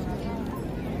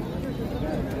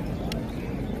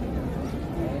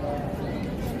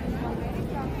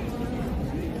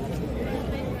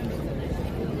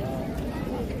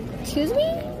 Excuse me?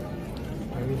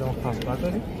 Maybe don't have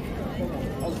battery.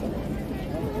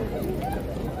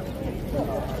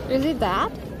 Is it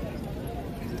that?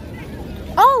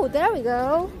 Oh, there we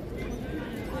go.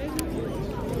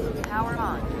 Power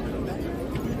on.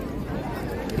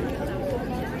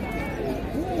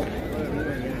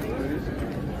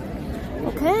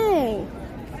 Okay.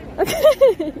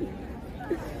 Okay.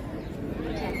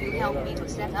 Can you help me to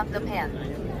set up the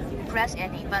pen? Press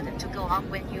any button to go on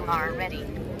when you are ready.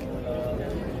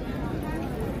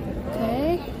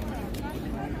 Okay.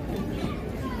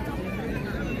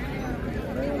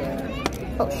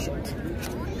 Oh shit.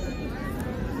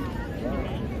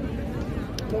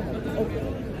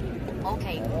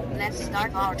 Okay, let's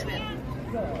start our trip.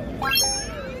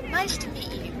 Nice to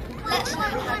meet you. Let's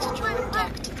learn how to draw a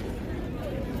dog team.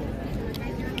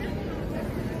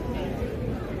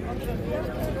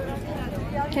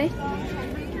 Okay.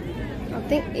 I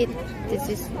think this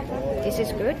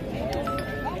is good.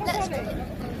 Let's begin.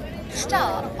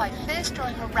 Start by first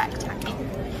drawing a rectangle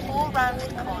with 4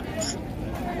 rounded corners.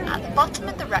 At the bottom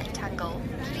of the rectangle,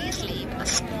 please leave a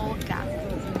small gap.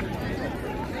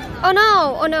 Oh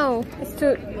no, it's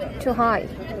too high.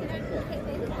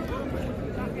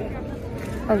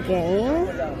 Again.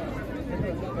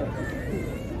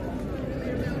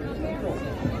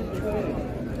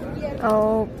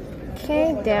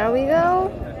 Okay, there we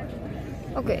go.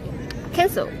 Okay,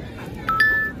 cancel.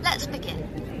 Let's begin.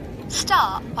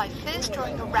 Start by first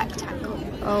drawing a rectangle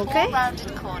with Okay. 4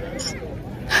 rounded corners.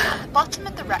 At the bottom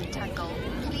of the rectangle,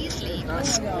 please leave a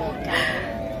small gap.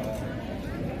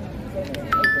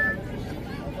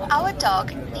 Our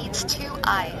dog needs 2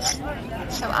 eyes,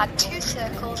 so add 2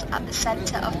 circles at the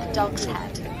center of the dog's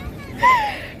head.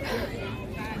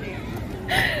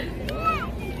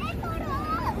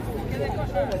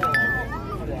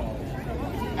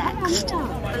 Next,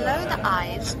 below the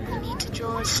eyes, we need to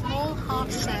draw a small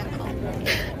half circle.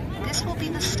 This will be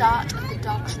the start of the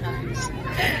dog's nose.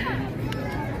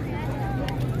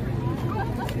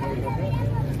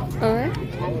 Alright.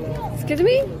 Excuse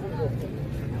me?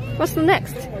 What's the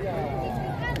next?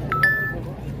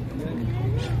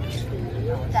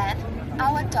 Then,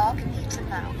 our dog needs a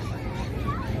mouth.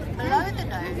 Below the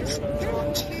nose,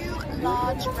 draw 2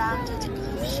 large rounded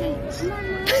U shapes,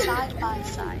 side by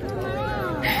side.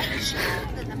 Make sure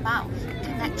that the mouth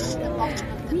connects to the bottom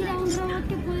of the nose.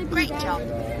 Great job!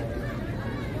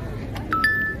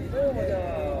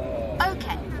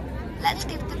 Okay, let's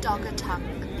give the dog a tongue.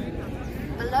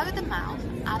 Below the mouth,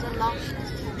 add a long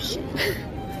U shape.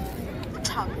 The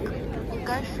tongue will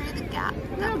go through the gap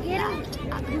that we left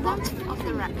at the bottom of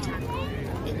the rectangle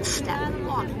in step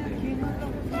 1.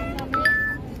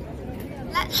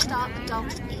 Let's start the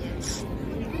dog's ears.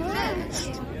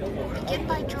 First, begin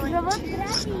by drawing 2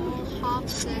 small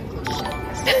half-circle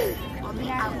shapes on the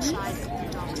outside of the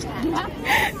dog's head.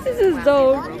 This is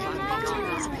dope. One in the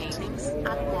corners paintings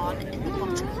and one in the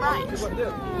bottom right.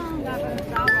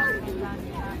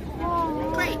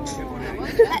 Great.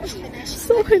 Let's finish.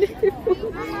 So many people.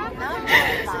 Now draw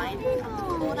a line from the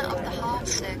corner of the half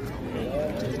circle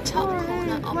to the top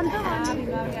corner of the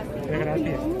head.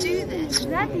 Do this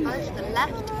with both the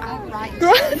left and right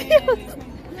sides.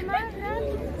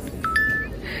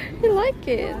 You like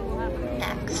it?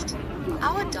 Next,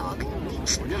 our dog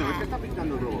needs some hair.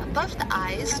 Above the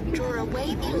eyes, draw a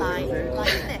wavy line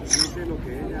like this.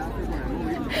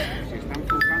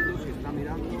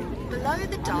 Below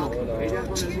the dog, draw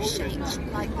 2 shapes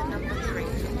like the number 3.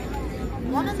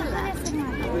 One on the left and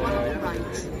one on the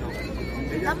right.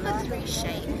 The number 3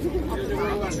 shape on the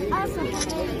right is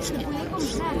to place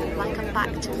inwards, like a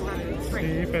back to front.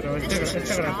 Sí, pero This is the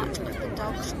start of the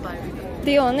dog's bone.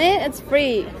 Do you own it? It's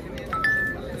free.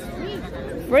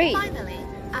 Free. Finally,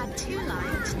 add 2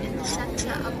 lines in the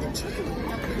center of the 2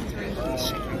 number 3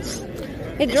 shapes.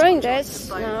 You're drawing this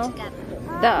Bone now. together.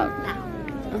 Dog. Now,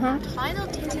 Uh-huh. add final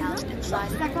details inside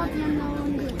the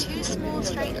bone with 2 small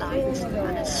straight lines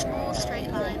and a small straight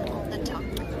line on the top.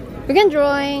 We can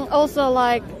drawing also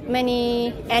like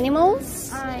many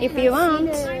animals if you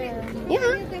want.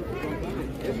 Yeah.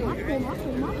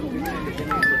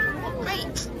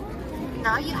 Great!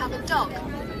 Now you have a dog.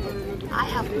 I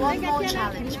have one more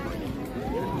challenge for you.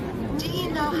 Do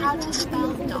you know how to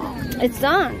spell dog? It's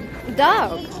done.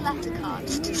 Dog. Use letter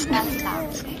cards to spell it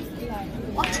out.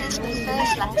 What is the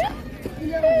first letter?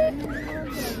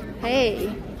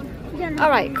 Hey.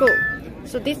 Alright, cool.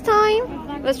 So this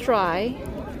time, let's try.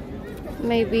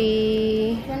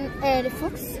 Maybe... The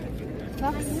fox.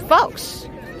 Fox.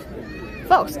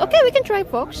 Fox. Okay, we can try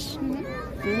fox.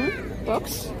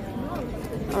 Fox.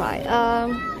 Alright,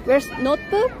 where's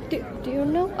notebook? Do you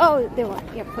know? Oh, there one.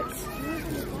 Yeah, please.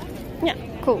 Yeah,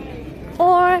 cool.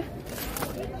 Or,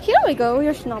 here we go.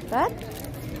 Here's not bad.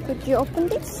 Could you open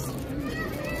this?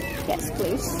 Yes,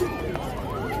 please.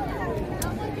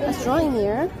 Let's draw in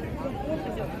here.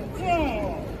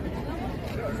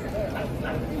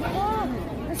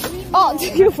 Oh, do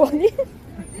you want it?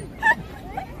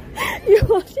 You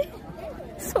want it?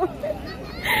 Sorry.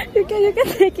 You can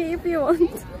take it if you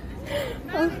want.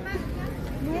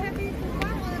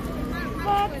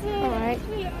 Alright.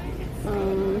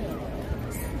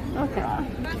 Okay.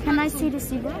 Can I see the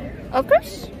zebra? Of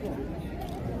course.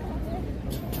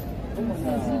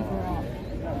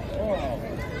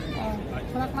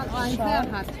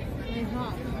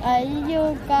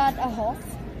 You got a horse.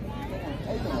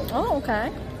 Oh, okay.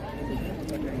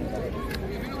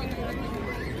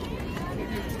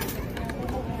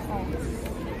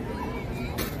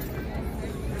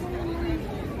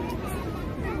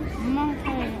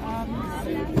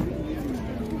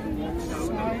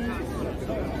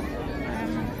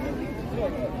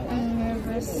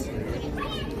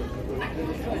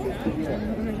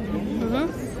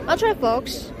 I'll try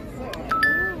fox.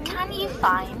 Can you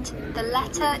find the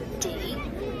letter D?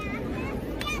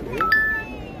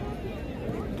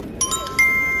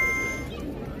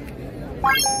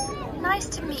 Nice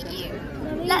to meet you.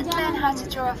 Let's learn how to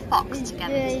draw a fox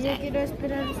together today.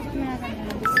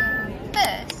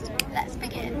 First, let's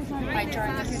begin by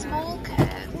drawing a small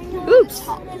curve on the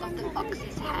top of the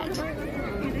fox's head.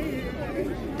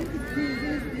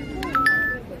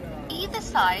 Either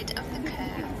side of the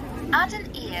curve, add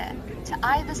an ear to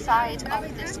either side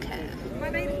of this curve.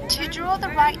 To draw the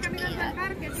right ear,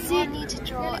 you will need to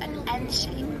draw an N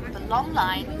shape with a long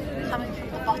line coming from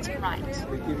the bottom right,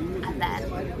 and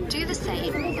then do the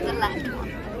same for the left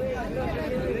one.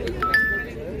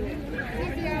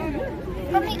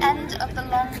 From the end of the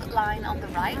long line on the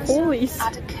right,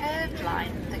 add a curved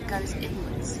line that goes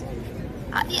inwards.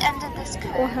 At the end of this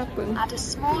curve, add a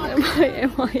smaller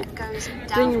curve that goes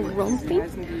downwards. Wrong thing?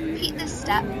 Repeat this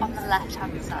step on the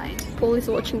left-hand side. Paul is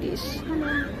watching this.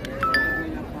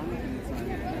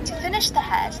 To finish the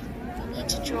head, you need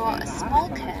to draw a small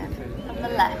curve from the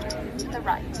left to the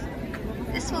right.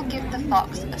 This will give the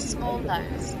fox a small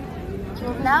nose. You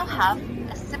will now have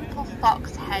a simple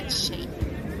fox head shape.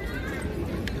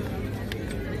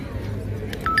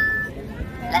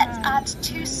 Let's add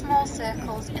 2 small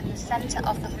circles in the center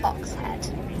of the fox head.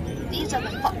 These are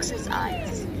the fox's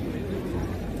eyes.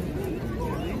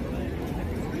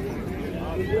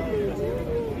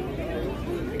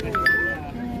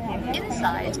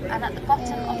 Inside and at the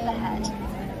bottom of the head,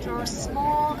 draw a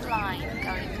small line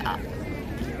going up.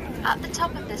 At the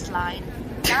top of this line,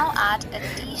 now add a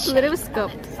D shape on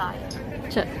its side.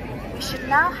 We should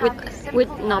now have a simple with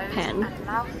not nose pen. and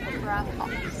mouth for our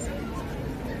fox.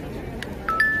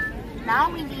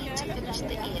 Now we need to finish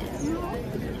the ears.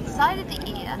 Inside of the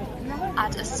ear,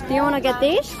 add a small Do you want to get round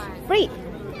this? triangle, Free.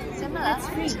 similar to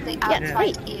the Yeah, it's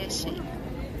outside free. ear shape.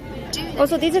 Do this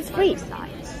Also, this is on free. both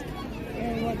sides.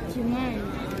 What you mind?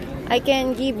 I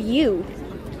can give you.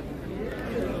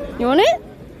 You want it?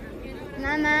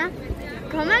 Mama,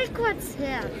 komm mal kurz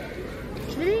her.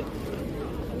 Ich will,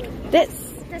 This.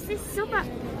 das ist super.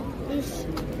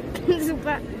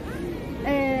 Super.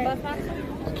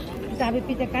 David,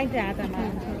 bitte kein Theater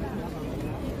machen.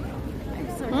 I'm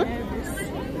so Huh? nervous.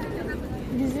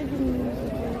 Diese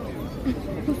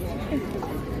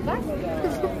Was?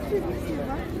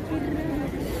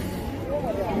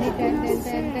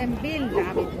 Den Bild,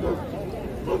 David.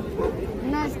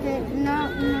 No, es que mi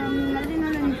madre no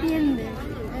lo entiende.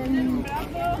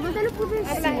 ¿No te lo puedo decir?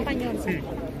 Habla español. Sí.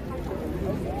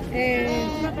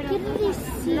 ¿Qué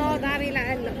decir? No, David,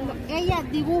 ella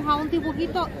dibuja un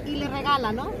dibujito y le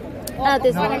regala, ¿no? Ah,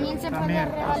 this No, one. También se puede también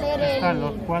regalar están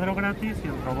los el... cuadros gratis y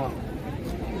el robot.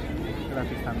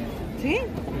 Gratis también. ¿Sí?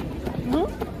 ¿No?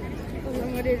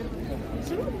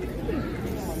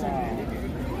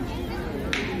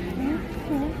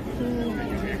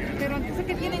 Pero entonces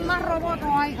que tienen más robots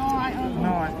o hay...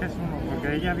 No, es que es uno,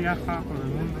 porque ella viaja por el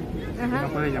mundo y no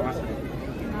puede llevarse.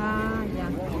 Ah, ya.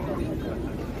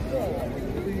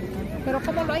 Pero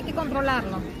 ¿cómo lo hay que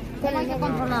controlarlo? ¿Cómo hay que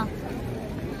controlar?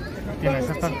 Tienes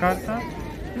estas cartas,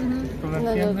 tú lo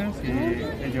enciendes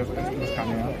y ellos los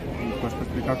cambian y pues te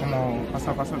explica cómo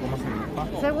paso a paso cómo se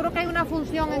dibuja. Seguro que hay una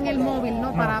función en el móvil,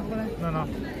 ¿no? Para... No,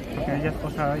 porque ella, o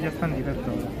sea, ella está en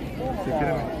directo. Si quiere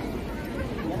ver.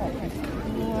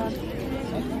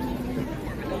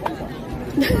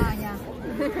 Ah, ya.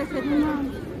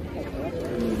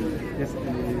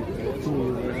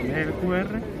 Tú lees el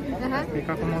QR, Ajá.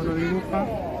 explica cómo lo dibuja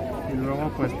y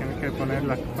luego pues tienes que poner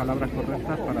las palabras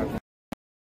correctas para...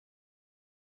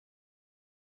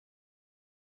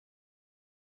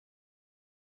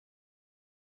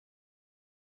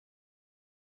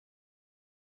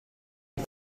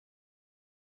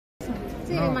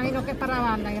 Sí, me imagino que es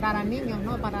para alegrar a niños,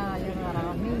 ¿no? Para ayudar a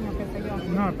los niños, qué sé yo.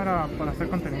 No, es para hacer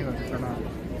contenido. O sea,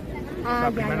 Ah,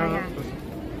 ya, primero ya, ya. pues,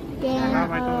 se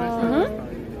graba y todo esto.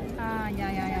 Ah,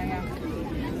 ya.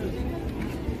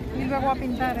 Y luego a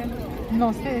pintar él.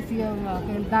 No sé si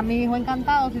da mi hijo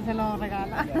encantado si se lo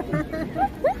regala.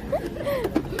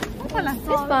 Hola, It's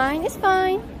fine, it's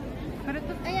fine. pero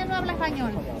ella no habla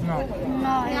español. No,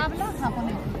 ¿Ella habla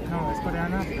japonés? no, es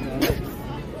coreana, pero...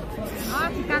 Ah,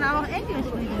 she can have English.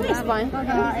 It's fine.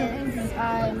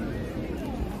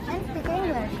 I speak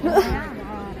English.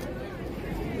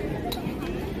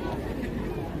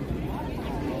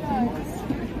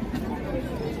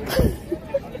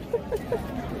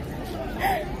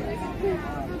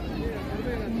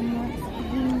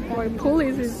 My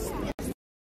police is...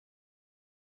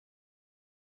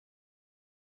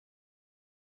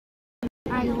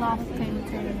 I love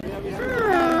painting.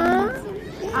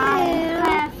 Aww. I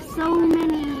have so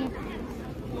many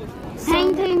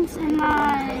paintings in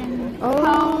my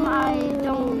home. I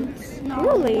don't know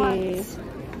Really? what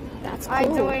That's cool.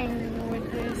 I'm doing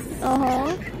with this.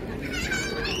 Uh-huh.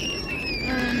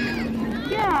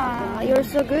 Yeah, You're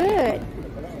so good.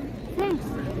 thanks.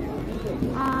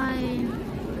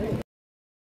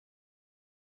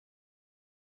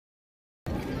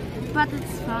 But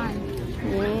it's fun.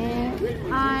 Yeah.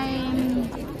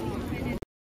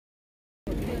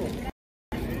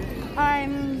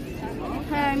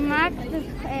 I mark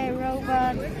the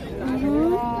robot.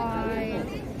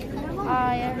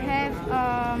 I have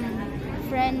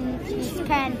friend who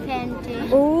can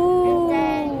painting. Ooh.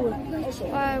 And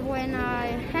then when I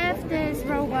have this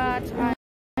robot, I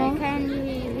can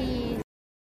really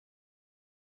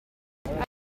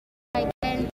I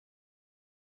can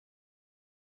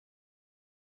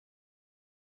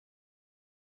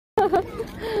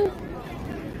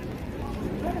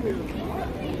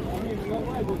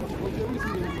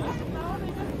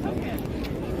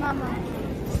Mama.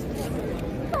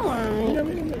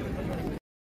 Alright.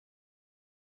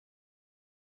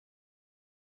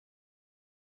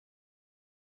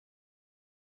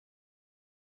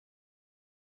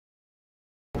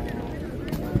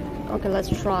 Okay, let's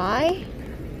try.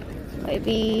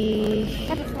 Maybe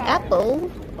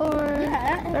apple or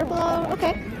purple.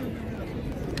 Okay.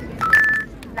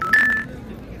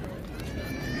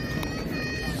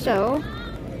 So,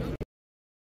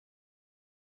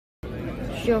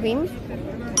 show him.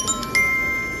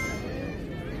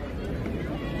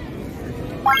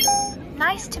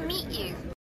 Nice to meet you.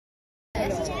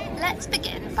 First, let's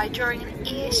begin by drawing an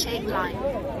ear-shaped line.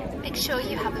 make sure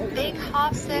you have a big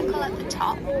half circle at the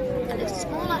top and a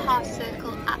smaller half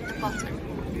circle at the bottom.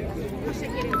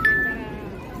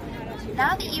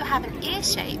 Now that you have an ear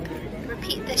shape,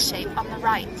 repeat this shape on the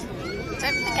right.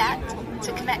 Don't forget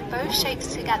to connect both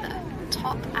shapes together,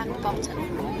 top and bottom.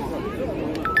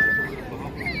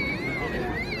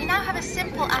 We now have a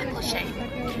simple apple shape.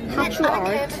 Hachu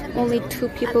art, only 2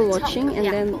 people watching, and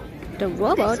then the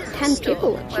robot, 10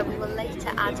 people Where watching. we will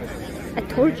later add a link. I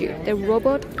told you, the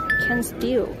robot can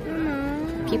steal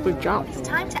people's jobs. It's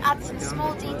time to add some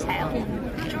small detail.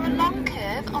 Draw a long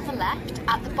curve on the left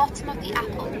at the bottom of the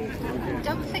apple.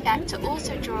 Don't forget to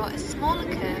also draw a smaller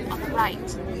curve on the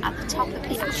right at the top of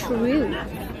the apple. True.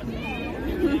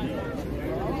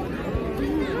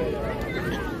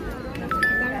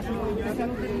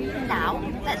 Now,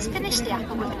 let's finish the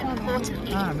apple with an important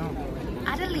leaf. no.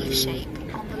 Add a leaf shape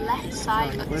on the left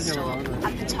side of the stalk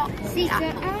at the top of Sí, the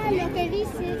apple. lo que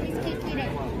dice es que quiere,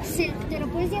 te lo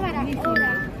puedes llevar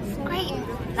ahora. Great,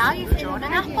 now you've drawn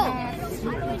an apple.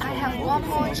 I have one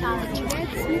more challenge for you.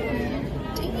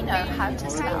 Do you know how to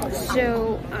spell?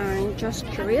 So I'm just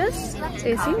curious,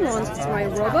 is he wants my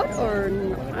robot or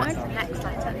What's not? the next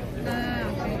letter?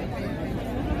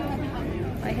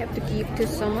 I have to give to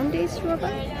someone this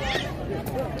robot.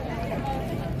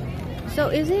 So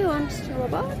is he wants the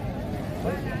robot?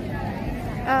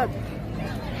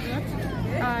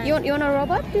 You want a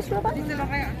robot? This robot?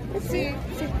 Sí.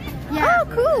 Oh,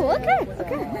 cool. Okay.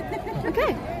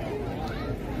 Okay.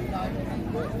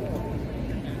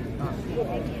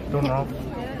 Don't know.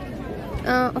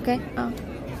 Okay.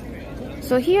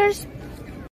 So here's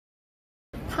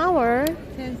power.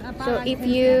 So if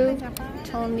you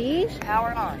turn this,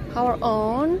 Power on. power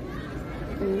on,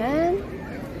 and then,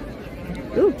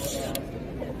 oops,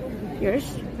 here's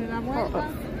power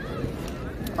off.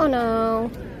 Oh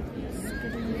no,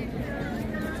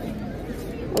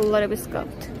 a little bit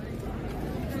scuffed.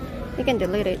 You can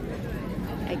delete it,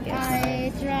 I guess.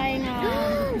 I try now.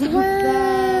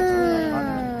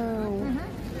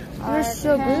 Wow, you're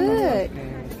so good.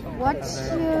 What's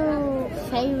your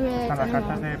favorite Para animal?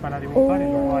 cartas para dibujar y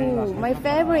luego hay las Oh, my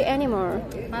favorite animal.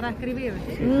 Para escribir.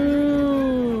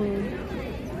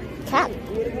 Cat.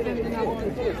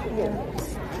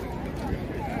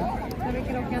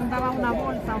 Creo que andaba una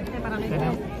bolsa usted para leer.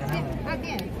 Tenemos. Ah,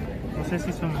 bien. No sé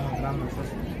si son grandes esos.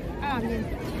 Ah, bien.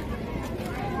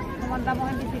 Como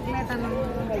andamos en bicicleta, no.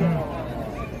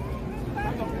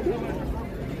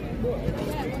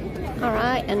 All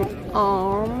right, and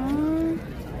arm.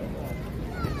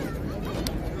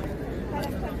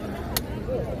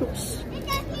 Oops.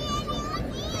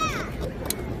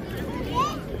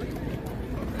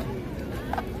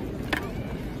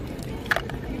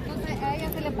 Entonces a ella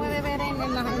se le puede ver en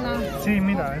la... Sí,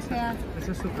 mira,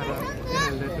 ese es súper. Mira,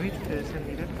 el de Twitch, que es el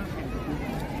directo.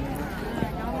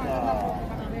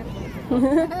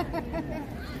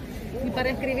 Y para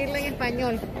escribirle en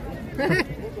español.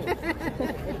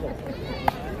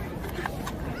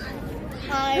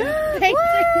 Wow,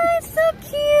 so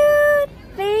cute!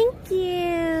 Thank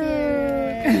you.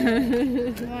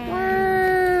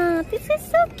 Wow, this is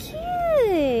so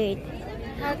cute.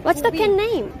 What's the cat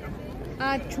name?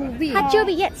 HAchubby.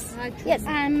 HAchubby, yes. Yes.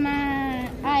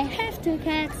 I have 2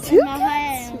 cats 2 in my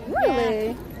cats? home. Really?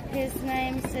 Yeah. His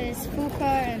names is Fuker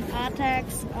and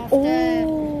Artax of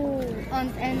Oh.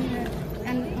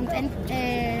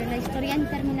 la historia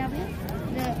interminable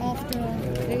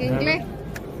En inglés.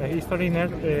 The History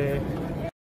Nerd.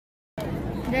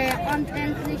 the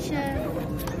unendliche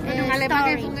En alemán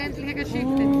es story. unendliche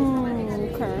Geschichte.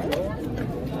 Okay.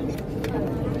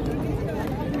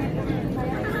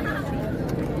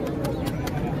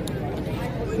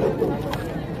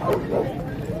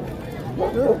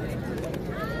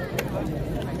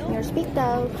 Your speak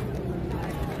out.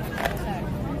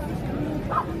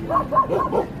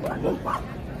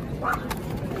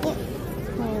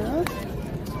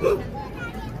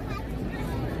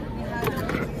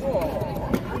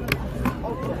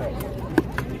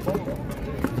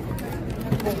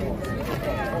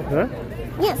 Huh?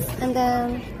 Yes, and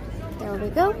then there we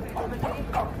go.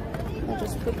 I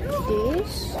just put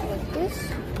this like this.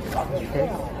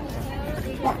 Okay.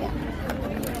 Yeah.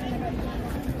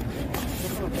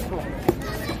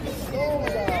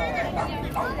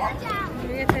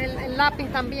 Y ese es el lápiz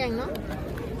también, ¿no?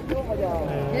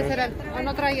 Y ese era o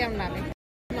no traía un lápiz.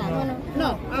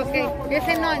 No, ok.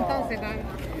 Ese no, entonces.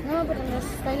 No, pero lo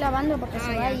estoy lavando porque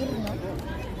se va a ir,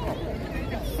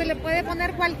 ¿no? Se le puede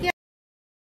poner cualquier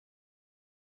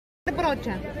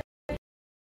brocha.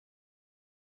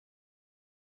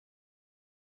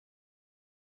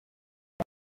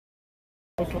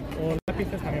 O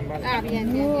lápices también vale. Ah,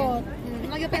 bien, bien, bien.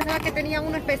 No, yo pensaba que tenía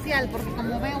uno especial, porque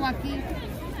como veo aquí...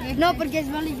 No, porque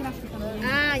es bolígrafo también.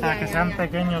 Ah, ya, Para que ya, sean ya.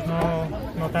 pequeños,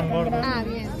 no tan gordos. Ah,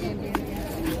 bien, bien, bien, bien.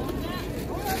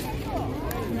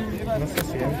 No se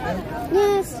siente.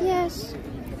 Yes, yes.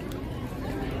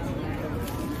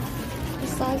 The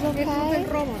size Es okay. súper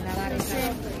robo nadar.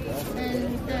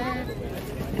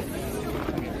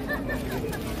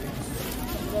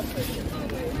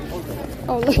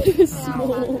 Oh, look, it's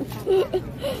small.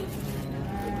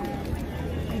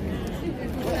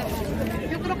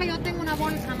 Yo creo que yo tengo una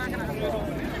bolsa más grande.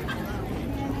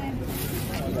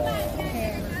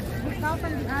 No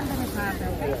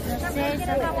sé,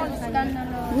 estaba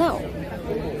buscándolo. No.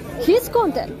 He's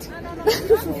content.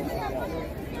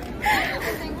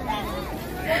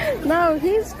 Now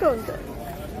he's content.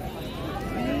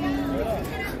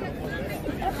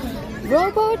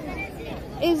 Robot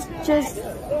is just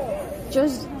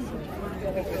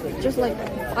like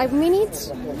 5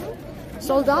 minutes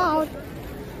sold out.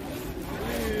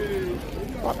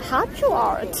 But Hachu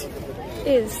art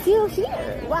is still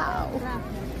here. Wow.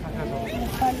 Me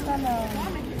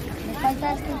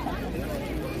falta esto.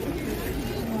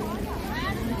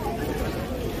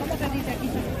 ¿Cómo se dice aquí?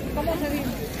 ¿Cómo se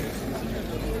dice?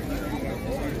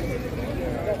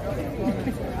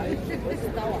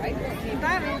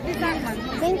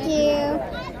 Thank you.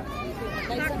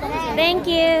 Thank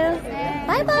you.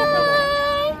 Bye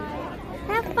bye.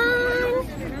 Have fun.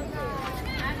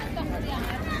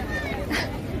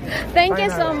 Thank you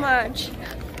so much.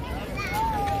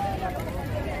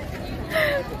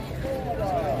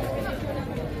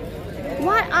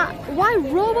 Why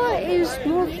Robot is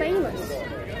more famous?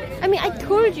 I mean, I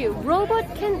told you, Robot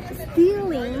can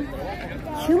stealing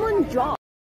human jobs.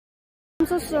 I'm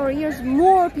so sorry, there's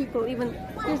more people even.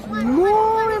 There's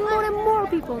more and more and more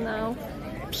people now.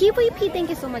 PvP, thank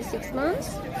you so much, 6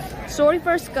 months. Sorry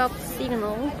for Scuff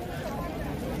Signal.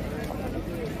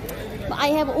 But I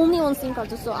have only one SIM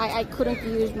card, so I couldn't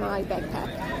use my backpack.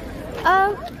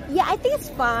 Yeah, I think it's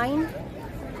fine.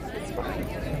 It's fine.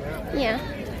 Yeah.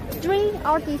 3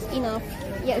 art is enough.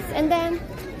 Yes, and then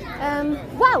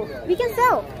wow, we can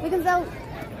sell. We can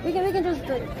just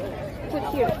put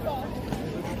here.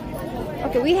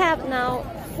 Okay, we have now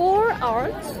 4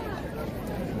 arts.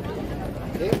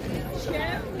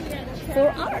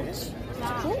 4 arts.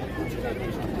 Cool.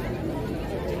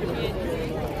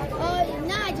 Oh,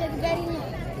 no, just very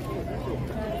nice.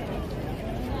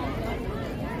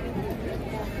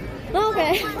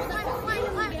 Okay.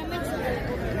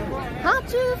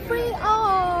 Hachu free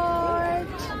art.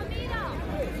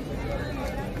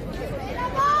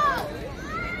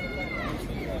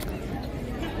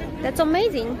 That's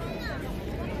amazing.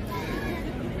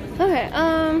 Okay,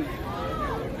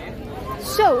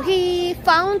 so he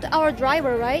found our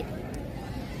driver, right?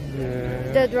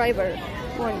 Yeah. The driver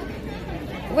one.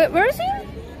 Where is he?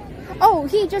 Oh,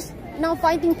 he just now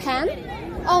fighting Pan?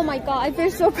 Oh my god, I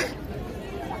feel so bad.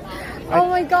 Oh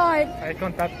my god. I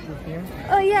contact with him.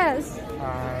 Oh yes.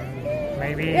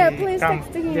 Maybe Yeah, please come.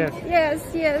 text him. Yes.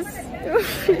 Yes.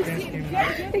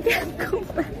 I can't go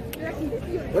back.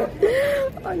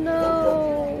 Oh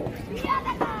no.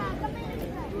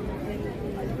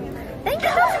 Thank you.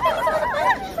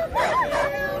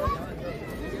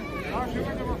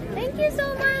 Thank you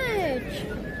so much.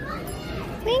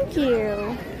 Thank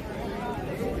you.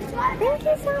 Thank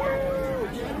you so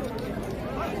much.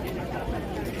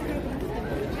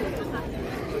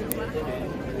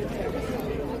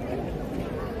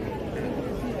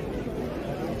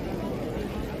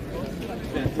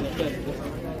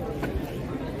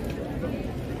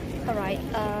 All right,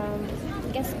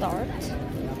 get start.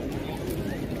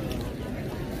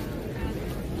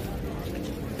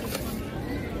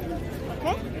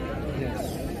 Okay. Yes.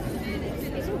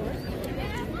 Is it work?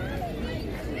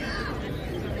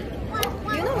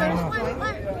 You know where it's going.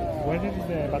 Where is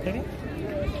the battery?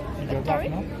 In your Battery?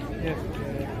 bag, no? Yes.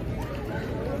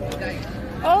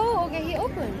 Oh, okay, he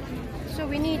opened. So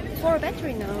we need 4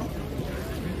 battery now.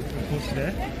 Who's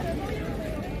there?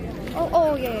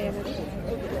 Oh, yeah.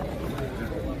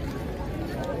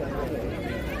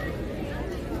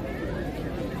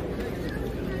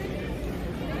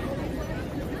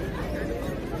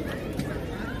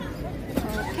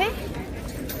 Okay.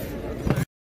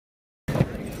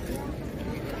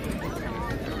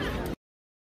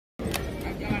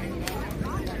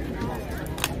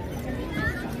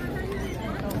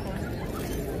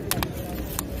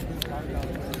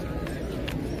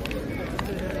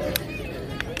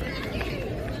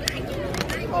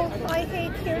 Oh, I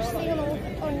hate here signal.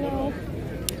 Oh no.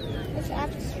 It's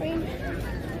upstream.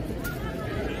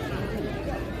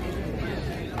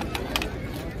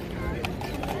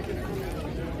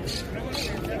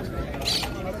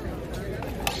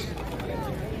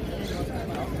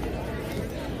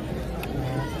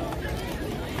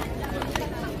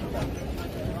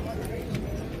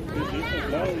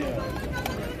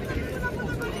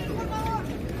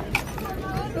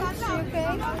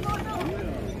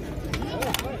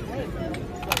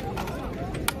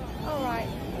 All right.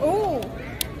 Oh.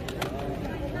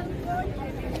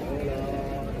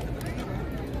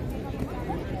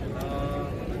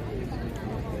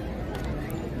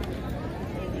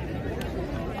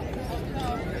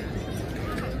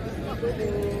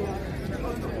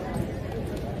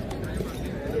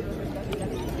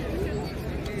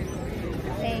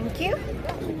 Thank you.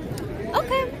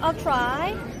 Okay, I'll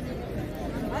try.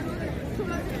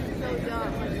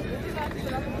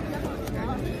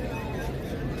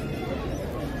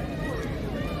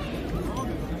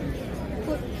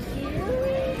 Put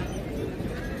here.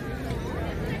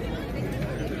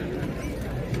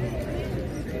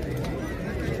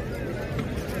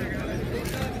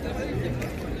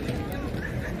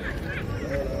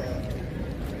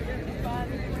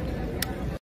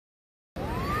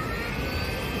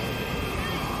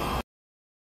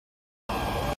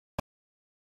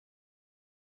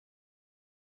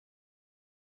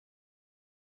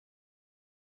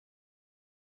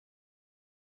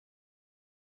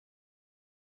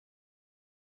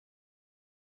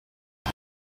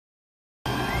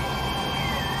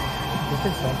 Is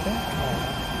it something?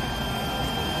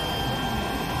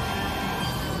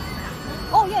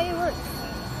 Oh yeah, it works.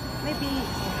 Maybe.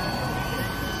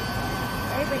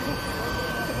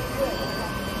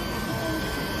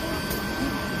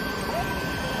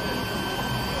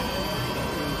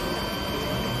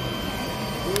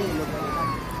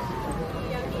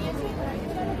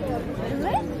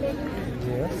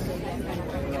 Yes.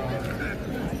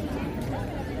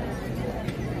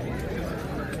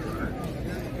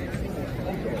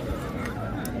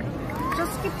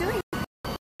 Just keep doing it.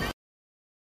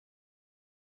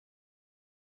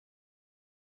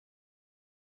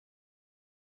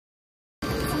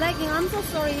 It's lagging. I'm so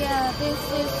sorry. Yeah, this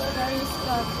is very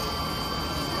stuck.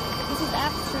 This is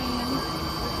app stream.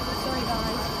 Sorry,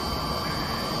 guys.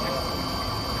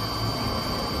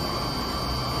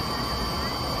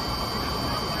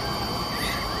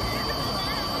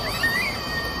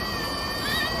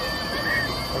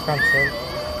 I can't say.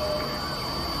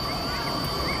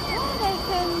 I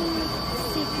can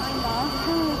see kind of.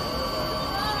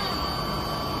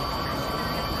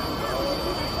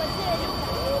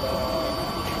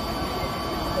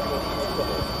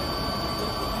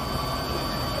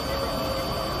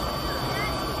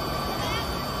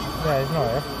 Yeah, it's not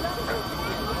there.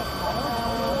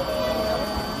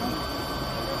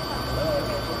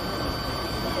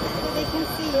 They can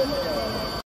see it.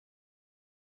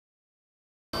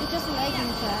 It's just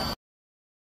lagging, chat.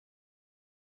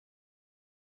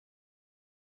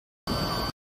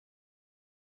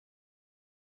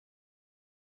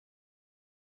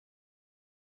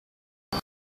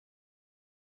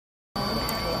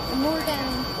 More than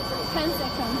 10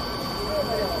 seconds.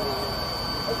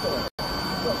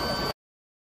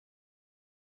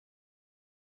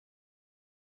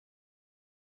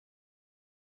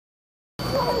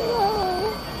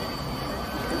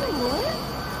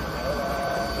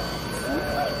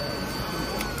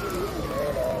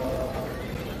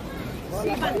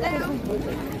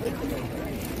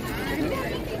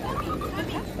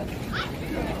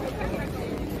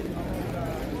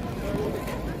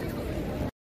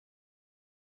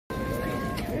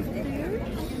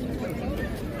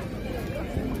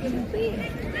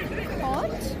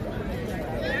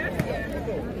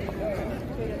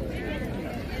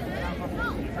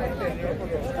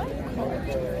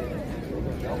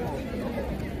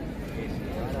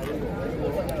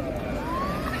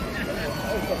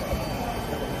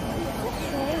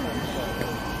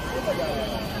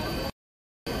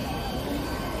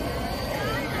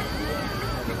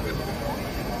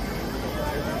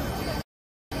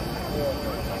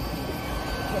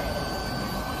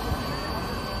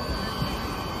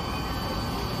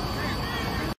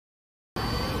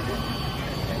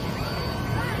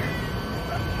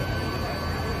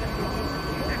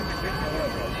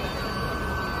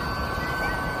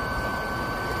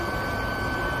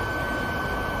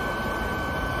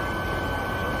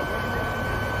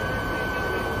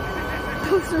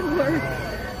 Doesn't work.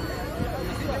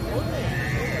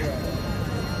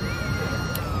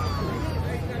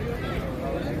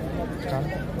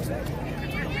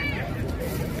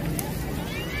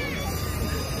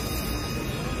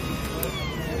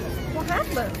 What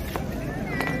happened?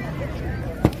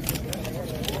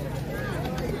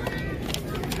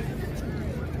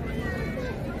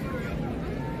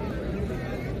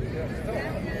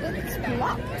 It's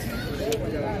blocked.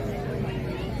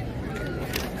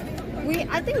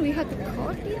 I think we had to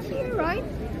cut it here, right?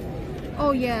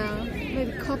 Oh yeah,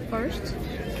 maybe cut first.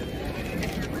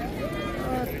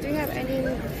 Do you have any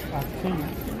Aquí.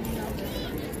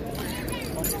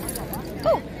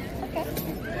 Oh, okay.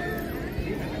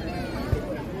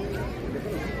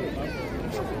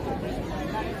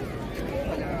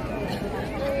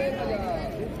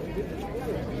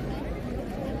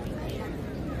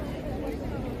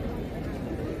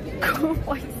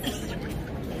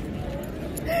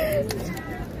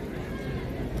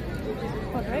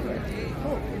 Oh, driver.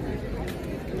 Cool.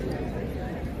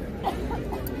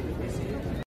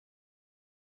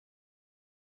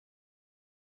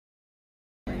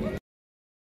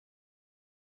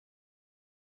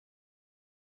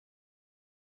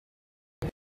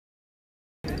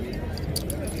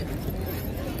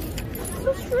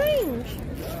 So strange.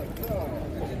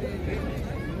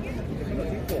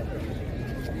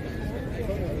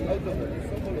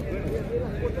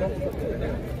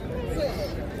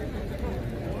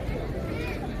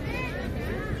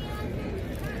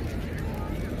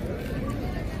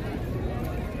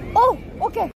 Oh,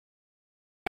 okay.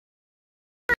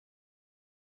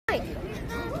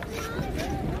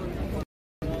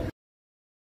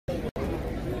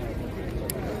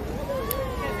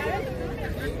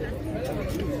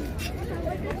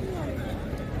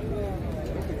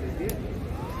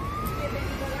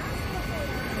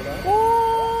 Oh.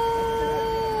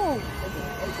 Okay.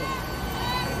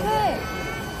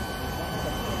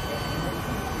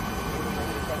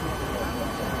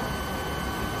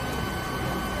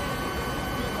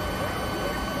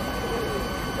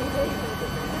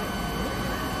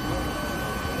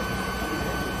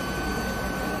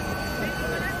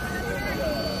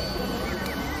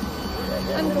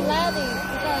 I'm glad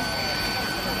because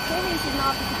Pepe is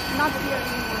not here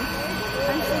anymore.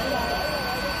 I'm so glad.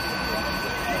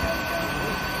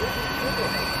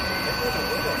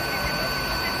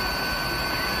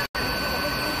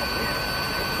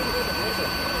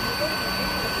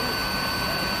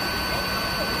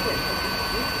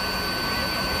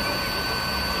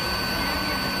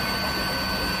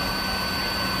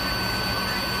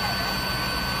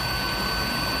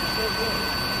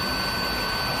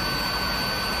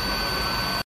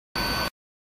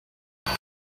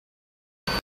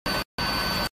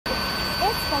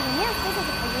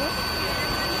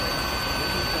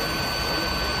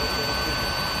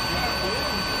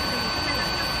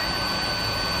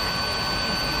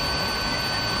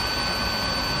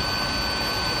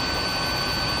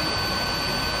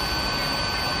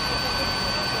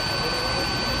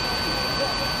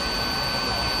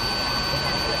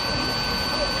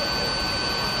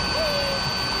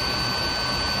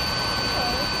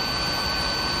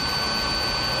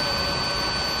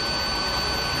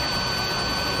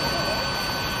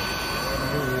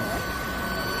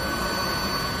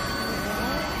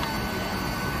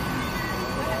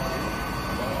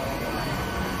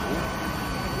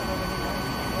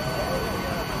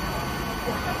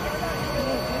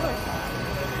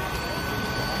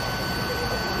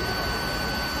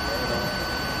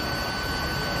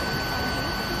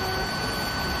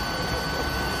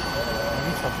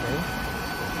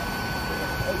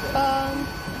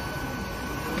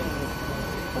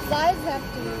 The sides have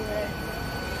to be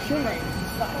human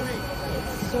size.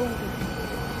 It's so good.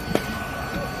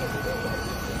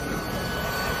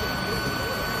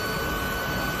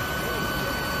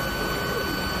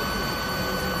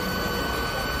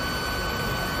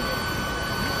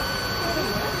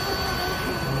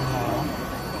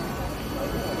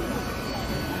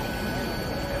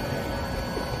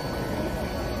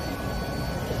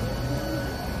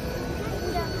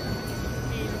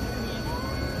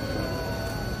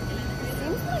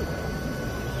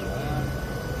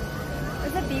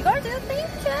 Is it bigger, do you think,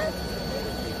 Chad?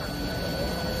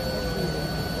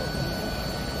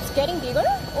 It's getting bigger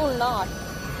or not?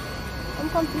 I'm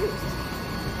confused.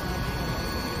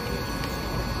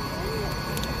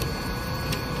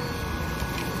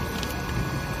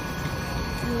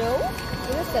 No?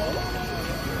 It's the same?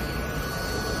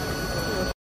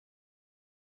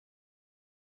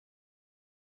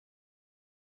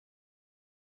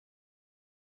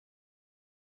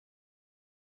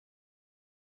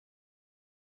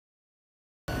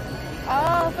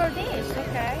 Oh, for this,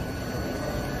 okay.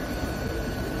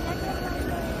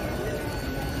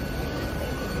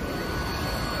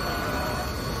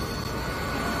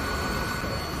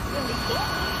 The licking?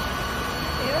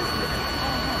 Seriously?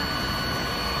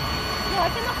 No, I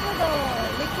cannot do the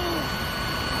licking.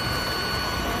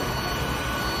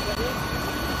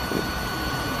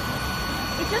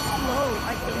 It's just slow, I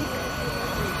think.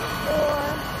 Or...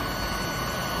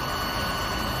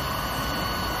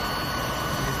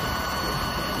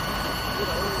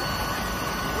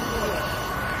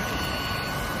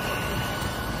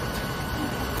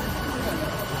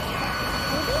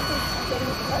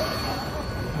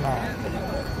 No.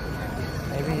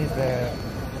 Maybe the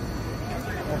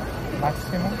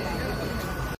maximum.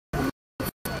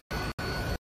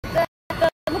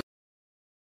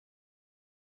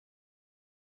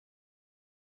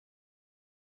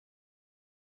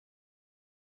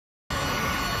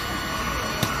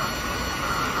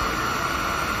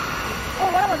 Oh,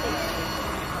 what about this?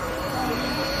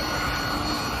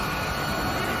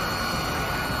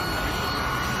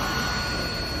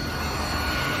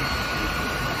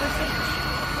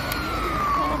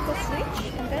 The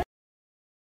switch and then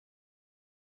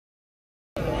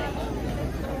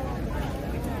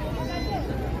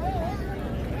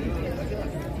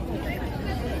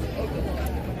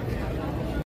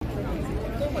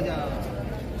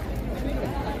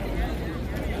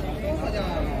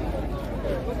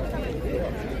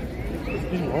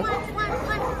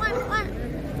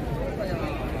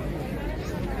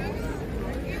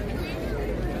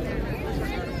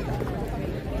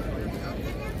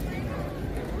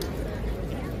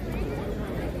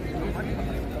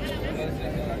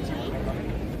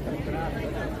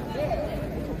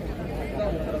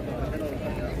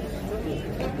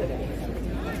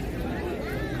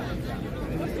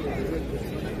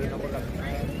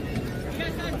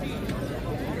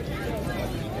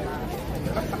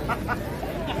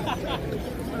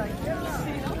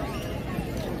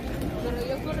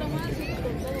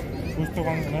Justo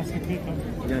cuando me has escrito,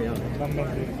 Ya. lo han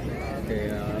vendido.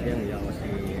 Que había enviado así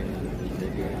de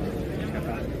que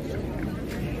acá.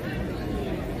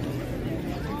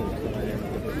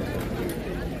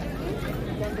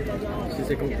 Si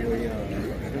se concluía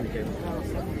el tema.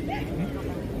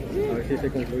 A ver si se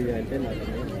concluía el tema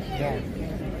también. Ya.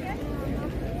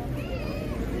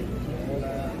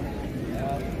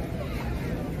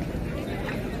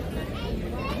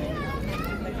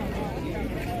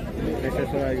 ¿Es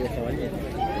eso algo jabalí?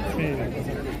 Sí,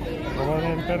 luego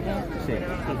del perro, Sí. y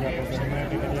ya pues el niño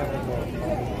que quería pues sí,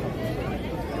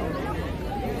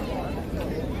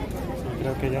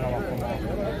 creo que ya no va a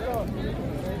poner.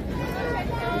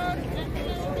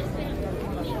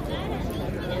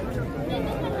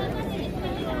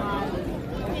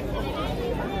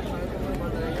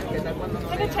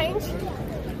 can I change?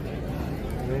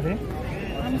 Really?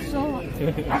 I'm so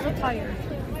tired.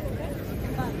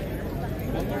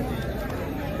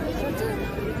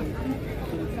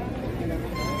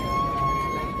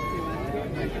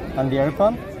 And the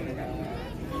aircon?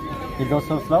 It goes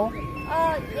so slow?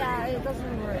 Yeah, it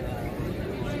doesn't work.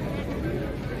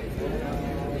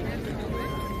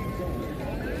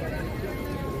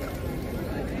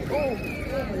 Oh,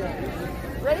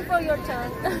 ready for your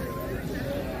turn.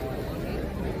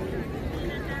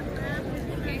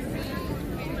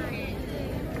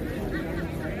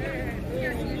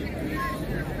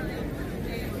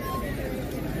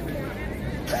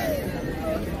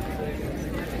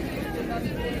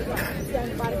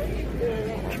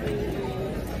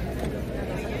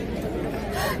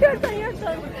 Your turn, your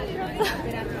turn.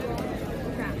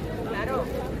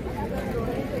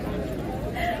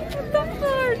 What the fuck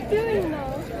are you doing now?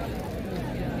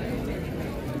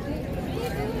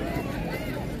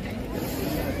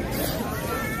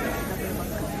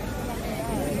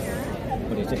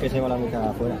 Por eso es que se va la mitad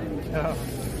afuera.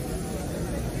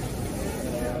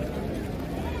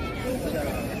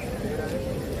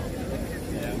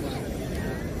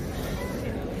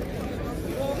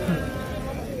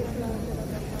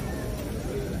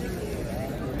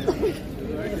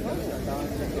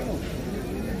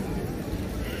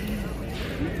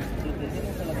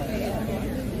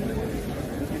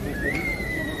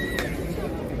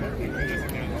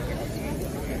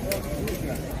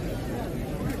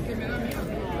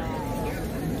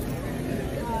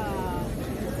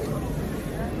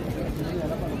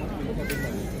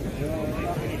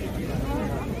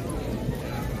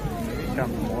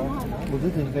 Was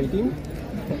it inviting?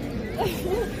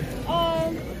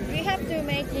 We have to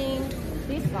making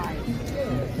this side.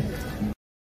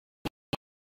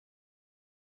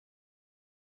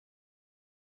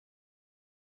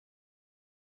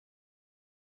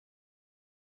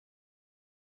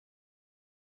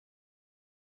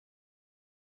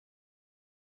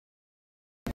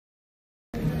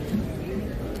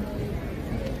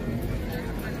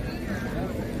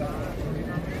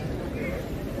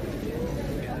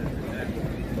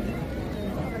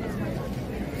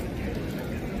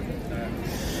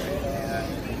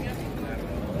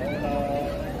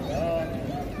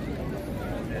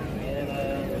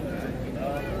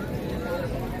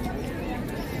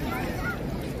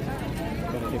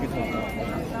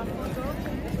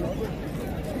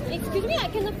 Excuse me, I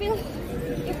cannot feel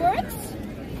it works.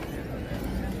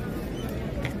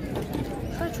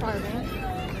 try one.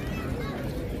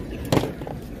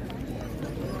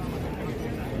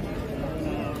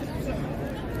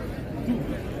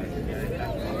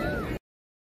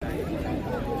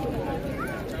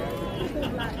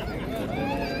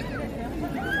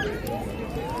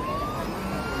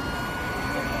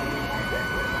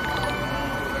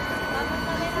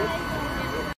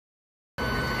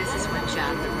 This is when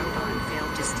John the robot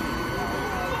failed to steal.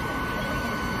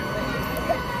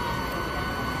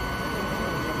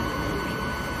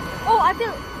 Oh, I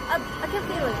can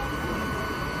feel it.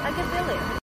 I can feel it.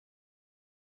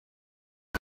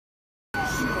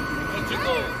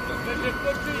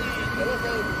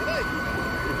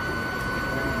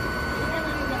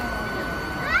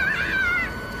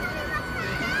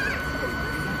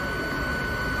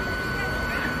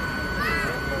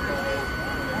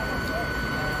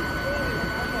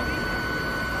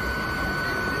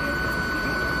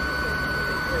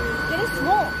 It is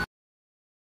small.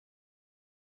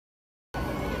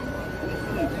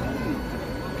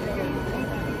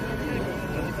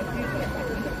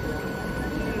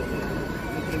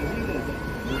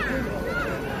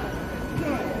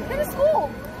 It is small.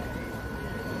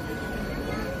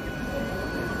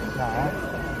 No.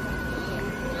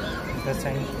 The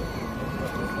same.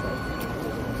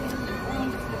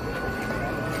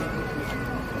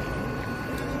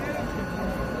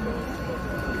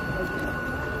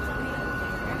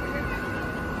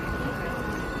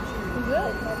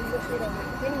 Good.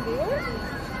 Getting bigger?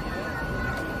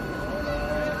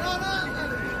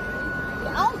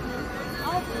 Out.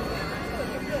 Out.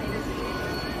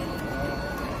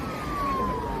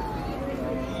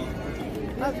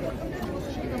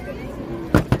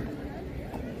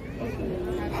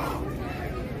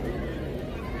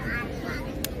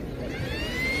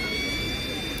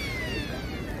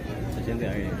 Se siente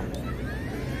ahí.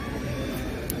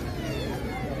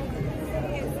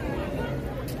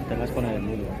 El tema es con el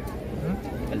embudo.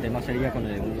 El tema sería con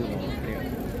el embudo, creo.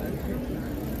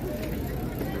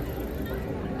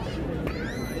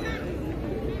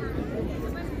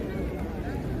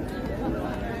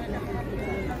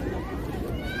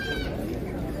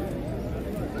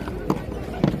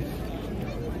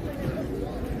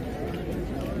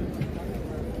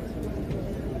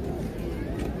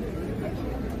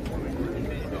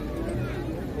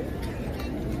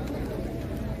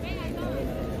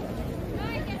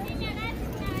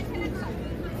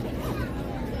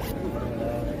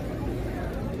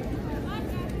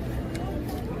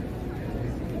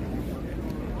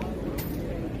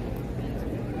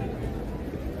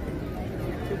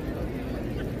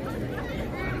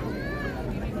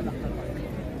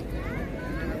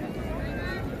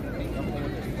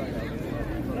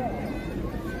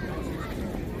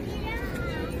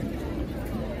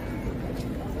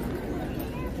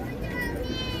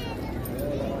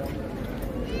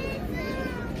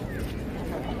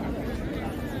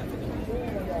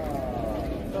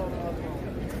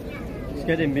 It's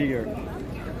getting bigger.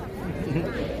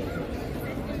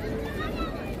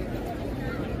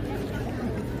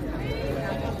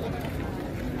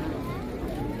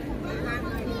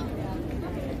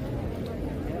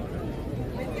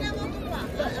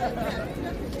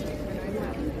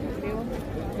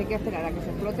 ¿Hay que esperar a que se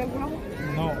explote el globo?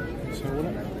 No, seguro.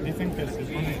 Dicen que se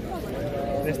pone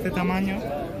de este tamaño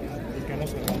y que no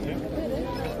se rompe.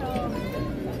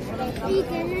 Y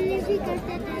que no necesito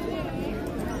este taller.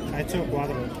 Ha hecho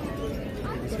cuadros.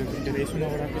 Si queréis uno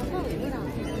gratis.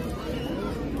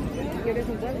 ¿Quieres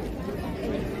un cuadro?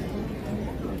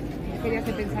 Quería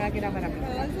que pensara que era para mí.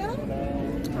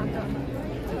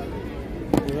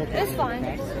 It's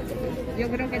fine. Yo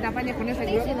creo que te apañes con ese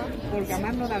globo porque a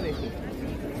más no da de sí.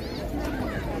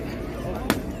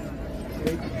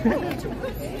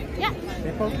 Yeah.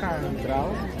 People can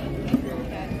draw.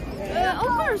 Of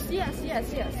course, yes.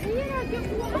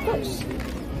 Of course.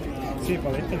 Sí,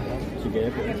 podéis intentar. Si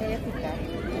quieres, pues.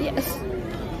 Yes.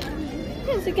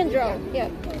 Yes, you can draw. Yeah,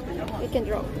 you can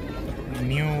draw.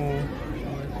 New.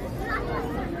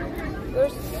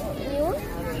 Yours new?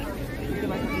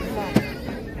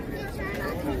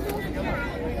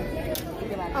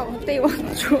 Oh, they want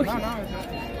to draw. No, no.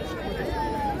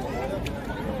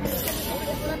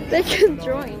 They can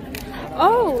drawing.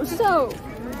 Oh, so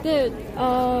the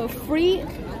free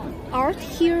art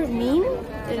here mean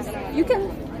is you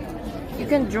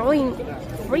can drawing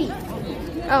free.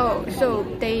 Oh, so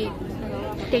they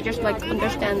just like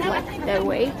understand like that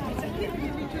way.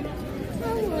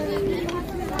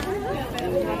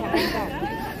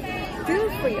 Do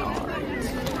free art.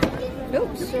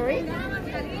 Oops, sorry. You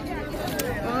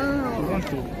Oh. want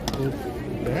to put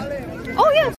there?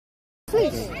 Oh yes,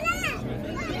 please.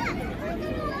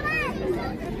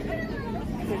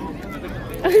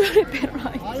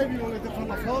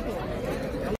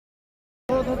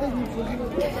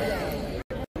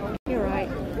 You're right.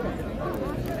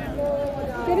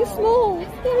 Very small.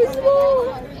 Very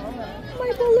small.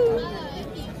 My balloon.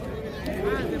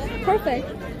 Perfect.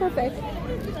 Perfect.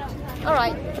 All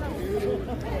right.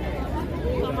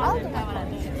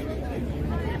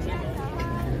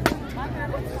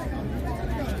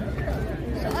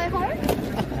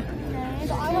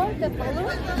 So I heard the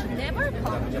balloon never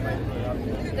pop,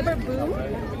 never boom.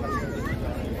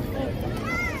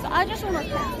 So I just want to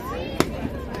test.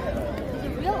 Is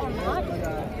it real or not?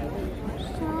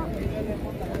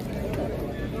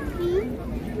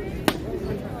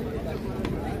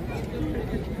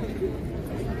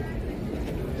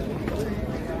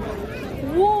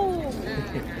 Wow.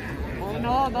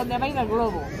 Bueno, ¿dónde va a ir el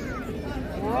globo?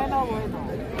 Bueno, bueno.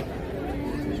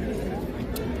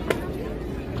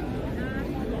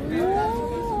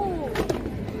 Whoa!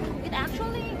 It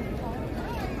actually.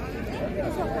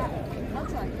 I'll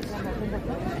try.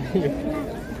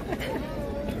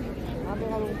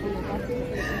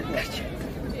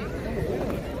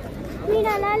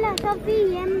 Mira, Lala, Sofi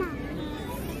y Emma.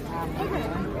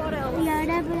 Y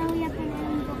ahora voy a poner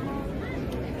un poco.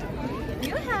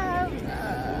 You have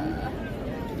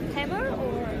hammer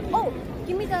or oh,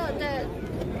 give me the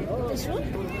this one.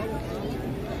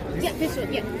 Yeah, this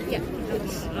one. Yeah.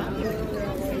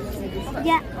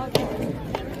 Ya. Okay.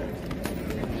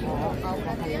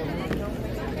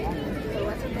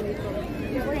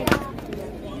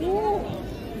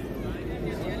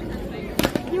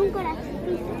 Y un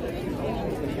corazoncito.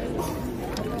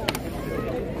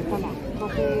 Toma,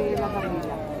 coge la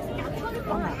tablilla.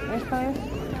 Toma, esto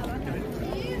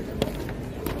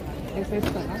es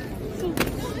esto, ¿no? Sí.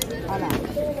 Hala.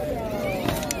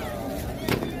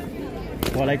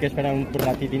 Igual hay que esperar un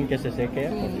ratitín que se seque.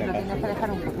 Sí, por si lo acaso. tienes que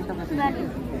dejar un poquito que se Vale.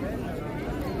 seque.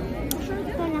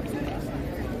 Con la...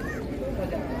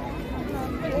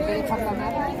 ¿No quieres echarle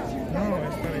nada? No,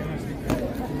 está bien así.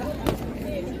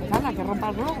 Nada, que rompa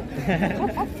el globo.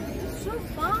 So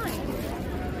fine.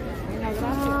 Venga,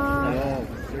 gracias. No,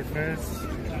 Surface.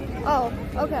 Oh,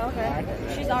 okay.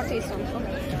 She's artisan.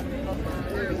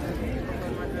 Okay.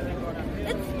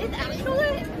 It's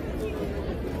actually.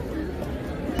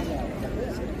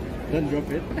 don't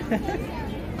drop it.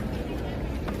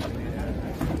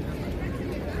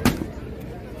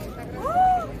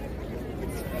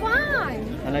 It's fine.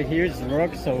 And like here's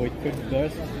rock, so it could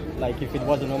burst. Like if it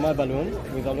was a normal balloon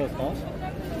with all those stars,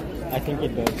 I think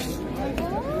it does.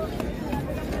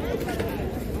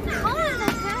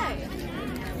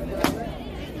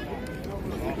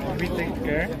 We take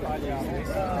care.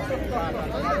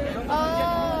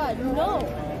 No.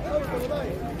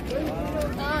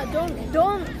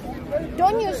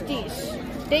 Don't use these.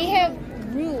 They have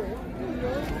rule.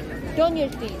 Don't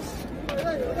use these.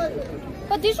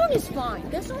 But this one is fine.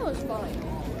 This one is fine.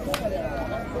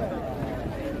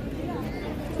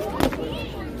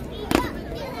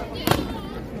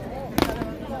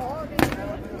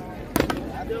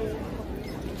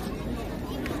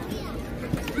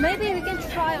 Maybe we can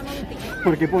try another thing.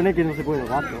 Porque pone que no se puede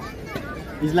gato.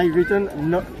 It's like written,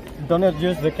 no, do not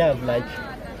use the cat, like.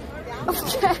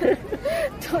 Okay.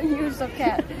 Don't use the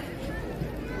cat.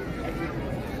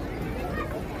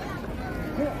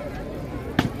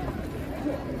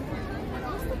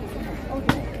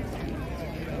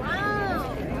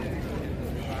 Wow.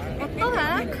 What the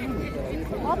heck?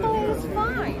 Auto is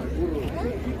fine.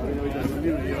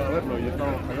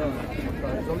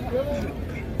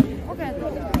 Okay.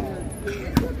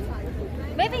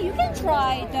 Maybe you can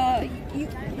try the.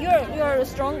 You're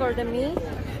stronger than me.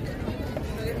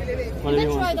 What You do you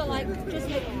can try want? the like just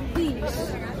like these.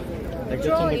 Like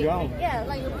just on the ground. Yeah,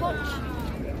 like a punch.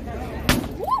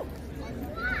 Woo!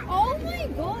 Oh my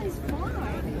god, it's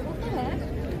fine. What the heck?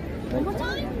 One more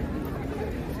time?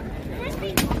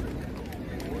 Crispy.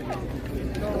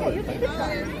 Okay, you can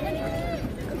try.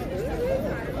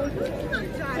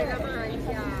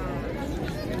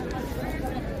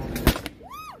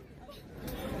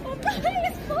 Okay,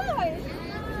 it's fine.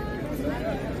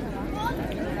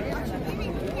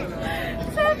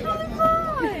 It's actually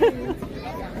fine.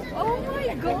 Oh my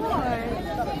god.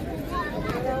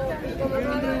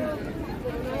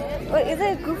 Wait, is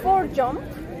it good for jump?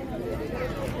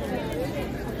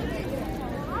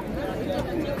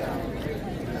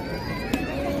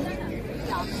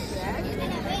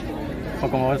 O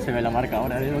como se ve la marca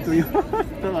ahora de lo tuyo.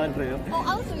 Todo alrededor. Oh,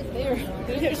 also it's there.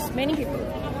 There's many people.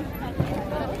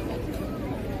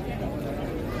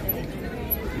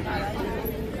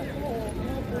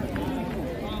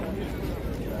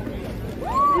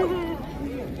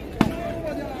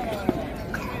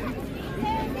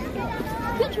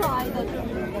 You try the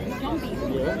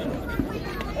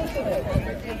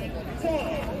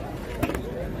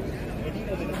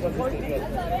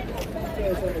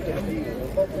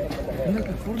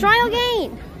Try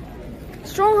again.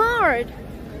 Strong hard.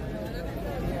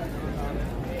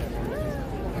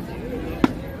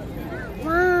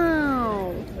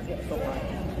 Wow.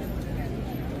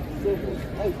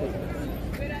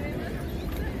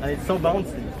 And it's so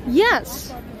bouncy.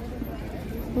 Yes.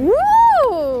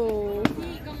 Woo.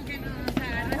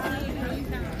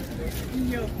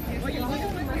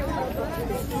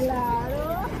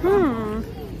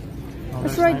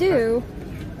 What should I do?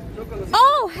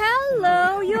 Oh,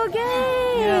 hello, you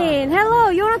again. Yeah. Hello,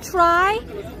 you wanna try?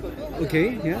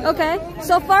 Okay, yeah. Okay,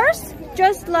 so first,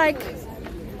 just like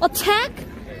attack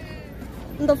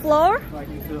on the floor. Like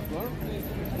into the floor?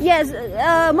 Yes,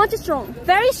 much strong,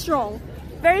 very strong,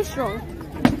 very strong.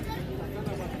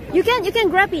 You can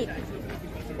grab it.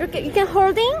 You can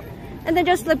hold it, and then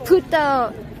just like put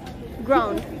the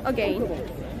ground again.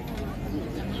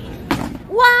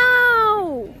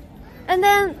 Wow! And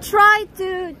then try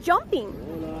to jumping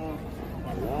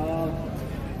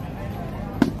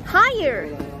higher.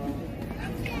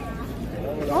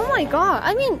 Oh my god!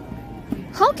 I mean,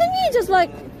 how can you just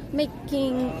like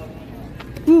making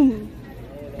boom?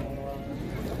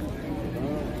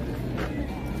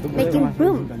 Making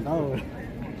boom.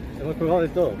 Hemos probado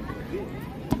de todo.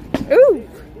 Ooh!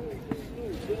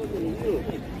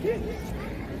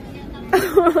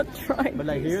 Try. But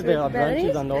like here there are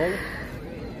branches and all.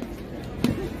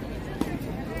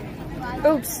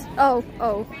 Oops. Oh.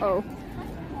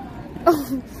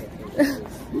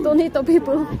 Don't hit the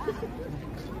people.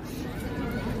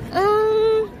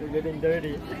 We're getting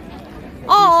dirty.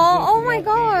 Oh my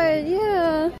god,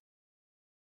 yeah.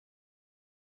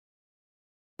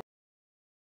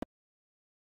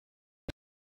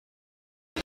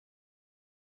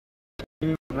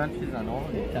 Branches and all,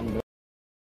 it can go.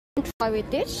 Try with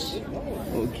this.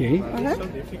 Okay.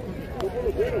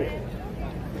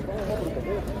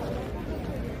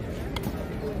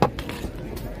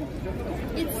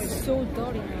 It's so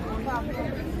dirty.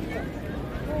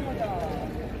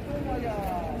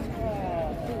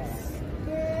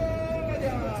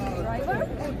 Driver?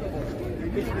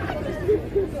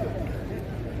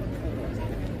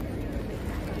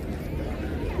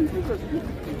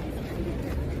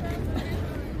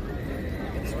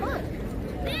 It's fun.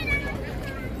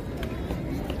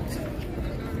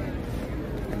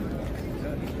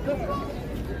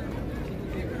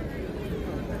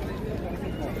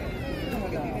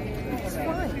 It's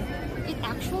fun. It's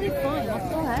actually fun. What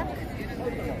the heck?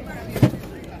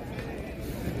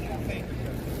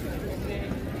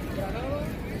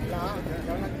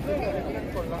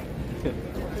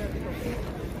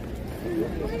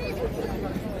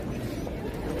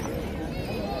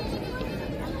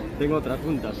 Tengo otras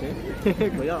puntas,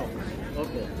 Cuidado.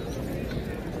 Ojo.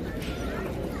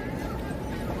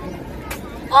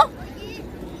 Oh!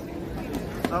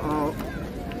 Uh-oh.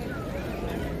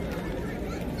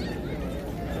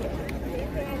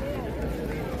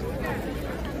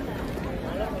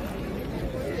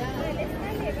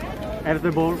 Have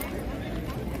the ball.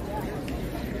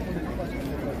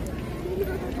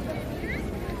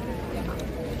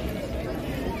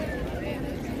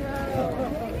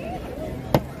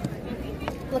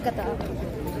 Look at that.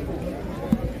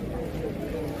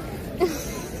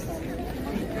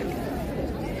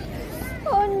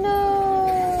 Oh no,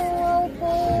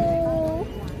 elbow.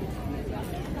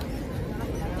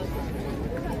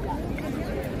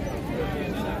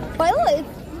 By the way,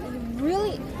 it's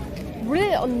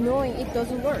really annoying. It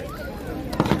doesn't work.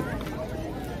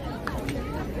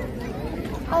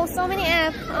 Oh, so many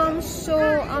F. I'm so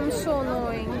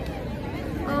annoying.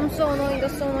 I'm so annoying.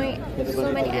 There's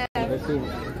so many F.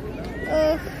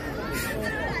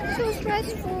 So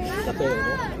stressful. Casero,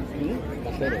 ¿no?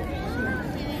 Casero.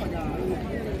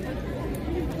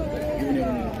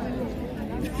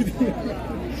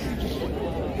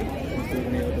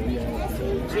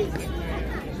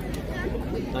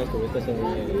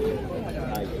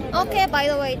 Okay, by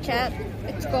the way, chat,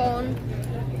 it's gone.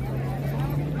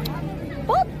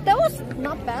 But that was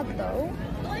not bad though.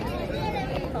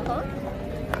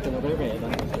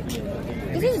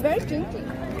 This is very drinking.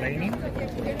 Raining?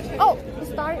 Oh, it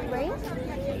started rain?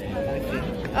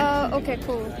 Okay,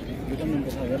 cool.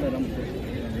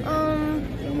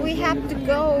 We have to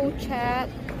go, chat.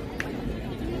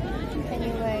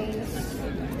 Anyways.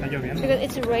 Está lloviendo. Because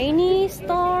it's rainy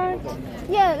start.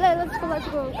 Yeah, let's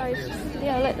go, guys.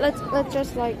 Yeah, let's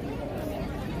just like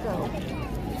go.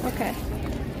 Okay.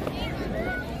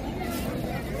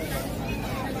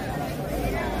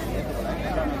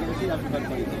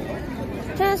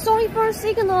 Sorry for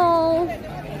signal.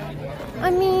 I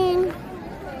mean,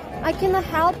 I cannot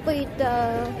help with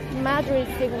the Madrid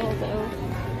signal though.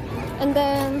 And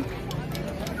then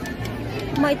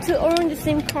my 2 orange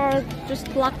SIM cards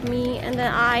just blocked me, and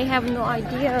then I have no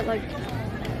idea like.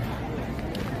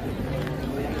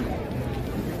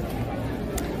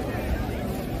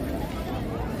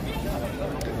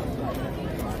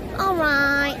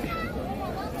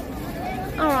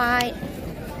 Alright.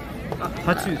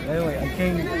 Hachu, by the way, I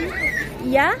came.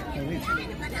 Yeah?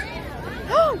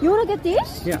 You wanna get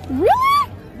this? Yeah. Really?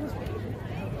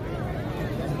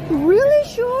 Really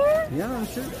sure? Yeah, I'm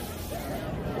sure.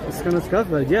 It's kind of scuff,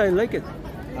 but yeah, I like it.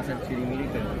 Yes,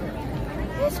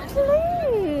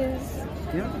 please.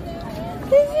 Yeah.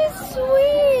 This is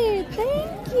sweet.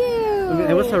 Thank you. I mean,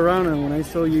 I was around, and when I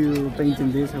saw you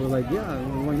painting this, I was like, yeah,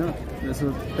 well, why not? This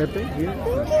was Pepe here.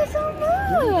 Thank you so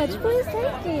much. Please,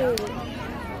 thank you.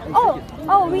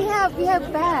 Oh, we have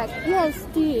bag. Yes,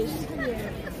 this.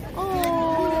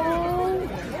 Oh,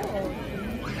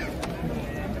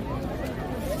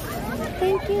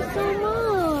 thank you so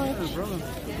much.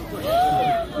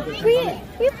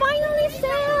 We finally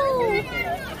sell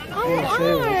our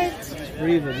art. It's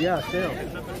free, but yeah, sale.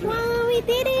 Wow, we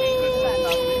did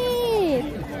it!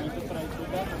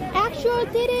 Actually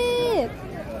did it!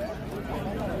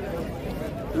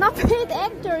 Not paid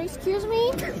actor, excuse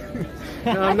me?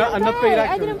 No, I'm not paid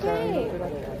actor. I didn't pay.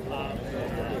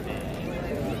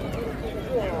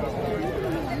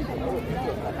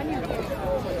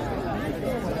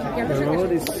 The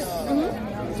robot is...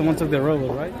 Someone took the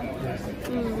robot, right?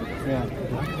 Yeah.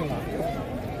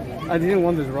 I didn't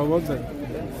want this robot, but...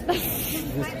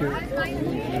 just curious.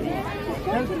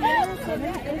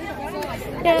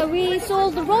 Yeah, we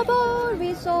sold the robot,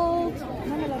 we sold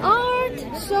art,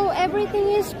 so everything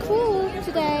is cool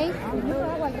today.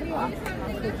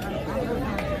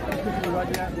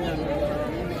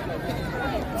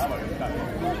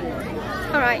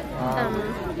 Alright.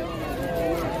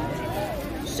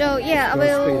 So yeah, I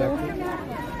will...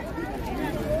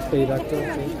 Paid actor.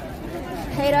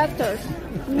 Paid actors.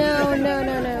 No.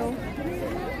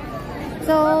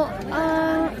 So,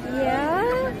 yeah,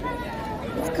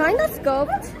 it's kind of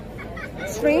scoped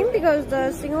stream because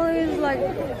the signal is like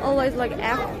always like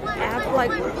F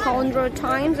like 100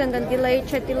 times, and then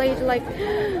chat delay is like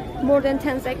more than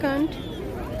 10 seconds.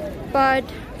 But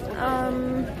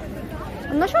I'm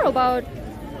not sure about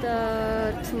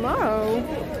the tomorrow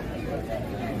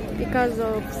because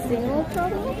of signal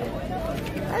problem.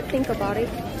 I think about it.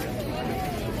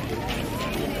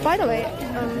 By the way,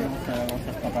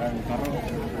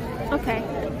 okay.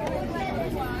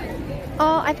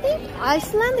 I think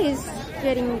Iceland is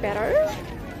getting better.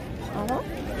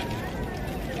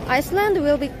 Iceland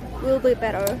will be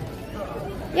better.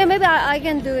 Yeah, maybe I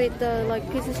can do it like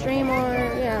PC stream or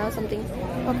yeah something.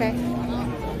 Okay.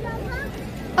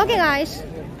 Okay, guys.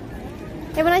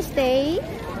 Have a nice day.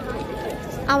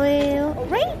 I will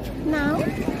rate now.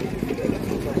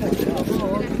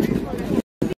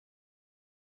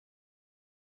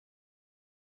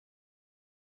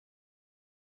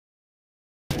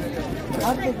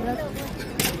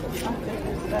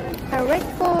 I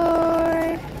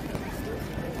record.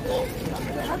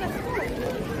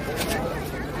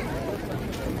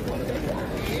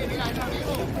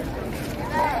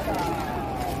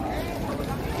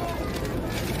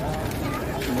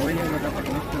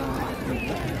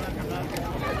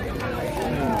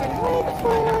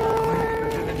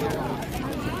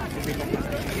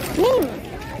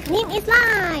 Nim is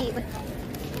live.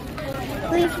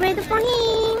 Please wait for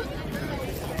him.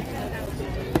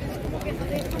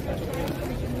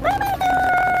 Bye bye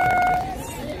guys.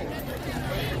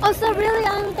 Also, really,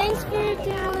 thanks for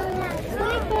the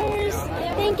snipers.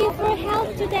 Thank you for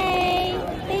help today.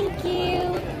 Thank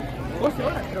you. 12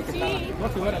 horas, creo que estaba.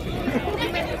 12 horas.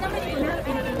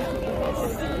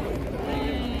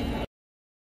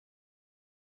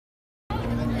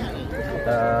 A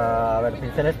ver,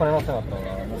 pinceles ponemos en otro.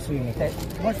 Sí,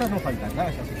 bolsas no faltan,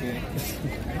 ¿sabes? Así que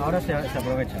ahora se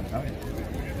aprovechan, ¿sabes?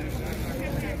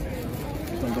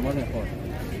 Cuanto más mejor.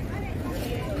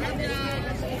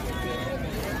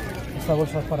 ¿Esta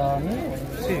bolsa es para mí?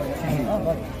 Sí. Ah,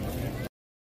 vale.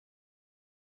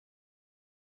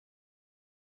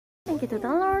 Thank you,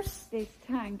 $2. This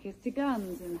tank is to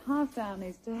guns and half down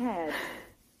is to head.